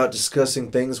thought about discussing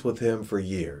things with him for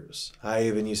years. I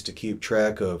even used to keep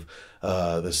track of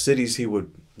the cities he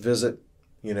would visit,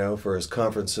 for his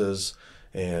conferences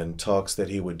and talks that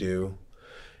he would do.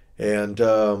 And,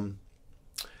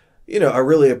 I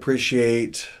really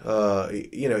appreciate,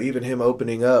 even him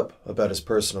opening up about his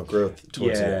personal growth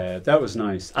towards him. Yeah, that was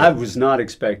nice. Yeah. I was not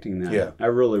expecting that. Yeah. I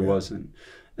really wasn't.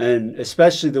 And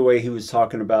especially the way he was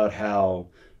talking about how,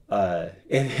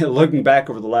 and looking back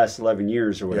over the last 11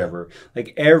 years or whatever,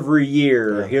 like every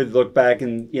year he'd look back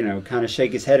and, kind of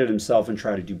shake his head at himself and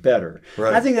try to do better.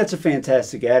 Right. I think that's a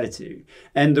fantastic attitude.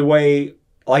 And the way,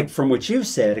 like from what you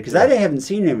said, because I haven't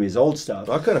seen him in his old stuff.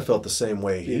 I kind of felt the same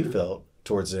way he felt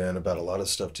towards the end about a lot of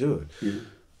stuff too.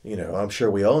 Yeah. I'm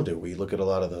sure we all do. We look at a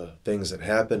lot of the things that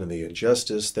happen and the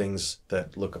injustice, things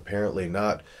that look apparently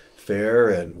not fair,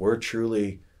 and we're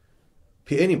truly,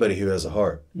 anybody who has a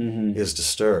heart is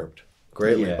disturbed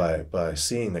greatly by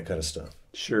seeing that kind of stuff.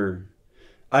 Sure.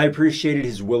 I appreciated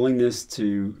his willingness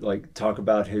to talk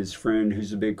about his friend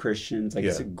who's a big Christian.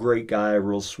 He's a great guy, a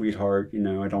real sweetheart.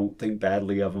 I don't think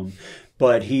badly of him.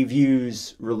 But he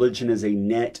views religion as a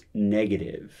net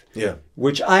negative. Yeah.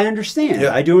 Which I understand.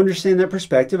 Yeah. I do understand that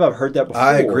perspective. I've heard that before.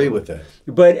 I agree with that.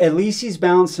 But at least he's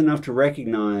balanced enough to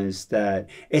recognize that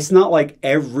it's not like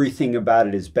everything about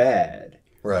it is bad.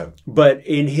 Right. But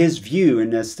in his view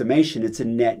and estimation, it's a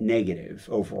net negative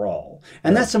overall.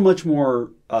 And that's a much more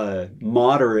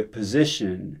moderate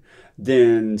position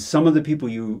than some of the people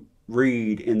you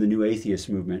read in the New Atheist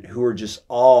movement who are just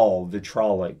all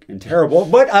vitriolic and terrible.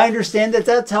 But I understand that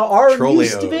that's how Aron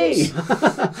used to be.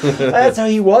 That's how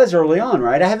he was early on,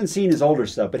 right? I haven't seen his older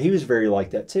stuff, but he was very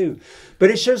like that too. But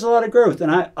it shows a lot of growth.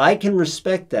 And I can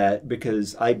respect that,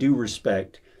 because I do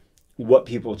respect what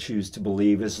people choose to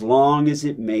believe as long as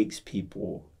it makes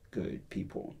people good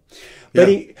people. But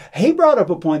he brought up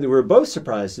a point that we were both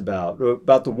surprised about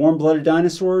the warm-blooded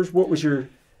dinosaurs. What was your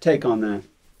take on that?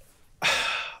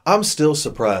 I'm still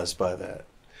surprised by that.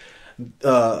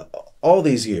 All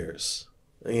these years,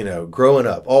 growing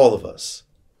up, all of us,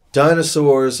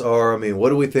 Dinosaurs are, I mean, what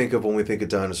do we think of when we think of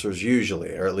dinosaurs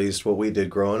usually, or at least what we did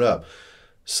growing up?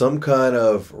 Some kind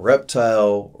of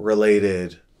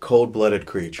reptile-related, cold-blooded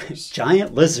creatures.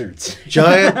 Giant lizards.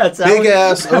 Giant,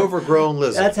 big-ass, overgrown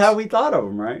lizards. That's how we thought of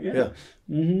them, right? Yeah.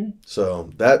 Mm-hmm. So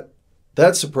that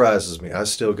surprises me. I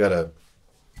still got to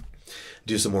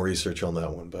do some more research on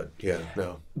that one, but yeah,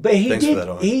 no. But Thanks for that,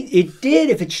 Aron. It did,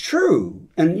 if it's true,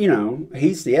 and you know,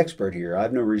 he's the expert here. I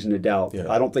have no reason to doubt.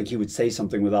 Yeah. I don't think he would say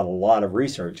something without a lot of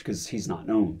research because he's not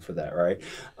known for that, right?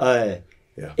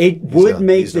 Yeah. It would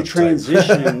make the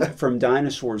transition from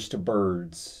dinosaurs to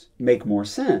birds make more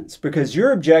sense, because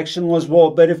your objection was, well,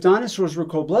 but if dinosaurs were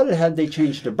cold-blooded, had they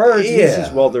changed to birds? Yeah. And he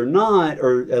says, well, they're not,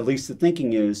 or at least the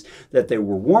thinking is that they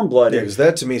were warm-blooded. Yeah, because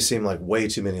that to me seemed like way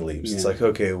too many leaps. Yeah. It's like,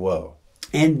 okay, whoa.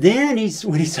 And then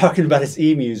when he's talking about his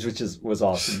emus, which was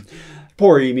awesome.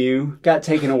 Poor emu, got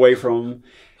taken away from him.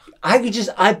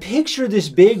 I picture this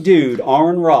big dude,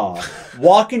 Aron Ra,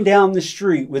 walking down the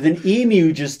street with an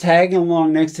emu just tagging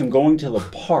along next to him going to the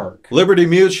park. Liberty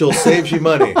Mutual saves you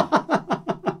money.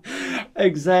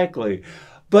 Exactly.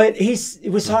 But he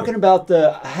was talking about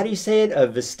how do you say it? A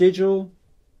vestigial?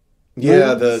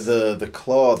 Yeah, limbs? the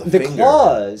claw, the the finger.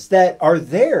 claws that are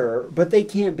there, but they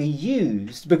can't be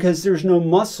used because there's no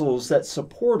muscles that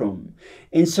support them.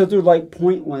 And so they're like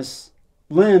pointless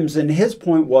limbs. And his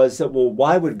point was that, well,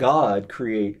 why would God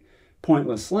create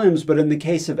pointless limbs? But in the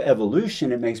case of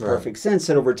evolution, it makes perfect sense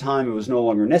that over time it was no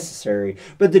longer necessary.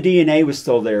 But the DNA was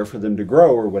still there for them to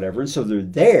grow or whatever. And so they're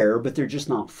there, but they're just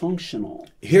not functional.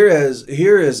 Here is,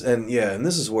 and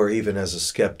this is where even as a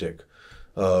skeptic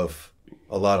of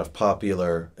a lot of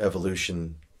popular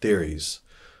evolution theories,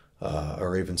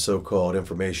 or even so-called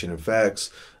information and facts,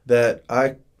 that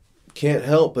I can't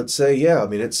help but say, yeah, I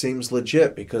mean, it seems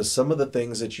legit, because some of the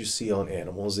things that you see on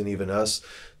animals and even us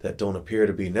that don't appear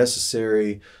to be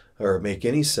necessary or make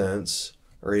any sense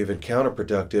or even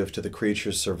counterproductive to the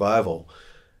creature's survival.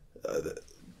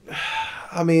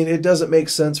 I mean, it doesn't make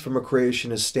sense from a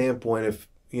creationist standpoint if,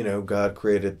 you know, God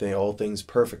created all things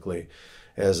perfectly,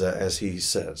 as he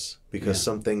says, because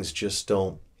some things just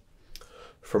don't,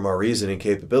 from our reasoning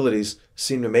capabilities,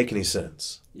 seem to make any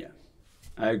sense. Yeah,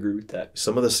 I agree with that.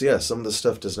 Some of the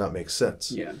stuff does not make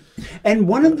sense. Yeah. And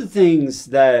one of the things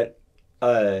that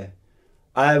I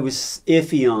was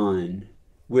iffy on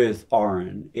with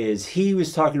Aron is he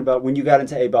was talking about when you got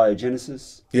into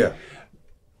abiogenesis. Yeah.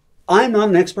 I'm not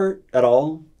an expert at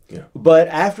all. Yeah. But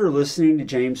after listening to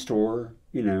James Storr,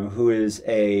 you know, who is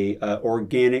a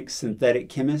organic synthetic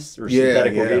chemist or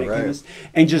synthetic organic chemist,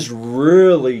 and just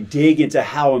really dig into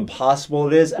how impossible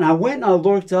it is. And I went and I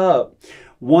looked up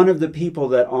one of the people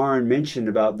that Aron mentioned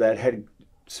about that had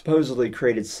supposedly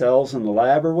created cells in the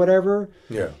lab or whatever.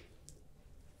 Yeah.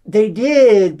 They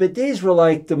did, but these were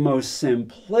like the most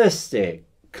simplistic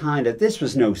kind of, this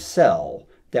was no cell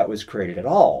that was created at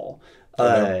all.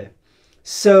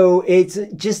 So it's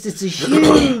a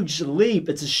huge leap.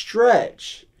 It's a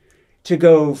stretch to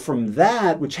go from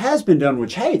that, which has been done,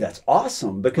 which, hey, that's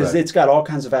awesome, because it's got all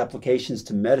kinds of applications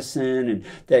to medicine, and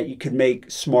that you could make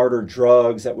smarter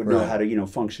drugs that would know how to, you know,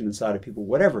 function inside of people,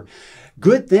 whatever.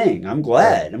 Good thing. I'm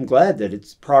glad. I'm glad that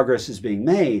its progress is being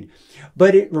made.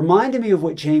 But it reminded me of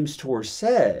what James Storr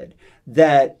said,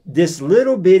 that this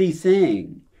little bitty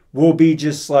thing will be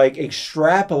just like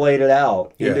extrapolated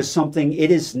out into something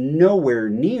it is nowhere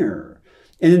near.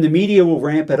 And then the media will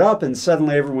ramp it up, and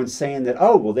suddenly everyone's saying that,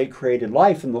 oh, well, they created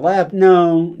life in the lab.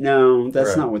 No,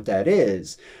 that's not what that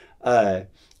is. And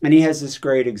he has this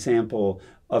great example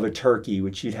of a turkey,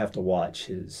 which you'd have to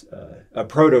watch, a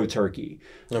proto-turkey.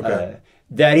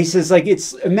 That he says, like,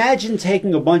 imagine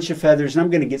taking a bunch of feathers, and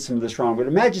I'm going to get some of this wrong, but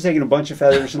imagine taking a bunch of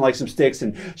feathers and like some sticks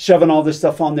and shoving all this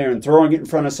stuff on there and throwing it in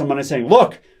front of someone and saying,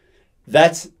 look,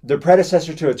 that's the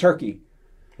predecessor to a turkey.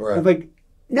 Right. I'm like,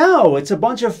 no, it's a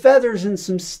bunch of feathers and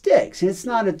some sticks. It's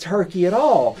not a turkey at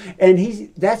all.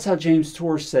 And that's how James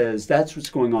Storr says that's what's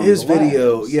going on. His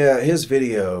video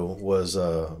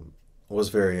was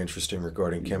very interesting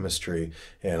regarding chemistry,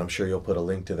 and I'm sure you'll put a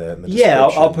link to that in the description. Yeah,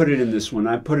 I'll put it in this one.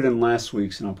 I put it in last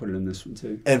week's, and I'll put it in this one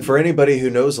too. And for anybody who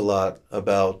knows a lot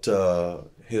about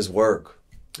his work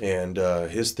and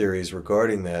his theories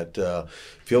regarding that,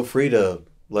 feel free to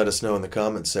let us know in the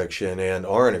comments section. And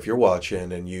Aron, if you're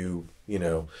watching and you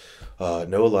know a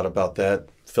lot about that,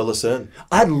 fill us in.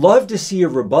 I'd love to see a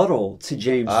rebuttal to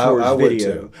James Storr's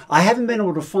video. I haven't been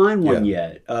able to find one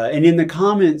yet. And in the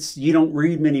comments, you don't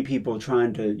read many people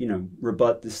trying to, you know,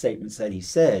 rebut the statements that he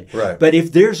said. Right. But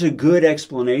if there's a good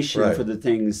explanation for the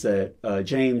things that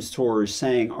James Storr is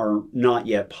saying are not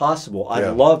yet possible,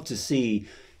 I'd love to see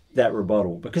that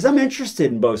rebuttal, because I'm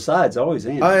interested in both sides. I always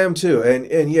am. I am too,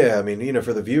 and yeah, I mean, you know,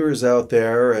 for the viewers out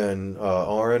there and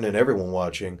Aron and everyone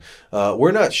watching,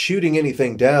 we're not shooting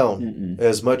anything down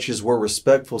as much as we're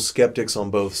respectful skeptics on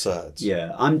both sides.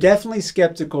 Yeah, I'm definitely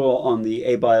skeptical on the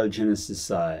abiogenesis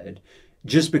side,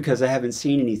 just because I haven't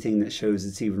seen anything that shows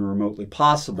it's even remotely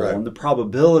possible, and the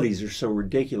probabilities are so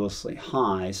ridiculously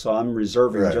high, so I'm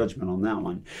reserving judgment on that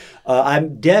one. I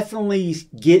definitely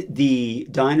get the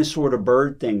dinosaur to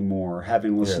bird thing more,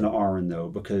 having listened to Aron, though,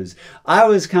 because I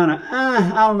was kind of,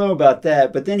 I don't know about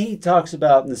that, but then he talks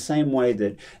about in the same way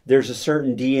that there's a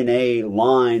certain DNA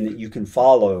line that you can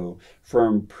follow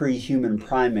from pre-human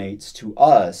primates to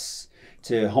us,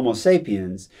 to Homo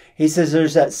sapiens. He says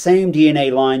there's that same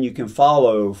DNA line you can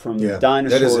follow from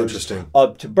dinosaurs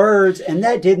up to birds, and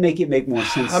that did make it make more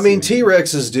sense. I mean,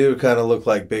 T-Rexes do kind of look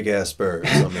like big-ass birds.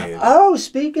 I mean, oh,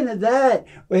 speaking of that,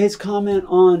 his comment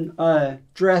on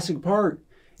Jurassic Park.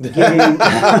 Getting,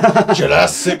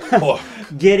 Jurassic Park.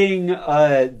 Getting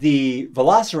the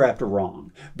Velociraptor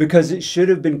wrong, because it should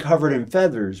have been covered in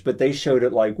feathers, but they showed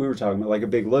it like we were talking about, like a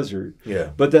big lizard.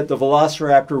 Yeah. But that the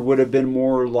Velociraptor would have been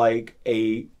more like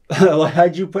a,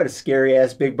 how'd you put a scary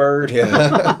ass big bird? Yeah.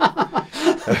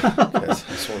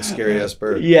 That's one scary ass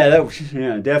bird. Yeah, that was,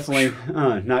 definitely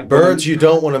not birds you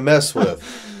don't want to mess with.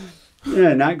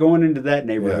 Yeah, not going into that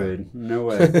neighborhood. Yeah. No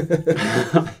way.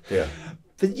 Yeah.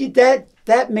 But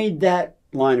that made that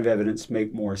line of evidence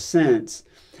make more sense.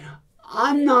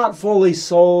 I'm not fully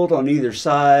sold on either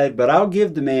side, but I'll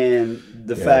give the man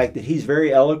the fact that he's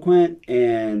very eloquent,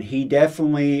 and he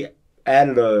definitely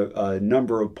added a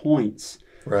number of points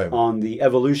on the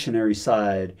evolutionary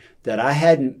side that I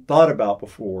hadn't thought about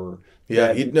before.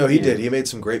 Yeah, he did. He made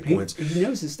some great points. He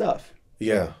knows his stuff.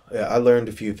 Yeah, I learned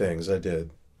a few things. I did.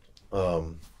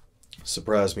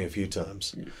 Surprised me a few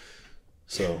times. Yeah.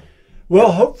 So...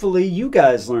 Well, hopefully you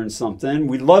guys learned something.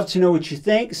 We'd love to know what you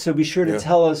think, so be sure to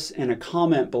tell us in a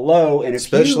comment below. And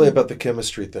especially about the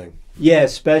chemistry thing. Yeah,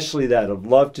 especially that. I'd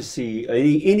love to see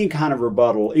any kind of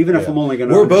rebuttal, even if I'm only going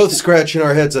to... We're both scratching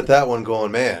our heads at that one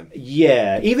going, man.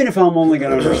 Yeah, even if I'm only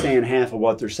going to understand half of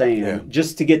what they're saying,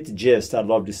 just to get the gist, I'd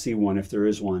love to see one if there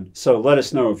is one. So let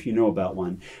us know if you know about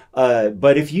one.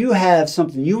 But if you have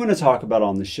something you want to talk about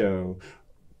on the show,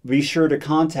 be sure to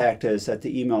contact us at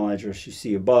the email address you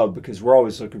see above, because we're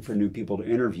always looking for new people to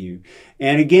interview.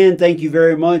 And again, thank you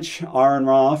very much, Aron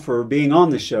Ra, for being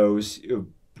on the show. It's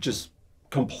just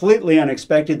completely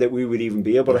unexpected that we would even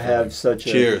be able to have such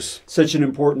an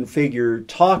important figure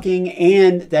talking,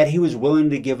 and that he was willing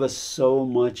to give us so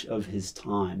much of his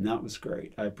time. That was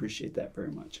great. I appreciate that very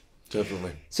much.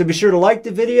 Definitely. So be sure to like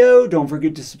the video. Don't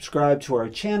forget to subscribe to our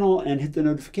channel and hit the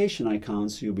notification icon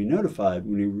so you'll be notified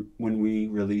when we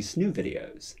release new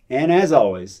videos. And as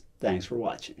always, thanks for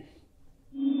watching.